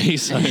over to me.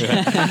 So,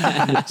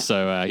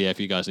 if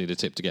you guys need a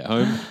tip to get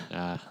home,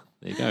 there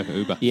you go,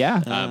 Uber.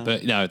 Yeah.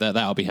 But no,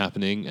 that'll be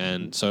happening.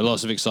 And so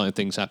lots of exciting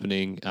things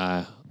happening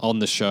on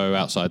the show,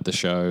 outside the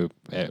show,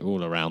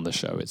 all around the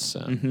show. It's,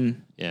 but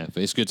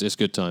it's good. It's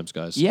good times,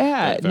 guys.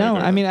 Yeah.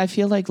 Very I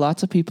feel like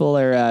lots of people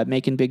are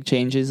making big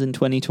changes in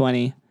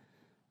 2020.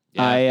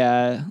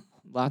 Yeah.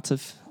 Lots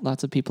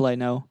of people I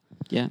know.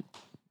 Yeah.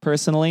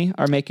 Personally,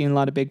 are making a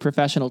lot of big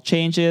professional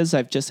changes.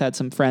 I've just had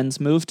some friends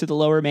move to the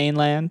Lower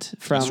Mainland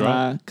from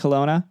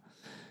Kelowna.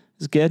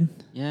 It's good.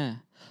 Yeah.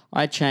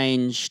 I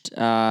changed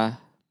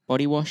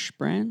body wash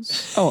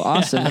brands. Oh,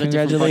 awesome.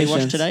 Congratulations.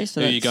 Body wash today. So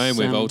who are you going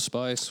with? Old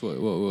Spice? What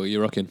are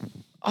you rocking?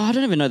 Oh, I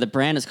don't even know the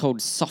brand. It's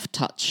called Soft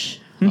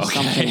Touch.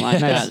 Something like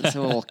that. It's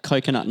all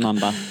coconut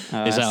number.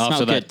 Is that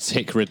after that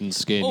tick-ridden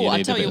skin? You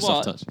need a bit of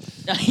soft touch.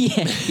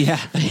 Yeah.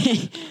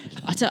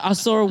 I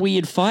saw a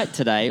weird fight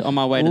today on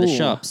my way to the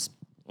shops.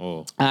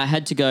 Oh. I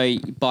had to go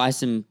buy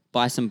some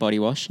body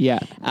wash.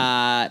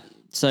 Yeah.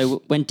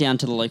 So went down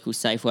to the local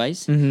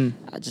Safeways,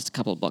 just a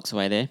couple of blocks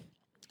away there.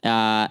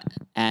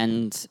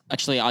 And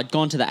actually, I'd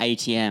gone to the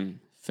ATM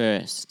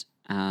first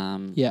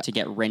to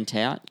get rent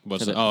out. I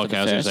was going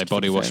to say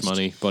body wash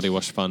money, body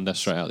wash fund. That's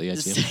straight out the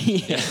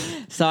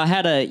ATM. So I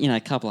had a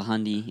couple of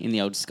hundy in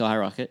the old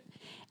Skyrocket,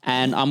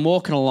 and I'm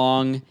walking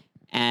along,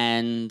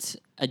 and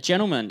a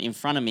gentleman in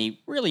front of me,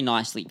 really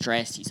nicely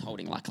dressed, he's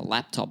holding like a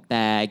laptop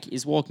bag,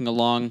 is walking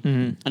along,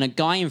 and a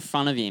guy in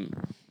front of him,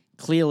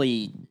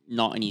 clearly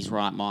not in his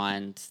right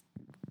mind,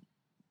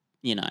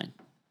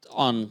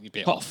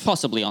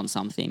 possibly on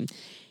something.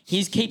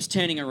 He keeps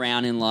turning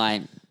around and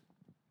like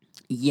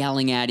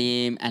yelling at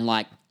him and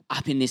like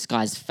up in this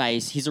guy's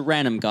face. He's a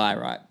random guy,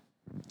 right?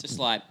 Just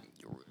like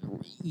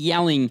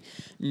yelling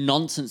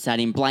nonsense at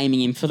him,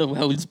 blaming him for the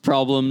world's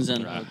problems.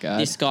 And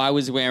this guy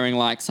was wearing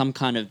like some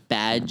kind of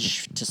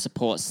badge to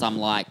support some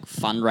like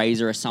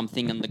fundraiser or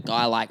something. And the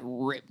guy like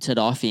ripped it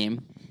off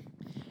him.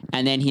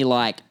 And then he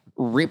like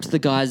ripped the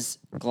guy's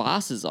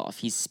glasses off,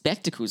 his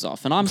spectacles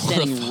off. And I'm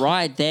standing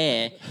right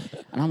there.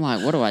 And I'm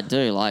like, what do I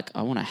do? Like,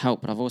 I want to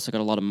help, but I've also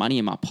got a lot of money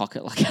in my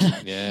pocket. Like,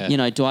 you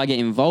know, do I get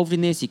involved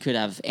in this? He could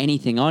have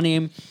anything on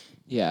him.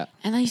 Yeah.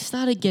 And they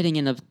started getting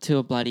into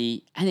a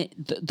bloody... And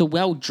the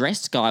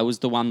well-dressed guy was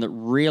the one that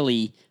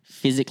really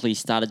physically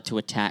started to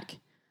attack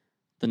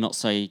the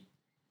not-so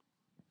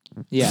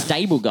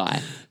stable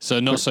guy. So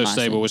not so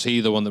stable. Was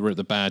he the one that ripped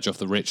the badge off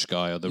the rich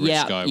guy, or the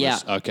rich guy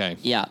was... Okay.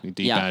 Yeah. He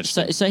debadged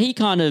him. So he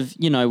kind of,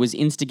 you know, was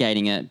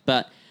instigating it,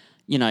 but,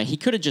 you know, he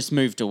could have just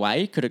moved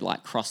away, could have,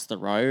 like, crossed the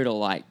road or,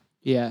 like,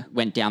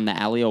 went down the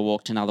alley or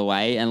walked another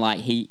way, and,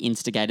 like, he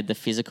instigated the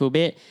physical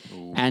bit.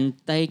 Ooh. And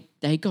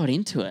they got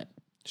into it.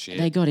 Shit.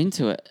 They got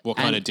into it. What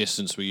kind of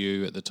distance were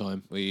you at the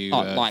time? Were you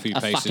like few a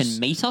paces? fucking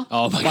meter?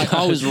 Oh my God.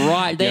 I was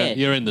right there. Yeah,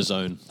 you're in the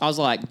zone. I was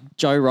like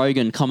Joe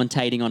Rogan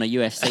commentating on a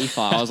UFC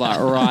fight. I was like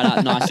right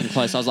up nice and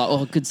close. I was like,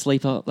 oh, good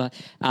sleeper. Get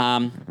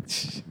your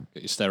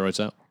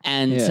steroids out.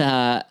 And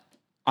I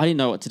didn't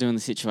know what to do in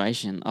the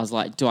situation. I was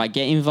like, do I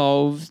get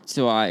involved?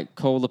 Do I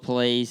call the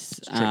police?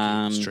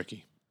 It's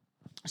tricky.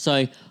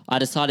 So I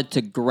decided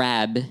to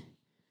grab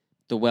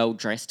the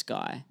well-dressed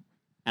guy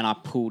and I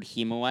pulled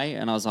him away.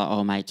 And I was like,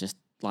 oh, mate, just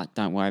like,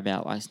 don't worry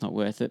about it. Like, it's not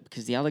worth it.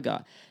 Because the other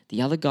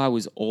guy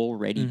was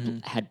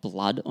already had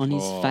blood on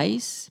his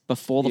face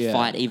before the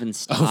fight even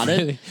started. Oh,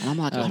 really? And I'm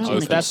like, I don't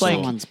want to get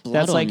someone's blood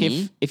that's on like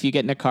me. if you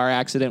get in a car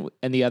accident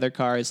and the other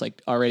car is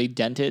like already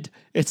dented.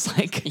 It's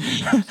like,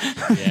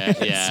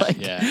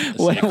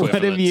 what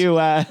have you?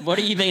 What have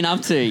you been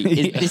up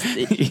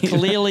to?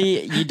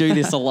 Clearly, you do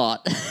this a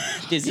lot.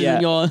 This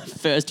isn't your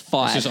first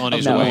fight. It's just on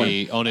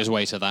his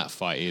way to that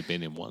fight, he had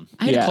been in one.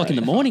 8 o'clock in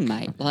the morning,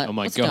 mate. Like, oh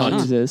my what's God. going on?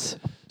 Jesus.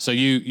 So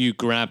you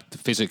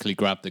physically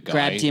grabbed the guy.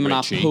 Grabbed him,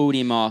 Richie. and I pulled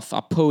him off.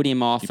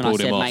 And I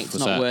said, mate, it's Was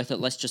not that- worth it.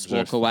 Let's just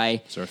walk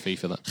away. Is there a fee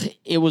for that?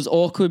 It was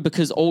awkward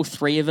because all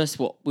three of us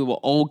we were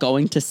all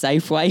going to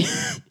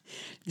Safeway.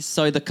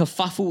 So the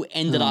kerfuffle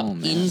ended up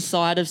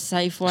inside of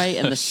Safeway,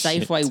 and the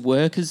Safeway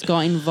workers got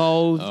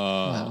involved.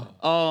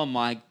 Oh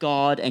my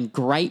God! And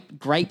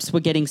grapes were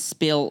getting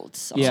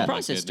spilt. I'm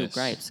surprised there's still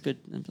grapes. Good.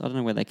 I don't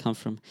know where they come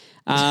from.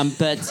 But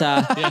it's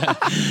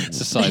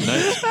a side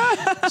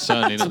note.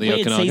 Certainly not the weird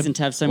Okanagan. Season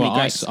to have so many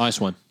grapes.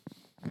 Ice one.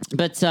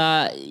 But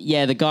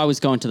the guy was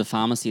going to the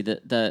pharmacy.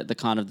 The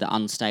kind of the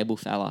unstable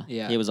fella.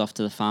 Yeah. He was off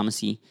to the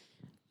pharmacy.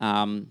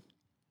 Bandages.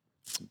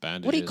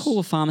 What do you call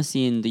a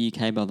pharmacy in the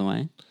UK, by the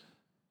way?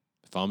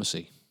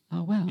 Pharmacy.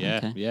 Oh wow. Yeah,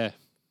 okay. yeah.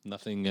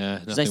 Nothing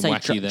They say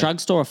wacky there.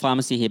 drugstore or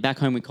pharmacy here. Back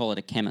home we call it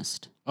a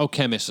chemist. Oh,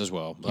 chemist as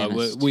well.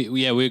 Chemist. We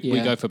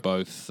go for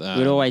both.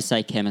 We'd always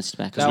say chemist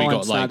back That home.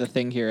 one's not a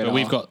thing here at all.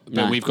 We've got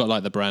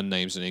like the brand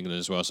names in England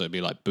as well. So it'd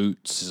be like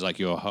Boots is like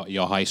your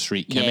high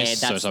street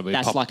chemist. Yeah, so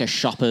that's like a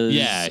Shopper's.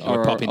 Yeah,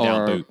 we're popping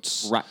down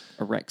Boots.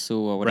 A Rexall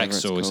or whatever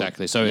it's called.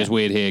 Exactly. So it's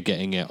weird here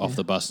getting it off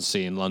the bus and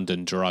seeing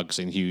London drugs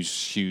in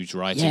huge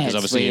writing. Yeah, Because it's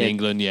obviously weird. in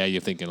England, you're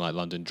thinking like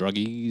London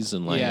druggies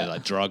and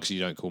like drugs.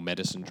 You don't call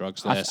medicine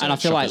drugs there. And I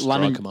feel like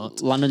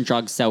London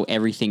drugs sell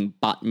everything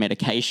but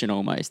medication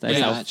almost. They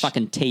sell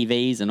fucking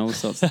TVs and all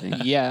sorts of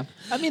things. Yeah.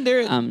 I mean,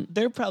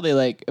 they're probably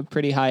like a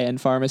pretty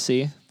high-end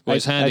pharmacy. Well,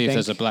 it's handy if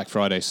there's a Black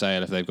Friday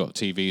sale. If they've got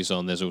TVs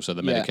on, there's also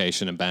the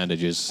medication and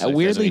bandages.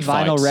 Weirdly,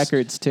 vinyl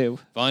records too.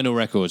 Vinyl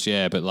records,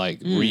 yeah, but like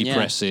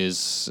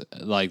represses,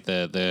 like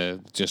the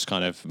just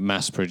kind of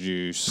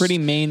mass-produced, pretty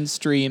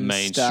mainstream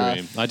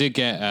stuff. I did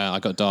get, I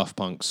got Daft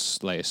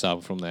Punk's latest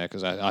album from there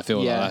because I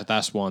feel like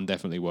that's one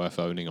definitely worth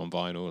owning on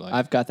vinyl. Like,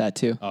 I've got that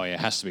too. Oh yeah,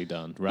 it has to be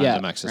done.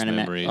 Random Access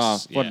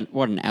Memories.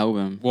 What an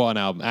album! What an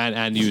album,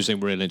 and using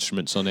real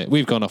instruments on it.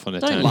 We've gone off on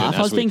a tangent. Don't laugh.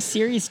 I was being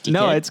serious. Dickhead.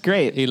 No, it's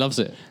great. He loves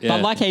it. Yeah.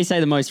 But like how you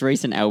say the most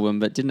recent album,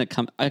 but didn't it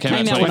come? It came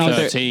out when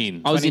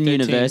 2013. I was in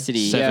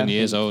university. 7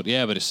 years old.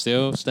 Yeah, but it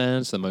still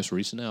stands the most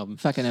recent album.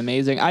 Fucking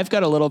amazing. I've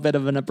got a little bit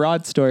of an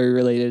abroad story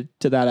related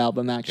to that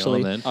album,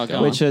 actually.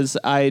 Which is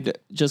I'd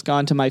just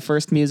gone to my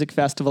first music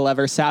festival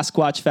ever,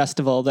 Sasquatch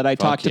Festival, that I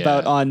talked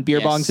about on Beer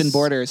Bongs and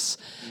Borders.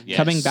 Yes.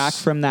 Coming back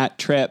from that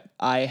trip,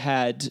 I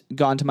had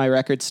gone to my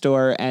record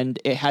store and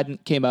it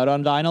hadn't came out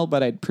on vinyl,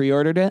 but I'd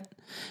pre-ordered it.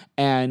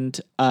 And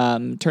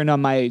turned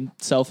on my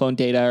cell phone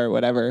data or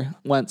whatever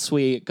once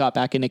we got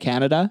back into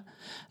Canada.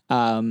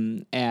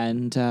 I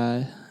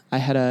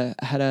had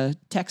a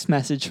text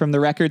message from the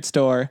record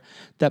store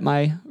that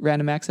my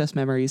Random Access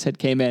Memories had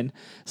came in.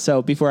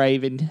 So before I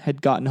even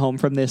had gotten home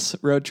from this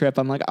road trip,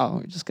 I'm like, oh,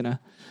 we're just going to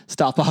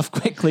stop off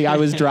quickly. I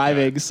was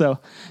driving, so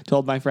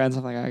told my friends,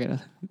 I'm like, I got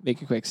to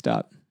make a quick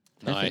stop.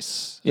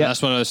 Nice. Yeah.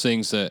 That's one of those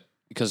things that,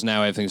 because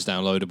now everything's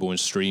downloadable and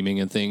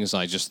streaming and things,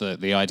 like just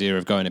the idea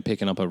of going and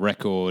picking up a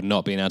record,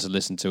 not being able to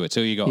listen to it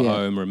till you got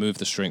home, remove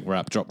the shrink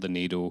wrap, drop the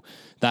needle,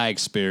 that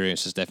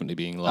experience is definitely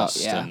being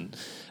lost. And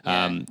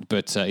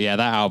But that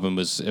album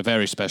was a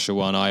very special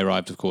one. I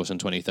arrived, of course, in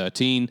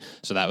 2013,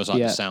 so that was like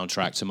the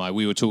soundtrack to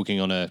we were talking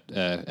on a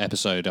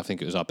episode, I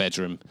think it was our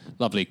bedroom,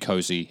 lovely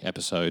cozy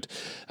episode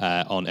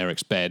on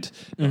Eric's bed,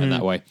 in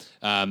that way.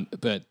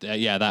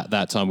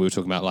 That time we were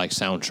talking about like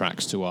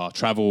soundtracks to our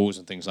travels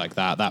and things like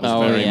that. That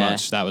was very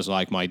much, that was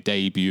like my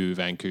debut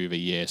Vancouver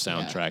year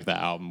soundtrack,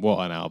 that album. What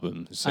an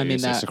album. So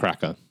it's a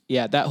cracker.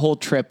 Yeah, that whole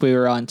trip we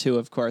were on too,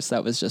 of course,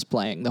 that was just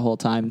playing the whole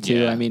time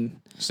too. I mean,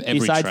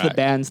 besides the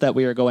bands that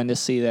we were going to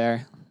see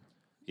there,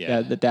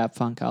 the Daft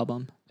Punk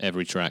album.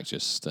 Every track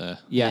just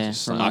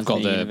I've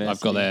got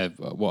their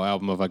what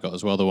album have I got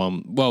as well? The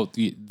one,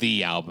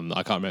 the album,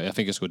 I can't remember. I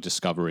think it's called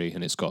Discovery,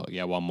 and it's got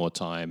One More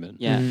Time and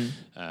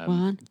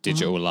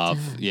Digital Love.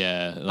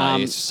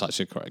 It's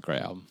such a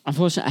great album.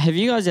 Unfortunately, have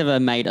you guys ever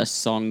made a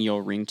song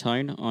your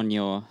ringtone on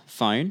your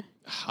phone?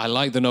 I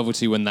like the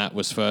novelty when that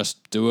was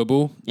first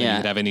doable. You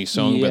could have any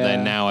song, but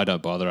then now I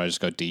don't bother. I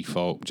just go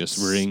default,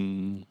 just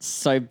ring.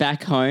 So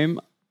back home,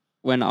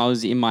 when I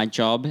was in my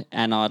job,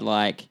 and I'd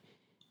like.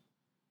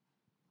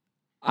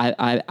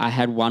 I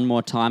had One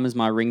More Time as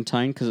my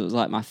ringtone because it was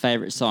like my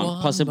favorite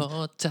song,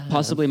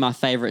 possibly my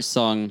favorite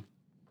song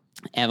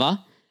ever.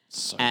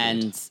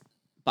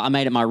 But I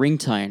made it my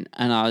ringtone,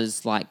 and I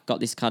was like, got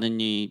this kind of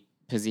new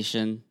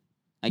position,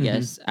 I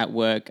guess, at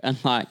work,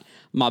 and like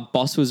my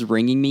boss was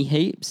ringing me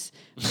heaps,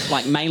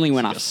 like mainly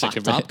when I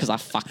fucked up because I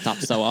fucked up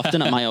so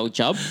often at my old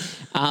job.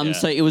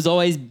 So it was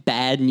always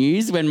bad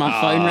news when my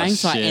phone rang.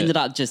 So I ended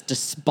up just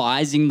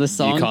despising the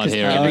song because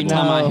every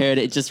time I heard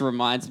it, it just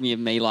reminds me of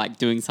me like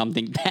doing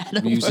something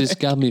bad. Music's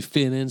got me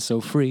feeling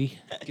so free.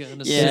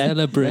 Gonna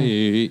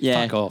celebrate.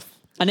 Fuck off.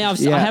 And now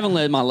I haven't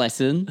learned my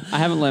lesson.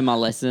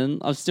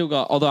 I've still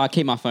got, although I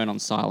keep my phone on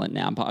silent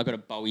now, but I've got a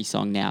Bowie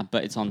song now,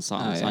 but it's on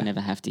silent, so I never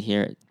have to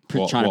hear it.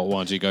 What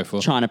one do you go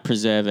for? Trying to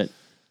preserve it.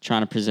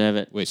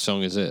 Which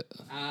song is it?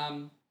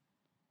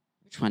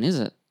 Which one is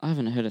it? I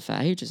haven't heard it for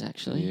ages,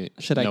 actually.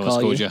 Should I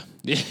call you?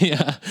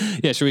 Yeah.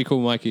 Should we call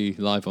Mikey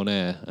live on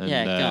air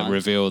and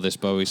reveal this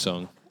Bowie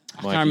song?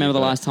 I can't remember the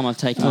last time I've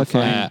taken my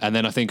phone. And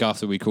then I think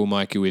after we call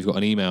Mikey, we've got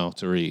an email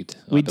to read.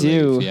 We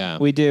do.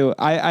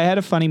 I had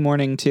a funny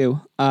morning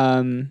too.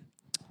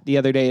 The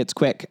other day, it's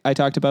quick. I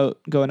talked about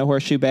going to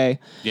Horseshoe Bay.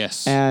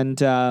 Yes. And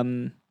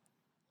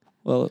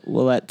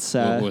let's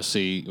we'll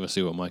see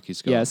what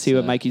Mikey's got. Yeah, see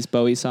what Mikey's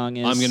Bowie song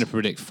is. I'm going to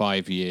predict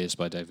 5 years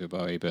by David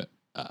Bowie, but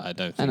I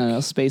don't think. I don't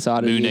know. Space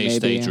Oddity. Moon Age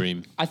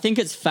Daydream. I think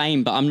it's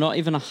Fame, but I'm not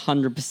even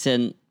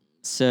 100%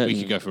 certain. We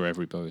could go for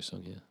every Bowie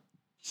song,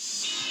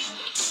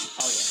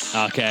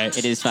 Okay.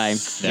 It is Fame.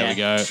 There we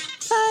go.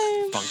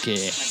 Fame.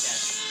 Funky.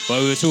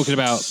 Well, we were talking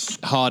about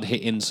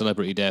hard-hitting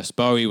celebrity deaths.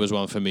 Bowie was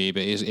one for me,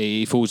 but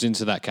he falls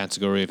into that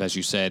category of, as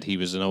you said, he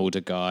was an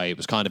older guy. It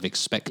was kind of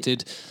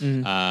expected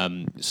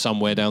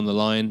somewhere down the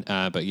line.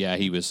 But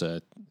he was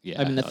I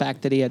mean, the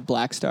fact that he had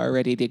Black Star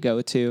ready to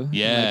go too. What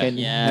did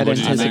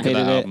you think of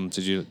that album?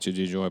 Did you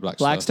enjoy Black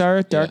Star? Black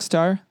Star? Dark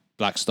Star?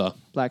 Black Star.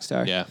 Black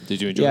Star. Yeah.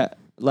 Did you enjoy it? Yeah,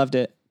 loved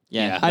it.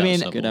 Yeah. I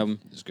mean, good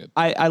album. It was good.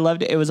 I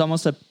loved it. It was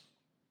almost a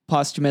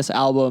posthumous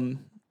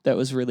album that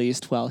was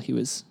released while he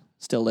was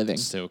still living.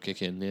 Still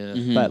kicking, yeah.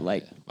 Mm-hmm.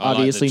 But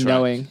obviously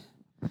knowing.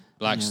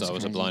 Black Star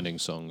was a blinding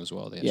song as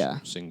well, the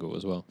actual single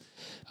as well.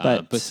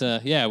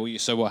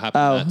 So what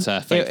happened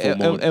at Fateful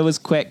Morn? It was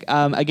quick.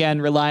 Again,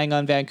 relying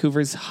on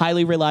Vancouver's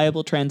highly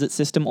reliable transit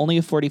system, only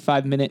a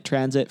 45-minute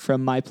transit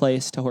from my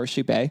place to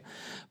Horseshoe Bay.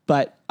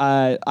 But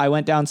I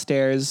went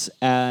downstairs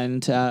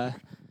and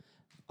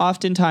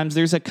oftentimes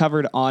there's a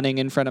covered awning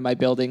in front of my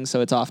building,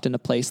 so it's often a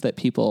place that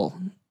people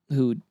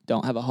who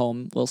don't have a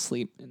home will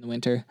sleep in the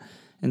winter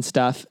and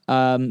stuff.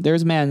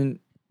 There's a man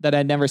that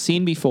I'd never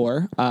seen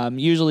before.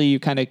 Usually you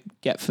kind of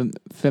get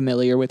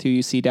familiar with who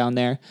you see down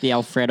there. The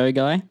Alfredo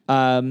guy?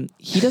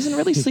 He doesn't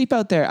really sleep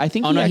out there. I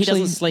think he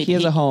doesn't sleep. He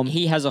has a home.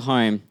 He has a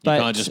home. You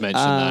can't just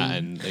mention that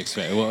and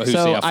expect, who's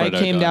so the Alfredo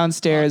I came guy?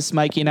 downstairs.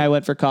 Mikey and I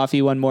went for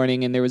coffee one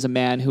morning, and there was a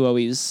man who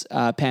always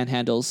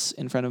panhandles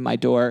in front of my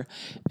door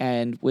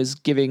and was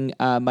giving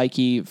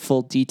Mikey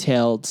full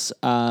detailed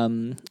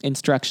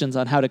instructions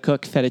on how to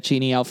cook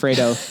fettuccine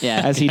Alfredo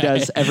as he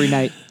does every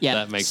night. Yeah,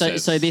 that makes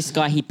sense. So this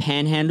guy, he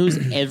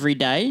panhandles every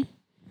day,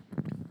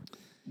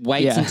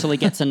 waits until he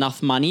gets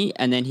enough money,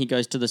 and then he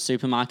goes to the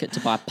supermarket to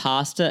buy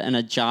pasta and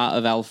a jar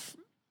of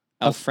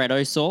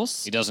Alfredo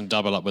sauce. He doesn't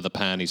double up with a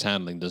pan he's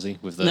handling, does he?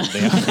 With the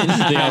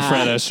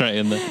Alfredo straight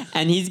in there.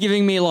 And he's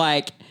giving me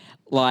like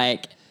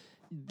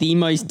the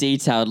most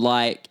detailed,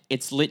 like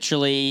it's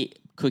literally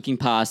cooking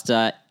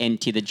pasta,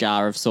 empty the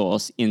jar of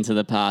sauce into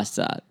the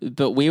pasta.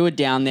 But we were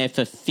down there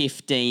for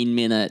 15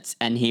 minutes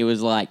and he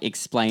was like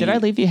explaining. Did I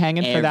leave you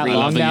hanging for that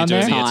long down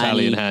there? The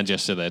Italian hand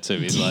gesture there too.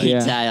 He's like, it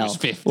was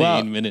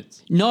 15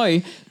 minutes. No.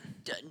 Do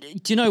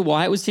you know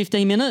why it was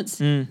 15 minutes?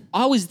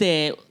 I was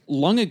there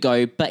long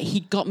ago, but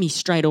he got me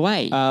straight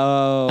away.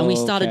 Oh, and we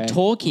started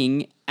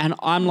talking. And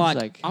I'm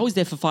like, I was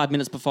there for 5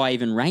 minutes before I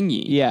even rang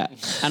you. Yeah.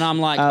 And I'm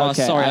like,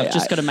 sorry, I've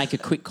just got to make a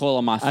quick call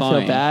on my phone. I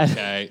feel bad.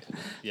 Okay.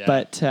 Yeah.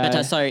 But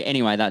so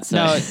anyway, that's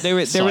no. There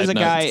was a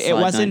guy. It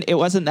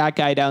wasn't that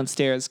guy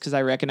downstairs because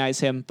I recognize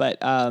him. But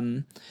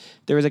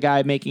there was a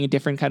guy making a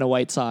different kind of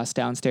white sauce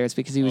downstairs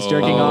because he was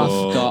jerking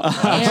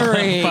off.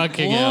 Eric,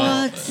 fucking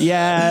hell.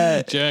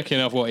 Yeah. Jerking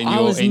off what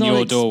in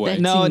your doorway?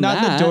 No,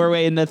 not the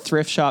doorway, in the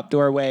thrift shop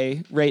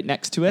doorway right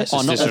next to it.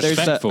 That's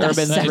disrespectful. There's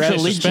the urban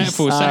That's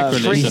disrespectful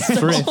sacrilege.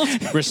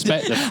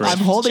 Respect the thrift. I'm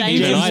holding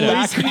even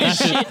James back.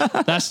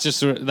 That's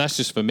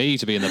just for me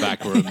to be in the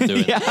back room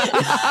doing it.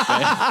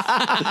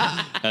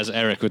 As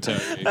Eric would tell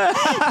you.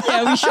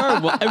 Yeah,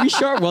 are we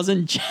sure it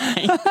wasn't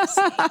James?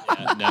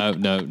 No.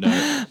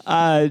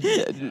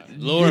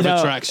 Law of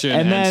attraction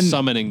and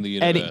summoning the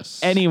universe.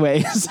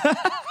 Anyways.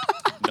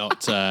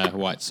 Not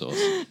white sauce.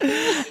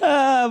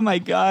 Oh my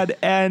God.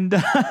 And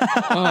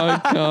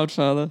oh God,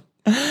 Father.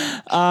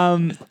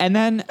 And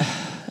then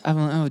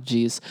oh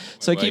geez.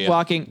 So I keep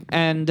walking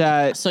and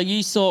so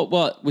you saw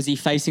what? Was he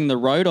facing the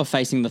road or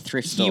facing the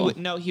thrift store?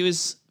 He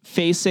was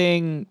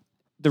facing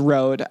the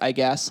road, I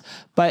guess.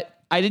 But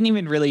I didn't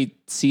even really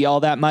see all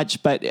that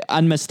much, but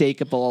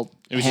unmistakable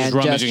hand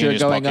gesture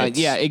going on.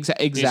 Yeah,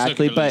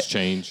 exactly. But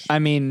change. I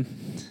mean,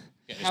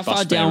 how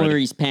far down were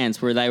his pants?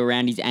 Were they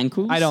around his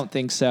ankles? I don't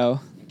think so.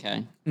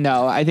 Okay.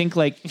 No, I think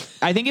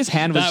his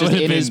hand was just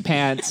in his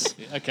pants.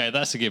 Okay,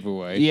 that's a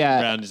giveaway.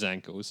 Yeah, around his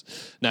ankles.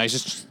 No, he's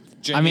just.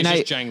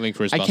 Just jangling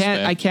for his bus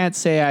fare. I can't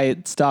say I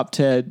stopped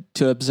to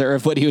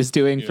observe what he was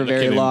doing for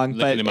very long,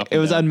 but it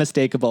was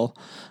unmistakable.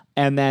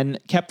 And then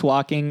kept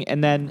walking,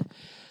 and then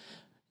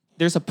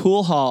there's a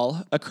pool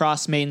hall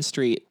across Main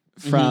Street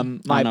from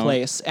my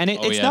place, and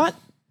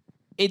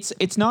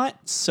it's not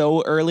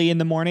so early in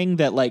the morning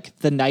that like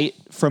the night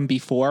from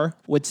before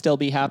would still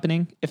be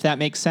happening, if that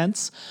makes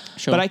sense.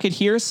 Sure. But I could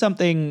hear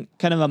something,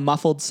 kind of a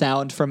muffled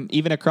sound from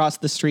even across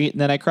the street,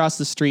 and then I crossed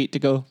the street to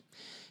go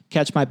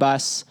catch my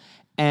bus,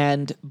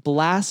 and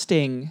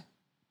blasting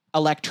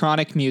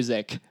electronic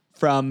music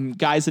from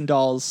Guys and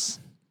Dolls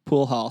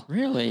pool hall.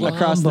 Really?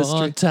 Across the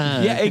street.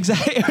 Time. Yeah,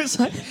 exactly. It was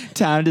like,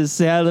 time to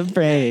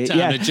celebrate.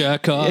 Time to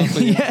jerk off.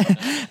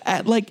 Yeah.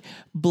 At, like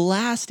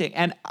blasting.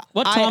 And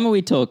what time are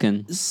we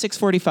talking?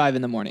 6:45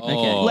 in the morning.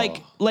 Oh.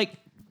 Okay. Like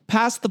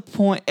past the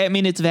point. I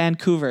mean, it's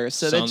Vancouver,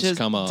 so Sun's that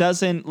just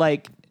doesn't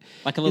like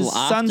a little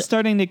sun's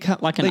starting to come,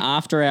 like an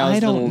after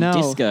hours little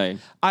disco.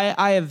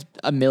 I have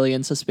a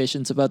million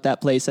suspicions about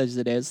that place as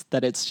it is,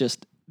 that it's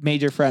just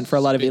major front for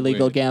a lot of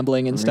illegal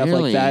gambling and stuff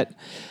like that.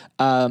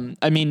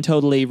 I mean,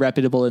 totally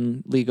reputable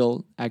and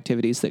legal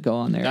activities that go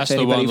on there. That's if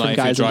anybody the one, from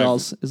Guys and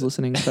Dolls is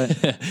listening. But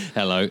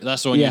hello,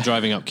 that's the one you're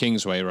driving up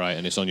Kingsway, right?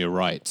 And it's on your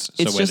right,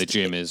 so where the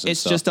gym is.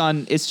 It's just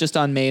on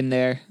Main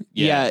there.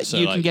 Yeah, so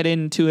you can get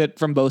into it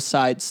from both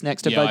sides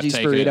next to Budgie's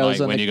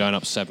Burritos. When you're going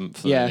up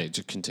 7th, it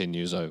just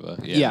continues over.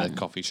 Yeah, the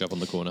coffee shop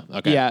on the corner.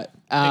 Okay, yeah,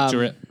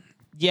 picture it.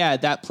 Yeah,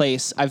 that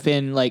place. I've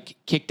been like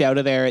kicked out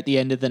of there at the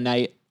end of the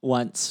night.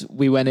 Once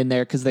we went in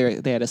there because they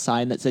had a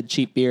sign that said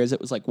cheap beers.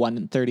 It was like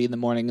 1:30 in the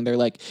morning, and they're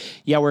like,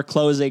 "Yeah, we're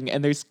closing."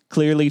 And there's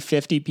clearly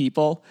 50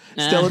 people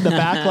still in the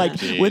back, like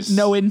with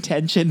no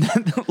intention,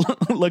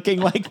 looking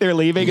like they're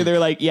leaving. And they're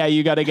like, "Yeah,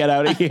 you got to get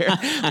out of here."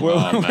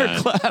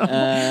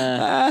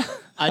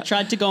 I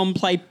tried to go and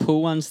play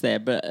pool once there,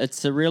 but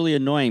it's really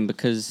annoying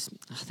because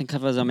I think,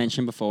 as I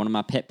mentioned before, one of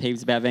my pet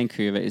peeves about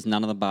Vancouver is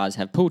none of the bars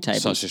have pool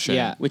tables. Such a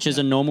shame. Which is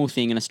a normal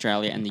thing in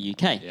Australia and the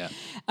UK. Yeah.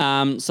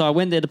 So I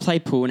went there to play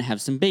pool and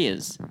have some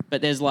beers,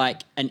 but there's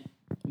like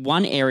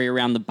one area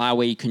around the bar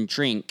where you can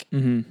drink,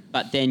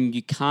 but then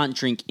you can't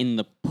drink in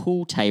the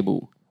pool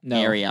table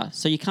area.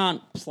 So you can't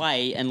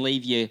play and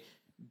leave your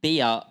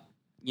beer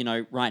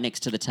right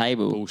next to the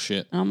table.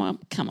 Bullshit. And I'm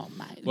like, come on,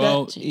 mate.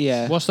 Well,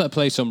 what's that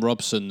place on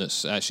Robson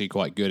that's actually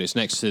quite good? It's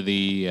next to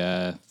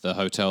the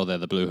hotel there,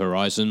 the Blue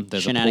Horizon.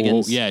 There's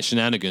Shenanigans. a pool.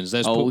 Shenanigans.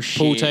 There's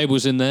pool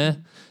tables in there.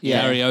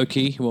 Yeah.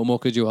 Karaoke. What more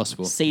could you ask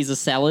for? Caesar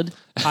salad.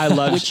 I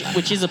love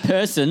which is a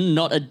person,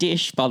 not a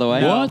dish, by the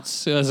way.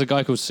 What? There's a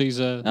guy called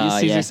Caesar.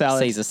 Caesar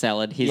salad. Caesar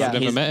salad. I've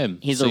never met him.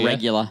 He's a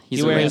regular.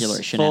 He's a regular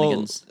at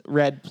Shenanigans.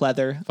 Red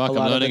pleather. Fuck,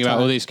 I'm learning about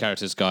all these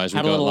characters, guys.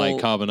 We've got like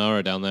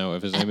Carbonara down there,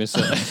 whatever his name is.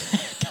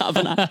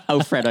 Carbonara.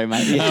 Alfredo,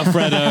 mate.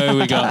 Alfredo,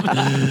 we got.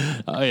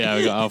 We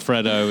got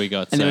Alfredo. We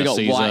got. And then we got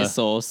Caesar. white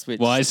sauce. Which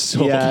white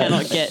sauce.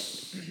 Cannot get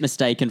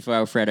mistaken for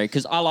Alfredo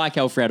because I like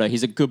Alfredo.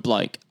 He's a good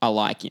bloke. I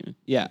like him.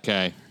 Yeah.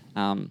 Okay.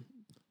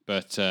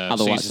 But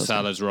Caesar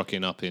salad's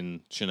rocking up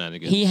in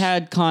Shenanigans. He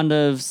had kind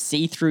of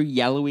see-through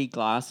yellowy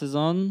glasses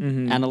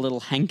on and a little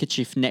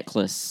handkerchief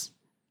necklace.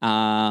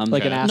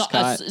 Like an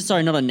ascot.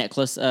 Not a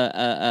necklace.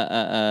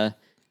 Handkerchief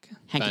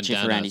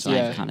bandana around his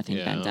neck kind of thing.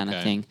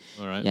 Bandana thing.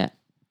 All right. Yeah.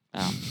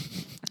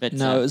 But it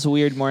was a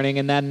weird morning.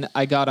 And then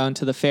I got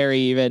onto the ferry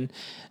even.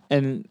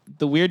 And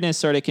the weirdness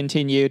sort of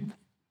continued.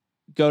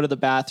 Go to the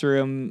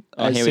bathroom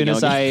as soon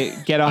as I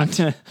get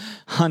onto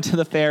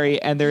the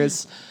ferry. And go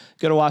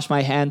to wash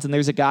my hands. And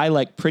there's a guy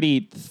like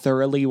pretty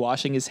thoroughly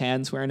washing his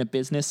hands wearing a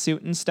business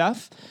suit and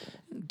stuff.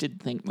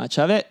 Didn't think much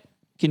of it.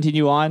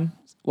 Continue on.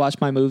 Watch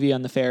my movie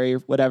on the ferry or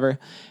whatever.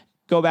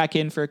 Go back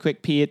in for a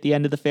quick pee at the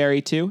end of the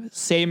ferry too.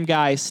 Same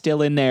guy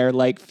still in there,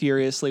 like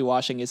furiously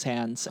washing his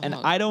hands. And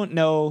I don't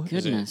know.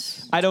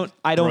 Goodness. I don't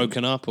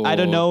broken up. Or I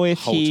don't know if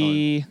whole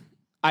he. time?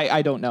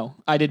 I don't know.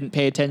 I didn't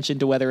pay attention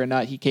to whether or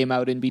not he came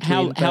out in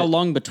between. How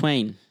long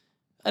between?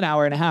 An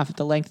hour and a half,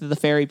 the length of the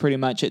ferry, pretty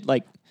much.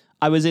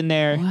 I was in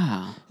there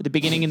at the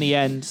beginning and the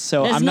end,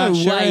 so There's I'm not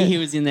sure. way he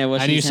was in there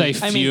washing. And you his say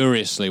hands.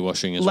 furiously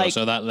washing as well,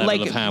 so that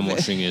level of hand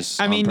washing is.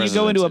 I mean, you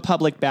go into a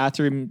public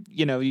bathroom,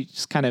 you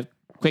just kind of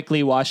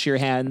quickly wash your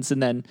hands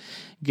and then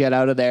get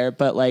out of there.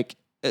 But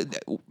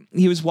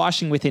he was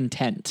washing with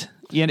intent.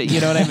 You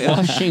know what I mean?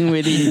 Washing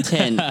with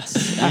intent.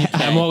 Okay.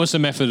 And what was the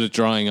method of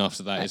drying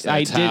after that?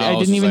 I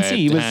didn't even see.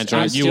 You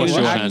washed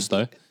your hands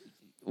though.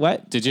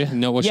 What? Did you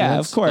not wash your hands? Yeah,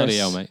 of course. Bloody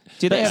hell, mate.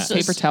 Do they have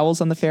paper towels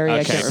on the ferry?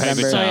 Okay, I can't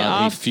remember. paper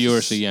towel. He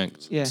furiously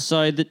yanked. Yeah.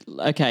 So if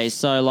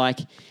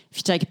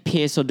you take a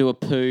piss or do a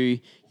poo,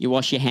 you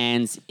wash your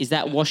hands. Is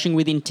that washing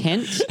with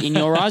intent in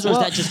your eyes, or is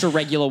that just a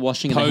regular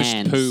washing of the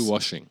hands? Post-poo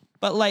washing.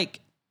 But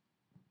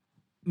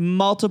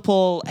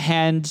multiple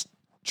hand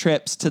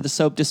trips to the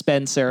soap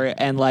dispenser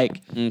and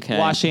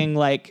washing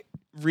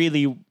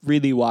really,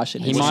 really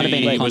washing. He might have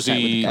been in contact with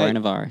the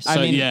coronavirus. So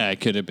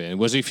it could have been.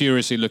 Was he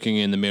furiously looking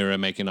in the mirror,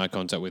 making eye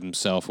contact with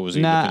himself, or was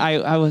he? Nah,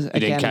 I was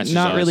again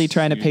not really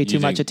trying to pay too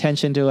much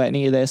attention to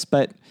any of this,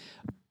 but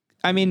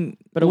I mean,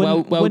 but a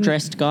well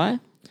dressed guy.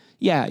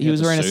 Yeah, he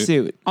was wearing a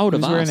suit. I would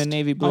have wearing a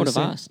navy blue suit.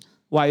 Asked.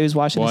 Why he was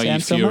washing his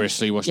hands so much? Why are you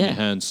furiously washing your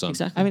hands, son?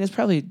 Exactly. I mean, it's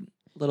probably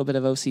a little bit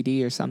of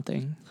OCD or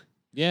something.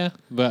 Yeah,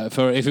 but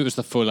if it was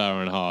the full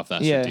hour and a half,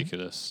 that's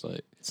ridiculous.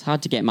 It's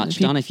hard to get much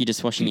done if you're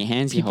just washing your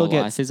hands your whole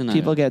life, isn't it?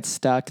 People get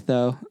stuck,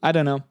 though. I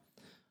don't know.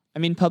 I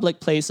mean, public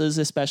places,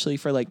 especially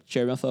for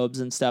germaphobes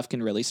and stuff,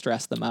 can really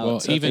stress them out. Well,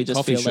 so even just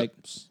coffee feel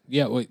shops.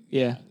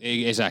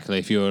 Exactly.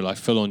 If you're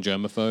full on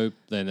germaphobe,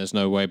 then there's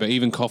no way. But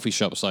even coffee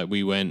shops,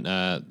 we went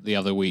the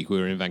other week, we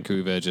were in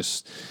Vancouver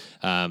just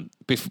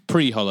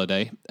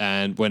pre-holiday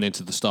and went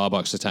into the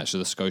Starbucks attached to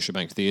the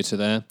Scotiabank Theatre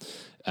there,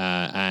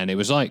 and it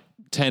was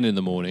 10 in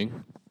the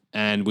morning.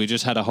 And we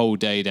just had a whole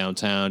day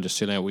downtown, just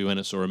chilling out. We went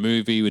and saw a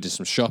movie. We did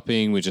some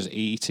shopping. We were just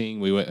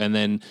eating. And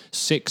then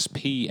 6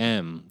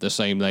 p.m., the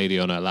same lady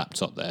on her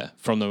laptop there.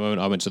 From the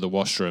moment I went to the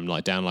washroom,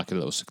 down a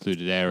little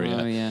secluded area.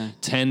 Oh, yeah.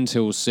 10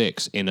 till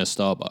 6 in a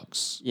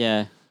Starbucks.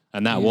 Yeah.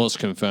 And that was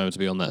confirmed to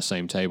be on that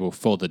same table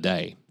for the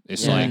day.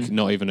 It's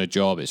not even a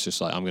job. It's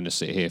just I'm going to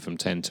sit here from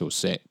 10 till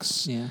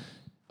 6. Yeah.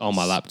 On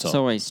my laptop. It's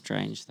always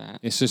strange that.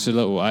 It's just a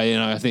little. I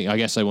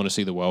guess they want to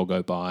see the world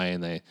go by,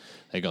 and they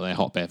got their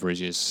hot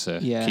beverages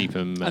to keep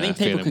them. I think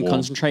people can warm.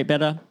 Concentrate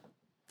better.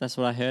 That's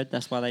what I heard.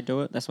 That's why they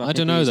do it. That's why I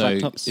don't know though.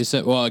 Laptops. Is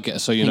that I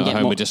guess so? You're not at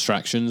home with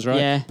distractions, right?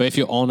 Yeah. But if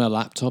you're on a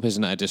laptop,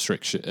 isn't that a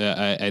distraction?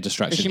 A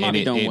distraction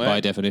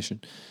by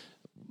definition.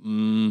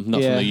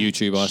 Not from the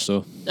YouTube I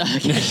saw.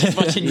 She's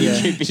watching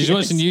YouTube videos. She's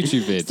watching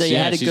YouTube vids. So you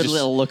had a good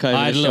little look over.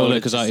 I had a little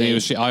look because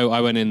I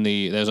went in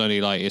there's only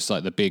it's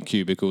the big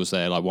cubicles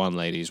there, one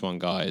ladies, one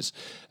guys,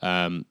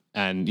 and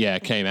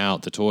came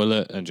out the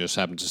toilet and just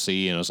happened to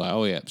see, and I was like,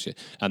 oh yeah, shit.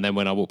 And then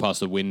when I walked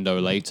past the window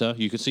later,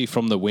 you could see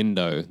from the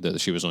window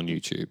that she was on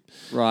YouTube.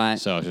 Right.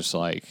 So I was just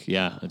I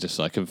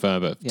just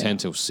confirmed at 10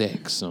 till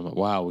 6. And I'm like,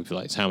 wow, we've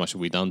how much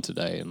have we done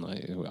today?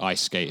 And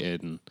ice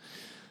skated and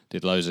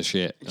did loads of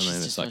shit, and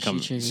then it's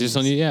it's just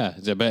on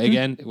you, But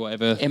again,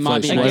 whatever it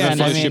might be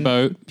floats your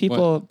boat.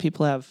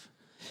 People have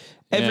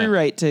every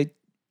right to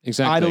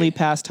idly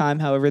pass time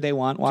however they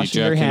want, washing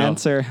their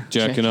hands or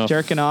jerking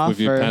off with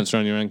your pants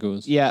around your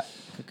ankles. Yeah.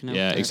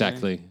 Yeah,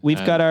 exactly. We've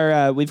got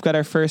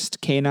our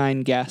first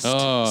canine guest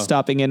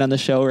stopping in on the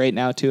show right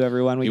now too.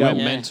 Everyone, we went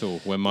mental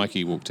when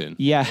Mikey walked in.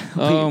 Yeah.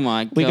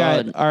 My God. We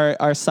got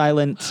our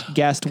silent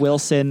guest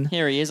Wilson.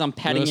 Here he is. I'm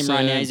patting him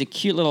right now. He's a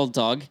cute little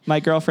dog.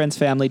 My girlfriend's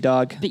family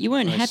dog. But you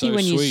weren't happy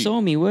when you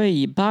saw me, were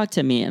you? You barked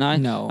at me, and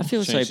I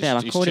feel so bad.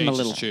 I called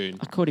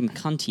him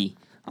cunty.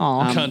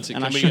 Oh,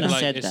 and I shouldn't have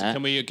said that.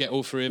 Can we get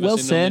all three of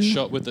us in on this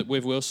shot with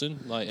Wilson?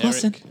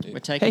 Wilson. Eric? We're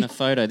taking a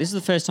photo. This is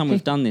the first time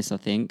we've done this, I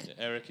think.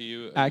 Eric, are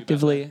you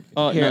actively?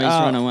 No, he's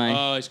run away.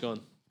 Oh, he's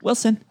gone.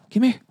 Wilson,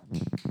 come here.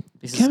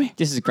 This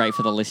is great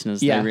for the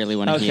listeners. They really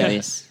want to hear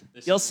this.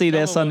 You'll see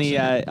this on the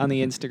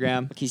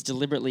Instagram. Look, he's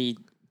deliberately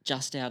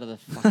just out of the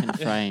fucking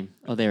frame.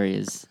 Oh, there he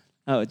is.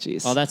 Oh,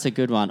 jeez. Oh, that's a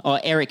good one. Oh,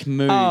 Eric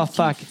moved. Oh,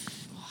 fuck.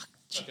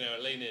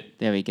 Lean in.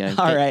 There we go.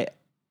 All right.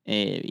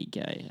 There we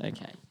go.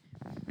 Okay.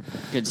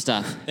 Good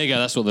stuff. There you go.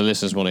 That's what the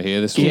listeners want to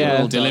hear. This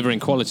we're delivering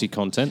quality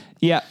content.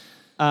 Yeah.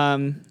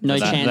 No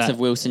chance of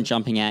Wilson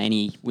jumping out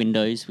any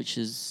windows, which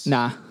is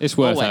it's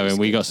worth having.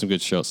 We got some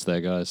good shots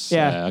there, guys.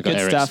 Yeah, I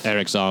got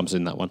Eric's arms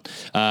in that one.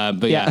 But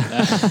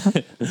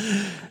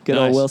good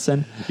old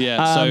Wilson.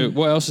 Yeah. So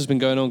what else has been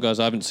going on, guys?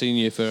 I haven't seen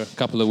you for a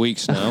couple of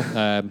weeks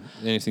now.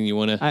 Anything you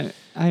want to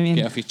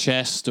get off your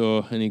chest,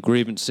 or any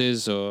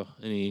grievances, or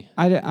any?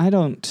 I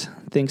don't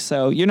think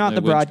so. You're not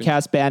the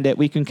broadcast bandit.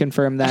 We can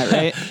confirm that,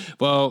 right?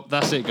 Well,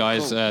 that's it,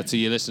 guys. To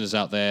your listeners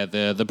out there,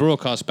 the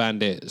broadcast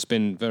bandit has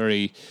been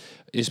very.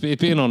 It's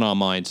been on our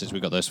minds since we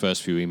got those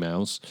first few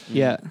emails.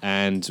 Yeah.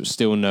 And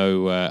still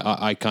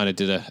I kind of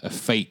did a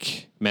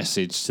fake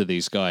message to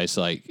these guys,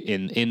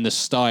 in the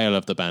style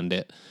of the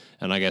bandit.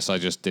 And I guess I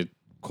just did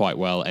quite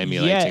well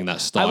emulating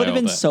that style. I would have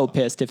been so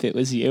pissed if it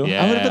was you.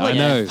 Yeah, I would have been like, I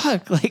know.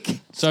 fuck, like.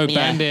 So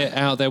Bandit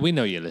out there, we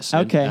know you're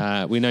listening.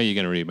 Okay. We know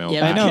you're going to email.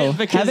 Yeah, I know.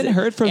 because Haven't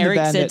heard from Eric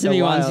the Bandit said to in a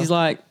me once, while. he's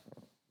like,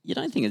 "You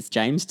don't think it's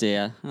James, do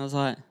you?" I was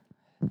like,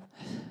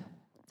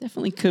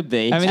 "Definitely could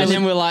be." I mean, and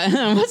then we're like,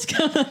 "What's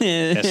going on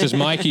here?" It's just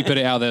Mikey put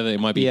it out there that it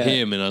might be Yeah.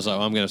 him, and I was like,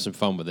 well, I'm going to have some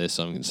fun with this,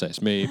 so I'm going to say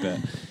it's me, but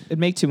It'd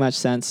make too much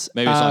sense.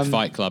 maybe it's like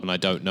Fight Club, and I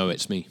don't know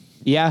it's me.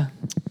 Yeah.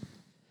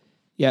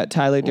 Yeah,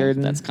 Tyler Well,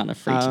 Durden. that's kind of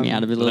freaked me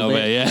out a A little little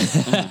bit.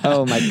 bit, yeah.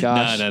 Oh my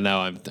gosh. No,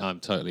 I'm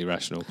totally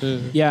rational.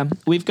 Yeah,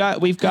 we've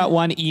got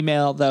one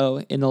email though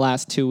in the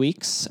last 2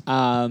 weeks.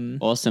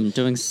 Awesome,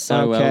 doing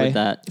so well with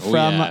that. Oh,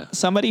 From yeah.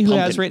 somebody who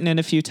has Pumping. written in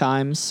a few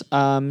times.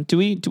 Do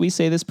we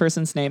say this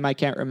person's name? I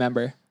can't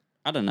remember.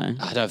 I don't know.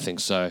 I don't think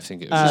so. I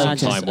think it was some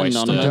just time waster.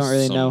 anonymous. I don't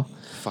really some know.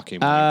 Fucking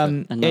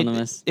wanker.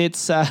 Anonymous.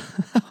 It's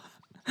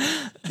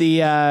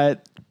the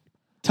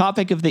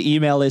topic of the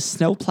email is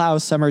snowplow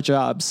summer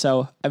jobs.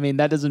 So I mean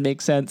that doesn't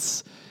make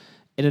sense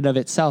in and of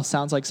itself.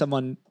 Sounds like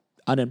someone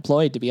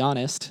unemployed, to be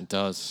honest. It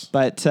does.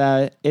 But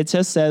it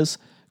just says,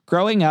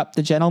 growing up,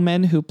 the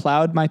gentleman who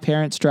plowed my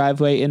parents'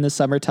 driveway in the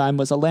summertime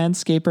was a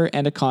landscaper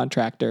and a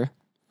contractor.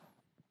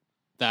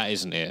 That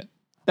isn't it.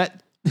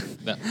 That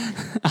That-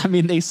 I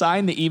mean, they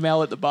signed the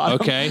email at the bottom.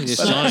 okay, it's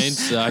signed.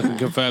 So I can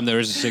confirm there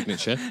is a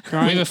signature. We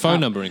have a phone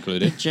number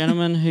included.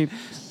 Gentleman who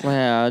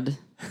plowed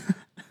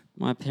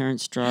my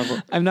parents' driveway.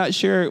 I'm not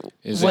sure.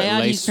 Is it Plowed his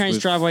laced parents'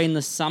 with- driveway in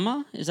the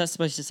summer? Is that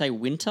supposed to say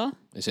winter?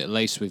 Is it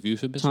laced with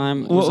euphemism?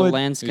 Time What was a would-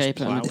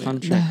 landscaper and a plowing?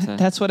 contractor.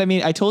 That's what I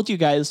mean. I told you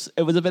guys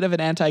it was a bit of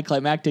an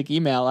anticlimactic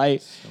email. I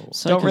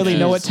So don't really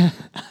know what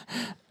confused. to.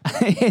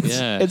 it's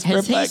Yeah. it's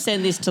Has he perplexing.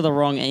 sent this to the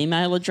wrong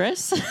email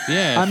address?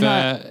 Yeah, I'm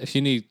if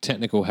you need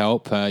technical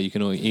help, you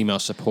can email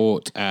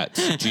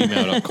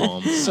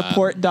support@gmail.com.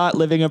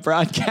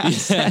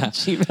 Support.livingabroadcast at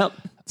gmail.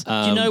 Do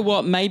you know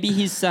what? Maybe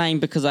he's saying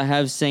because I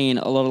have seen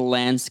a lot of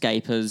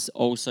landscapers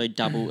also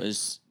double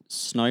as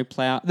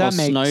snowplow That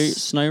or makes-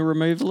 snow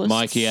removalists.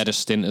 Mikey had a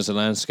stint as a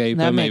landscaper.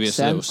 That Maybe makes it's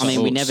a little sense. I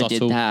mean, we never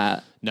subtle. did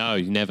that. No,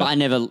 you never.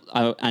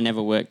 But I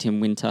never worked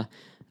in winter.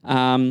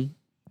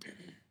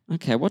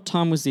 Okay, what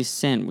time was this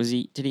sent?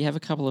 Did he have a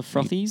couple of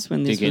frothies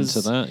when this Dig was?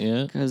 into that,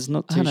 yeah. Because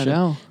not too I don't sure.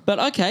 know. But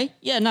okay,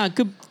 yeah, no,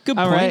 good All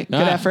point. right,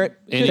 good effort.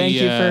 Any, Thank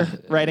you for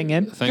writing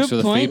in. Thanks Good for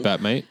the point. feedback,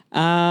 mate.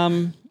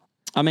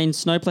 I mean,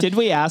 snowplow. Did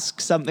we ask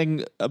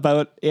something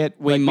about it?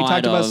 We we might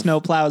talked about have.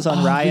 snowplows on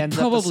Oh, we Ryan's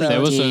probably episode.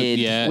 There was a did.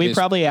 yeah. we it's-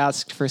 probably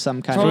asked for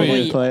some kind of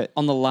Probably input.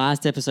 on the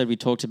last episode we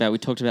talked about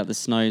the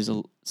snows.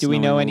 Do we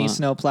know any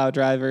snowplow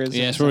drivers?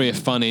 Yeah, it's probably a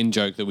fun in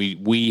joke that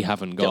we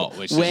haven't got.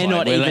 Which We're is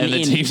not we're even letting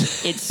the in. team-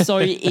 It's so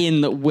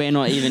in that we're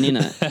not even in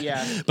it.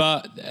 Yeah.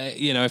 But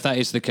if that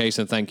is the case,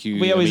 then thank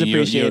you. We always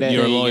appreciate it.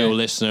 You're a There you loyal go.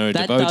 listener, a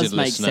That devoted does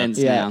make listener. sense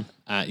Yeah. now.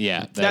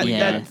 Yeah, there we go.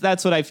 Yeah.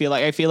 That's what I feel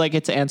like. I feel like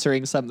it's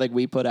answering something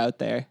we put out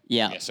there.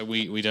 Yeah. Yeah, so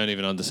we don't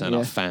even understand Yeah.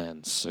 our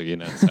fans. So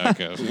that's how it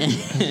goes.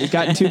 We've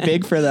gotten too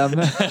big for them.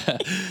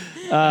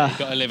 Got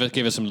to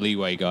give us some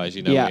leeway, guys.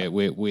 Yeah.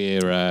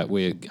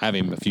 We're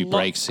having a few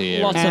breaks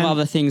here. Lots And- of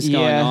other things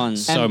going yeah. on.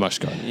 So much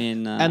going on.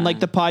 In, And like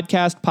the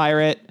podcast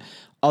pirate,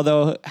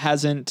 although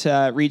hasn't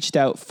reached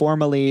out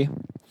formally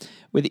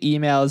with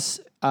emails,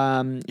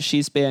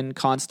 she's been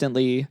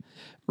constantly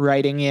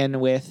writing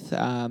in with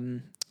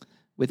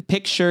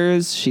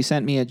pictures. She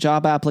sent me a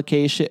job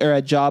application or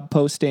a job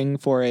posting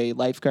for a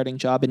lifeguarding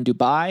job in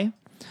Dubai.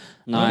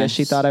 I guess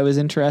she thought I was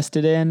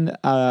interested in.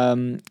 I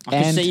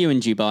can see you in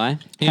Dubai.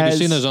 Yeah, have you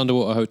seen has- those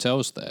underwater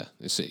hotels there?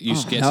 You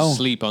get no. to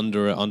sleep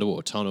under an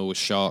underwater tunnel with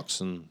sharks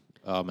and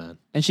oh man,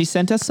 And she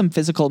sent us some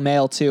physical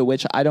mail too,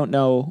 which I don't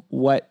know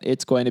what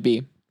it's going to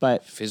be.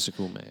 But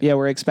physical man. yeah,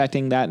 we're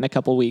expecting that in a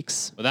couple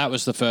weeks. Well, that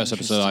was the first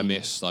episode I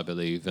missed, I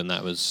believe, and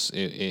that was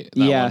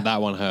that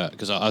one hurt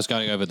because I was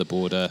going over the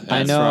border. I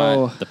and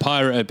know. the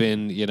pirate had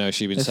been,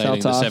 she'd been It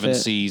sailing felt the seven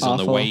awful. seas on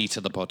the way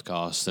to the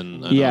podcast,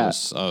 and Yeah.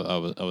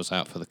 I was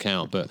out for the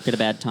count. But Bit of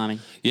bad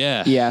timing.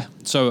 yeah, Yeah.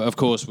 So of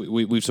course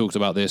we've talked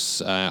about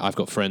this. I've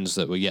got friends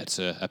that were yet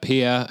to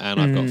appear,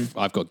 and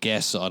I've got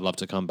guests that I'd love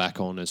to come back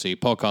on and see.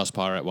 Podcast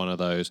Pirate, one of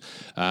those.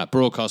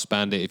 Broadcast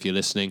Bandit, if you're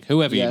listening,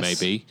 whoever you may Yes.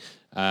 be.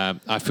 I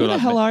feel Who the like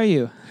hell are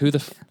you?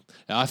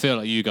 I feel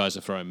like you guys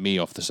are throwing me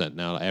off the scent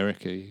now. Like,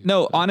 Eric, are you?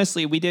 No,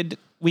 honestly, we did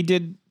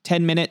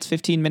 10 minutes,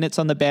 15 minutes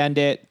on the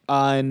Bandit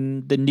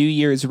on the New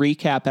Year's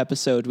recap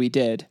episode we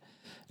did.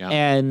 Yeah.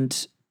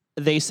 And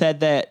they said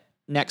that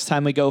next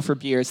time we go for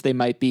beers, they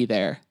might be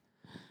there.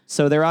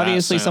 So they're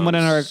obviously someone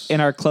in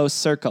our close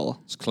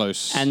circle. It's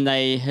close. And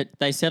they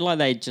said like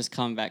they'd just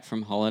come back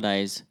from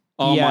holidays.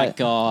 Oh Yeah. my in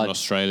God.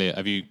 Australia,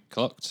 have you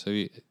clocked?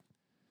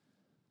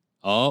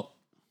 Oh,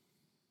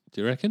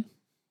 do you reckon?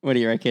 What do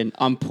you reckon?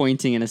 I'm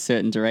pointing in a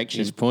certain direction.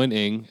 He's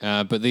pointing,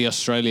 but the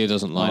Australia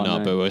doesn't line Oh, up.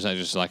 no. But was that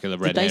just like a red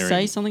Did they herring?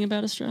 say something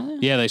about Australia?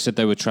 Yeah, they said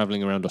they were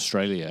traveling around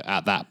Australia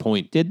at that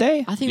point. Did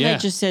they? I think Yeah. they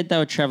just said they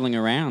were traveling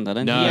around. I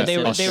don't No, think yeah, they they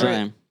said were-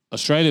 Australia.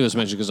 Australia was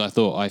mentioned because I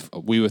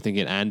thought we were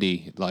thinking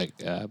Andy, like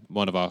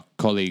one of our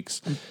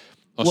colleagues.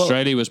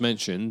 Australia was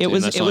mentioned. It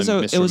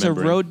was a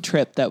road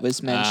trip that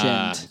was mentioned.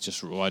 I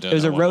don't know. It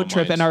was a road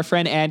trip, and our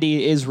friend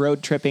Andy is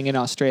road tripping in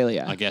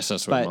Australia. I guess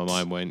that's where my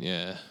mind went.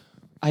 Yeah.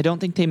 I don't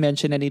think they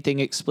mentioned anything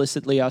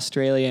explicitly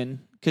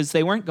Australian because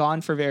they weren't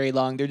gone for very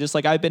long. They're just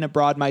like, I've been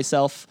abroad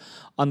myself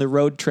on the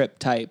road trip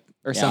type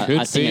or something.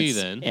 I think it's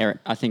Eric.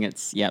 I think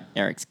it's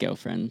Eric's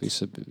girlfriend.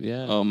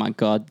 Yeah. Oh my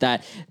god,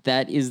 that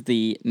is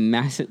the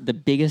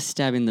biggest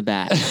stab in the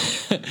back.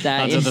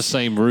 That under the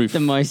same roof. The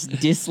most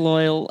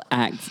disloyal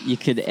act you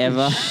could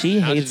ever. She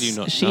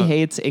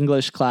hates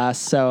English class,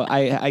 so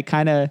I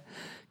kind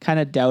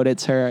of doubt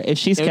it's her. If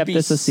she's kept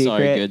this a secret,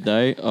 so good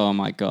though. Oh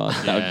my god,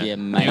 that would be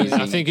amazing.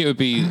 I think it would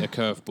be a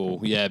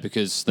curveball,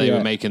 because they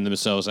were making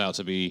themselves out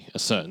to be a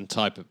certain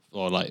type of,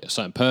 or like a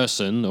certain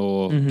person,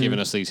 or giving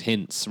us these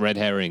hints, red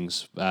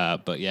herrings.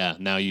 But yeah,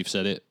 now you've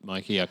said it,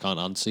 Mikey. I can't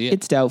unsee it.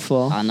 It's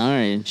doubtful. I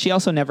know. She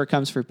also never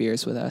comes for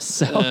beers with us.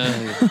 So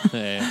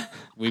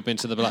we've been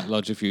to the Black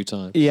Lodge a few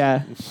times.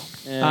 Yeah.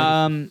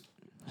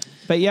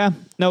 But yeah,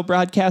 no,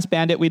 Broadcast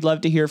Bandit, we'd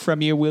love to hear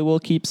from you. We will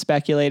keep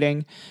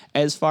speculating.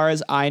 As far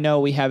as I know,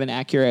 we haven't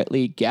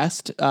accurately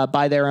guessed.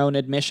 By their own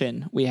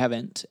admission, we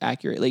haven't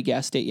accurately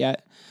guessed it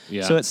yet.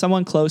 Yeah. So it's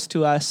someone close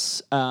to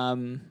us.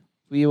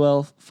 We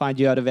will find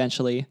you out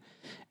eventually.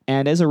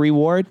 And as a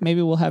reward,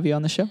 maybe we'll have you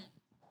on the show.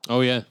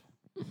 Oh, yeah.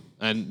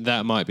 And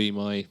that might be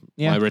my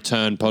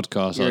return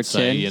podcast, I'd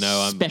say.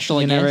 Special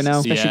guest. Never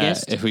know. Special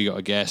guest. If we got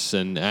a guest.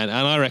 And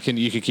I reckon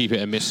you could keep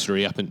it a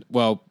mystery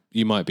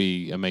you might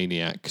be a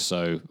maniac,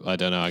 so I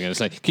don't know. I'm going to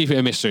say keep it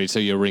a mystery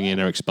till you're ringing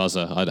Eric's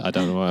buzzer. I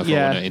don't know if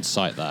I want to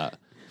incite that.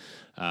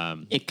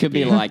 It could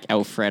be like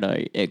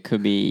Alfredo. It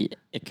could be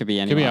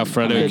anyone. Could be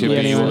Alfredo. It could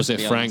be what was it,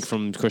 Frank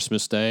from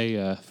Christmas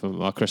Day,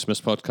 from our Christmas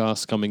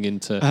podcast coming in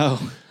to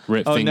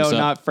rip things up. Oh no,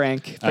 not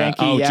Frank.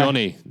 Frankie.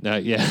 Johnny. No,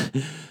 yeah.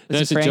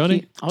 Is it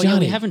Johnny? Oh Johnny. Yeah,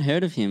 we haven't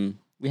heard of him.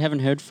 We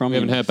haven't heard from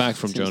him. We haven't heard back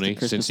from Johnny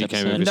since he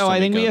came over. No, I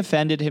think we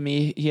offended him.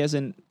 He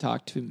hasn't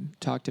talked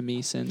to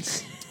me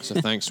since. So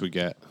thanks we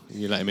get.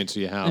 You let him into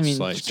your house. I mean,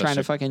 trying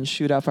to fucking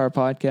shoot up our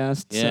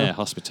podcast. Yeah, so.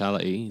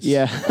 Hospitality.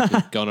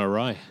 Yeah. Gone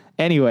awry.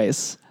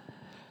 Anyways.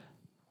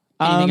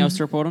 Anything else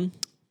to report on?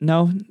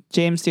 No.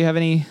 James, do you have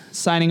any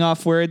signing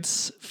off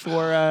words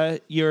for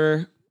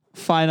your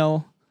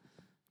final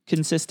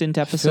consistent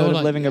episode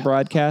of Living a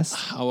Broadcast?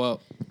 Oh,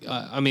 well,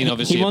 I mean,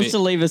 obviously... He wants to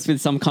leave us with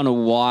some kind of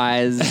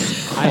wise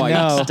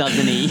quote,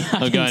 doesn't he?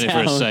 I'm going in for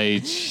a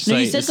sage. No,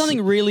 you said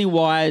something really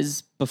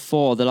wise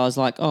before that I was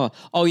like,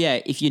 oh yeah,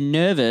 if you're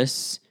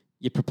nervous,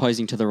 you're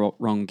proposing to the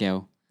wrong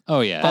girl. Oh,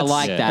 yeah. I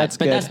like that.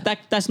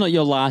 That's not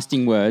your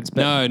lasting words.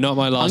 But no, not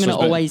my last words. I'm going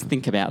to always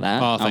think about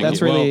that. Oh, thank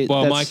that's you. Really,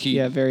 well, that's, Mikey...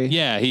 Yeah, very...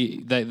 Yeah,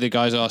 the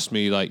guys asked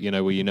me, like,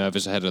 were you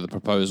nervous ahead of the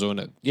proposal?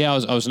 And I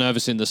was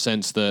nervous in the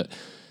sense that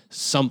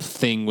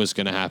something was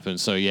going to happen.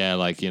 So,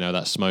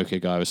 that smoker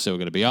guy was still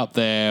going to be up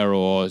there,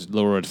 or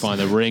Laura would find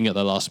the ring at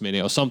the last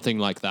minute, or something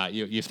like that.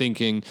 You're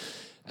thinking...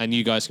 And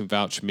you guys can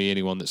vouch for me,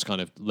 anyone that's kind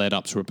of led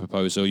up to a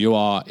proposal. You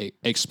are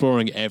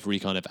exploring every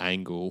kind of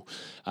angle.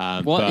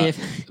 Can I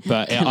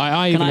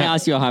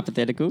ask you a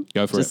hypothetical?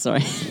 Go for it.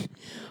 Sorry.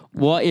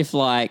 What if,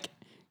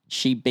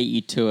 she beat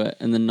you to it,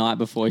 and the night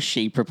before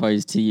she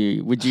proposed to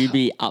you, would you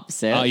be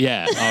upset? Oh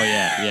yeah.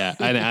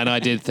 And I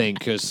did think,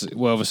 because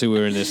obviously we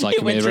were in this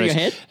it went through your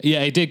head?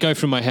 Yeah, it did go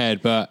through my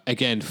head. But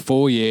again,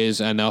 4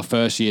 years, and our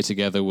first year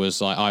together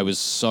was I was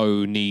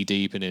so knee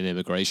deep in an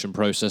immigration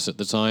process at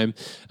the time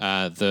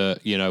that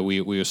we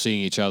were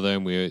seeing each other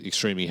and we were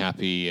extremely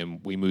happy,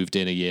 and we moved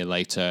in a year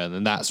later, and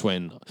then that's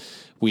when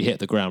we hit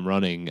the ground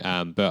running.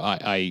 But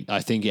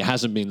I think it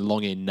hasn't been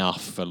long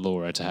enough for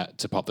Laura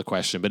to pop the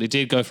question. But it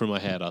did go through my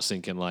head. I was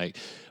thinking,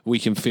 we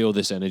can feel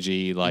this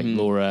energy,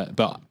 Laura.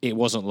 But it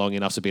wasn't long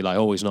enough to be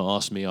he's not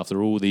asked me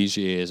after all these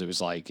years. It was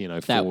 4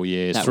 years, 3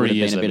 years. That would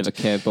have been a bit of a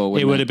curveball.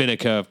 It would have been a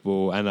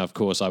curveball. And of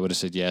course, I would have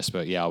said yes.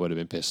 But yeah, I would have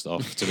been pissed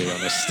off, to be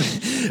honest.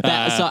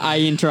 So I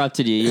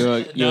interrupted you. You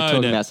were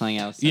talking about something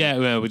else. So. Yeah,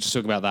 we're just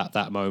talking about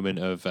that moment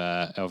of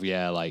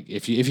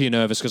if you're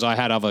nervous, because I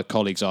had other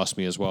colleagues ask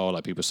me as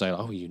well. People say,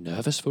 "Oh, are you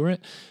nervous for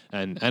it?"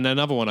 And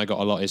another one I got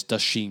a lot is,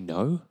 "Does she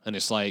know?" And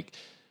it's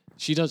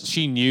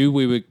she knew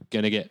we were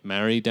going to get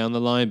married down the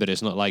line, but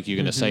it's not like you're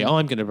going to say, "Oh,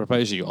 I'm going to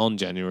propose to you on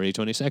January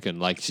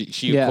 22nd."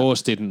 She of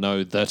course didn't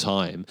know the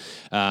time.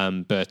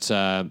 But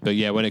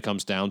yeah, when it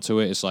comes down to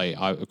it, it's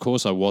of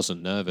course I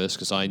wasn't nervous,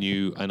 because I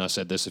knew, and I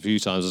said this a few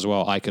times as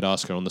well, I could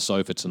ask her on the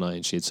sofa tonight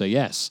and she'd say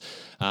yes.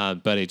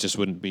 But it just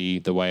wouldn't be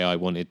the way I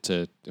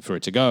wanted for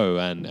it to go.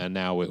 And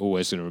now we're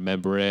always going to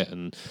remember it.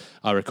 And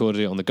I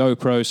recorded it on the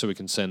GoPro so we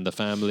can send the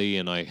family,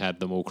 and I had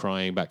them all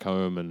crying back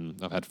home,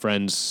 and I've had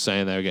friends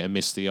saying they were getting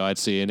misty-eyed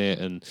seeing it.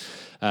 And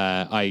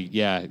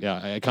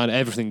I kind of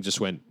everything just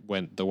went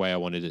the way I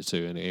wanted it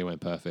to, and it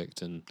went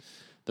perfect and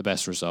the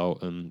best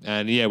result. And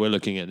we're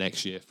looking at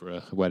next year for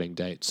a wedding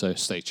date. So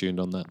stay tuned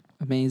on that.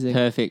 Amazing.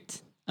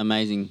 Perfect.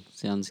 Amazing.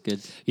 Sounds good.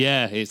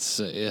 Yeah,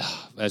 it's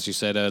as you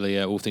said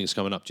earlier, all things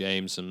coming up,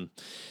 James, and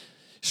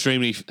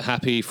extremely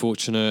happy,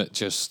 fortunate.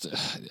 Just,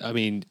 I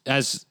mean,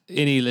 as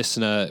any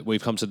listener,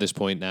 we've come to this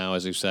point now,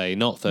 as you say,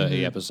 not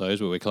 30 episodes,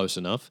 but we're close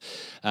enough.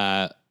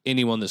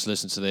 anyone that's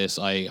listened to this,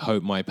 I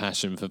hope my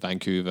passion for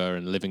Vancouver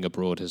and living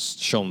abroad has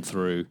shone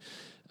through.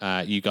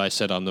 You guys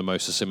said I'm the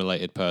most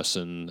assimilated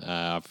person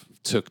I've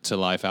took to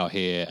life out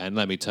here, and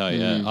let me tell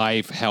you,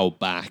 I've held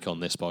back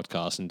on this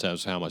podcast in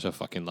terms of how much I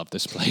fucking love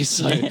this place.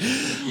 So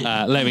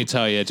let me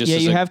tell you, just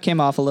you have came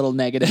off a little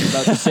negative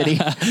about the city.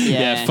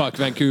 Fuck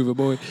Vancouver,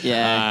 boy.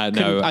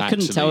 I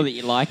couldn't tell that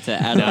you liked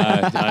it. I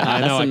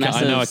know.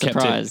 I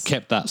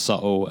kept that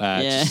subtle,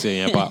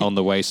 but on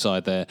the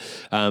wayside there.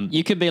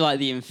 You could be like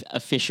the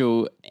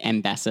official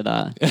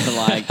ambassador for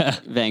like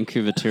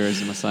Vancouver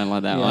tourism or something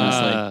like that.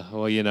 Honestly,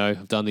 well,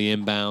 I've done the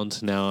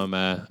inbound. Now I'm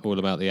all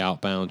about the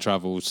outbound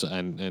travels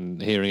and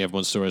hearing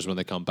everyone's stories when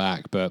they come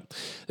back. But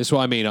that's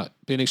what I mean. I've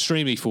been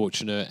extremely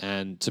fortunate,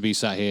 and to be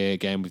sat here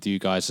again with you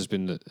guys has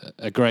been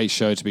a great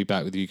show to be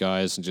back with you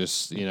guys and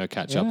just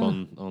catch up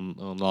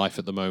on life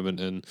at the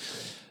moment.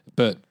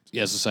 But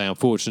as I say, I'm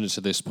fortunate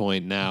to this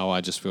point now.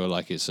 I just feel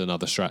like it's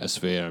another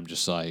stratosphere. I'm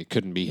just like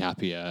couldn't be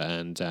happier,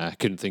 and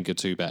couldn't think of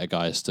two better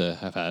guys to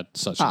have had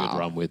such a good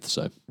run with.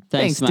 So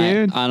thanks mate.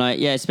 Dude. I know.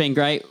 Yeah, it's been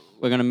great.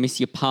 We're going to miss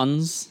your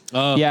puns.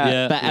 Oh,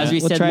 yeah. But as we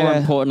said, more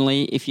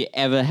importantly, if you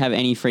ever have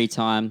any free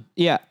time,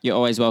 you're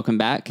always welcome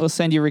back. We'll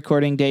send you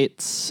recording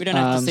dates. We don't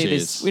have to see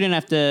this. We don't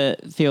have to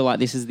feel like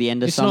this is the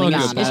end of something.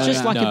 It's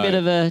just like a bit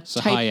of a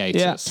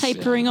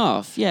tapering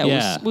off.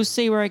 Yeah, we'll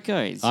see where it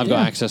goes. I've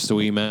got access to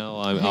email.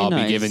 I'll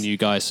be giving you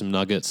guys some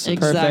nuggets and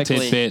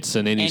tidbits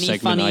and any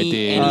segment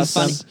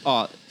ideas.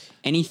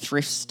 Any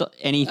thrift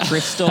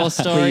store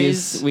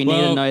stories? We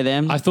need to know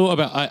them. I thought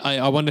about.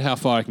 I wondered how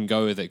far I can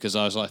go with it, because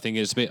I was like,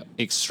 thinking it's a bit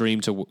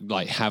extreme to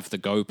like have the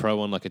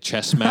GoPro on like a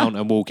chest mount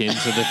and walk into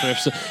the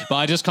thrift store. But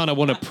I just kind of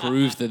want to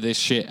prove that this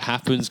shit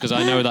happens, because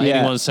I know that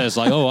anyone says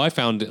like, "Oh, I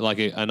found like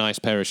a nice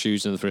pair of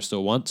shoes in the thrift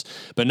store once,"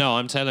 but no,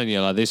 I'm telling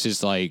you, like this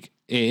is like.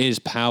 It is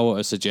power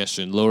of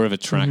suggestion, law of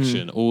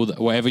attraction,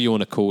 whatever you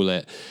want to call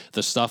it.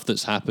 The stuff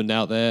that's happened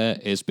out there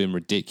has been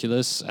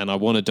ridiculous, and I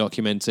want to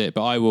document it,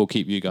 but I will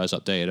keep you guys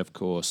updated, of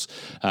course.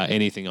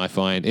 Anything I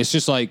find. It's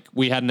just like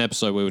we had an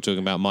episode where we were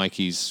talking about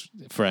Mikey's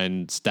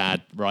friend's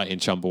dad right in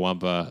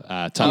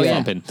Chumbawamba, Tump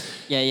Thumping.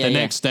 The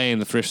next day in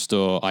the thrift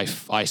store, I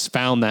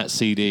found that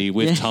CD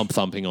with Tump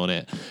Thumping on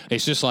it.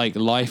 It's just like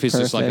life is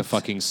just like a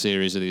fucking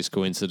series of these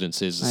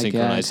coincidences,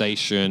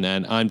 synchronization,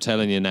 and I'm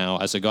telling you now,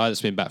 as a guy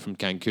that's been back from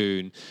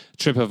Cancun,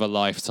 trip of a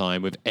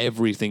lifetime with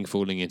everything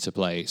falling into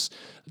place,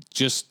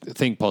 just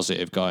think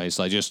positive, guys.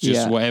 Like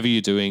just whatever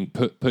you're doing,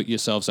 put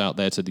yourselves out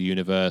there to the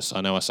universe.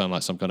 I know I sound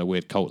like some kind of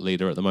weird cult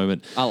leader at the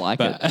moment. I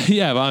like it. But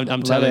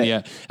I'm telling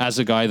you, as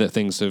a guy that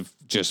things have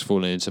just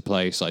fallen into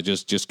place, like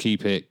just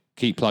keep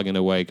plugging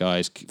away,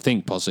 guys.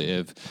 Think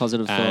positive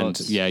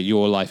thoughts. And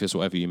your life is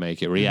whatever you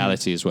make it.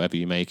 Reality is whatever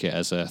you make it,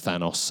 as a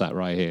Thanos sat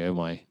right here in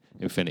my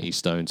Infinity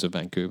Stones of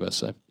Vancouver.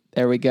 So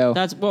there we go.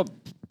 That's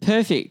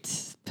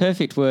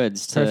perfect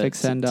words. Perfect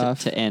send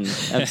off to end.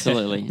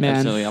 Absolutely. Man,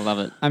 absolutely. I love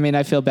it. I mean,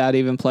 I feel bad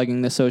even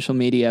plugging the social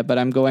media, but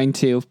I'm going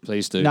to.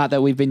 Please do. Not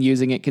that we've been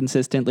using it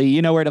consistently.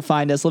 You know where to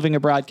find us. Living a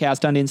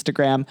Broadcast on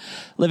Instagram,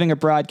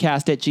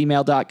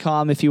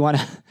 livingabroadcast@gmail.com. If you want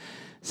to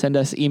send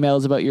us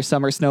emails about your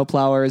summer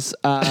snowplowers.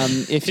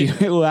 If you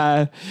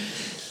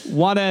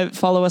want to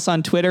follow us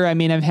on Twitter, I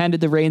mean, I've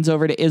handed the reins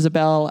over to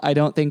Isabel. I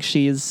don't think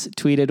she's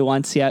tweeted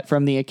once yet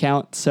from the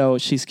account, so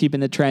she's keeping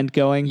the trend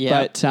going.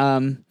 Yep.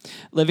 But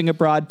Living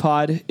Abroad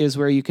Pod is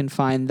where you can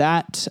find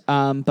that.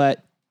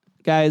 But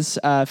guys,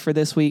 for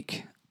this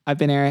week, I've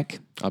been Eric.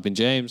 I've been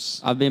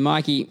James. I've been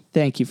Mikey.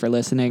 Thank you for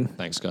listening.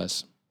 Thanks,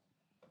 guys.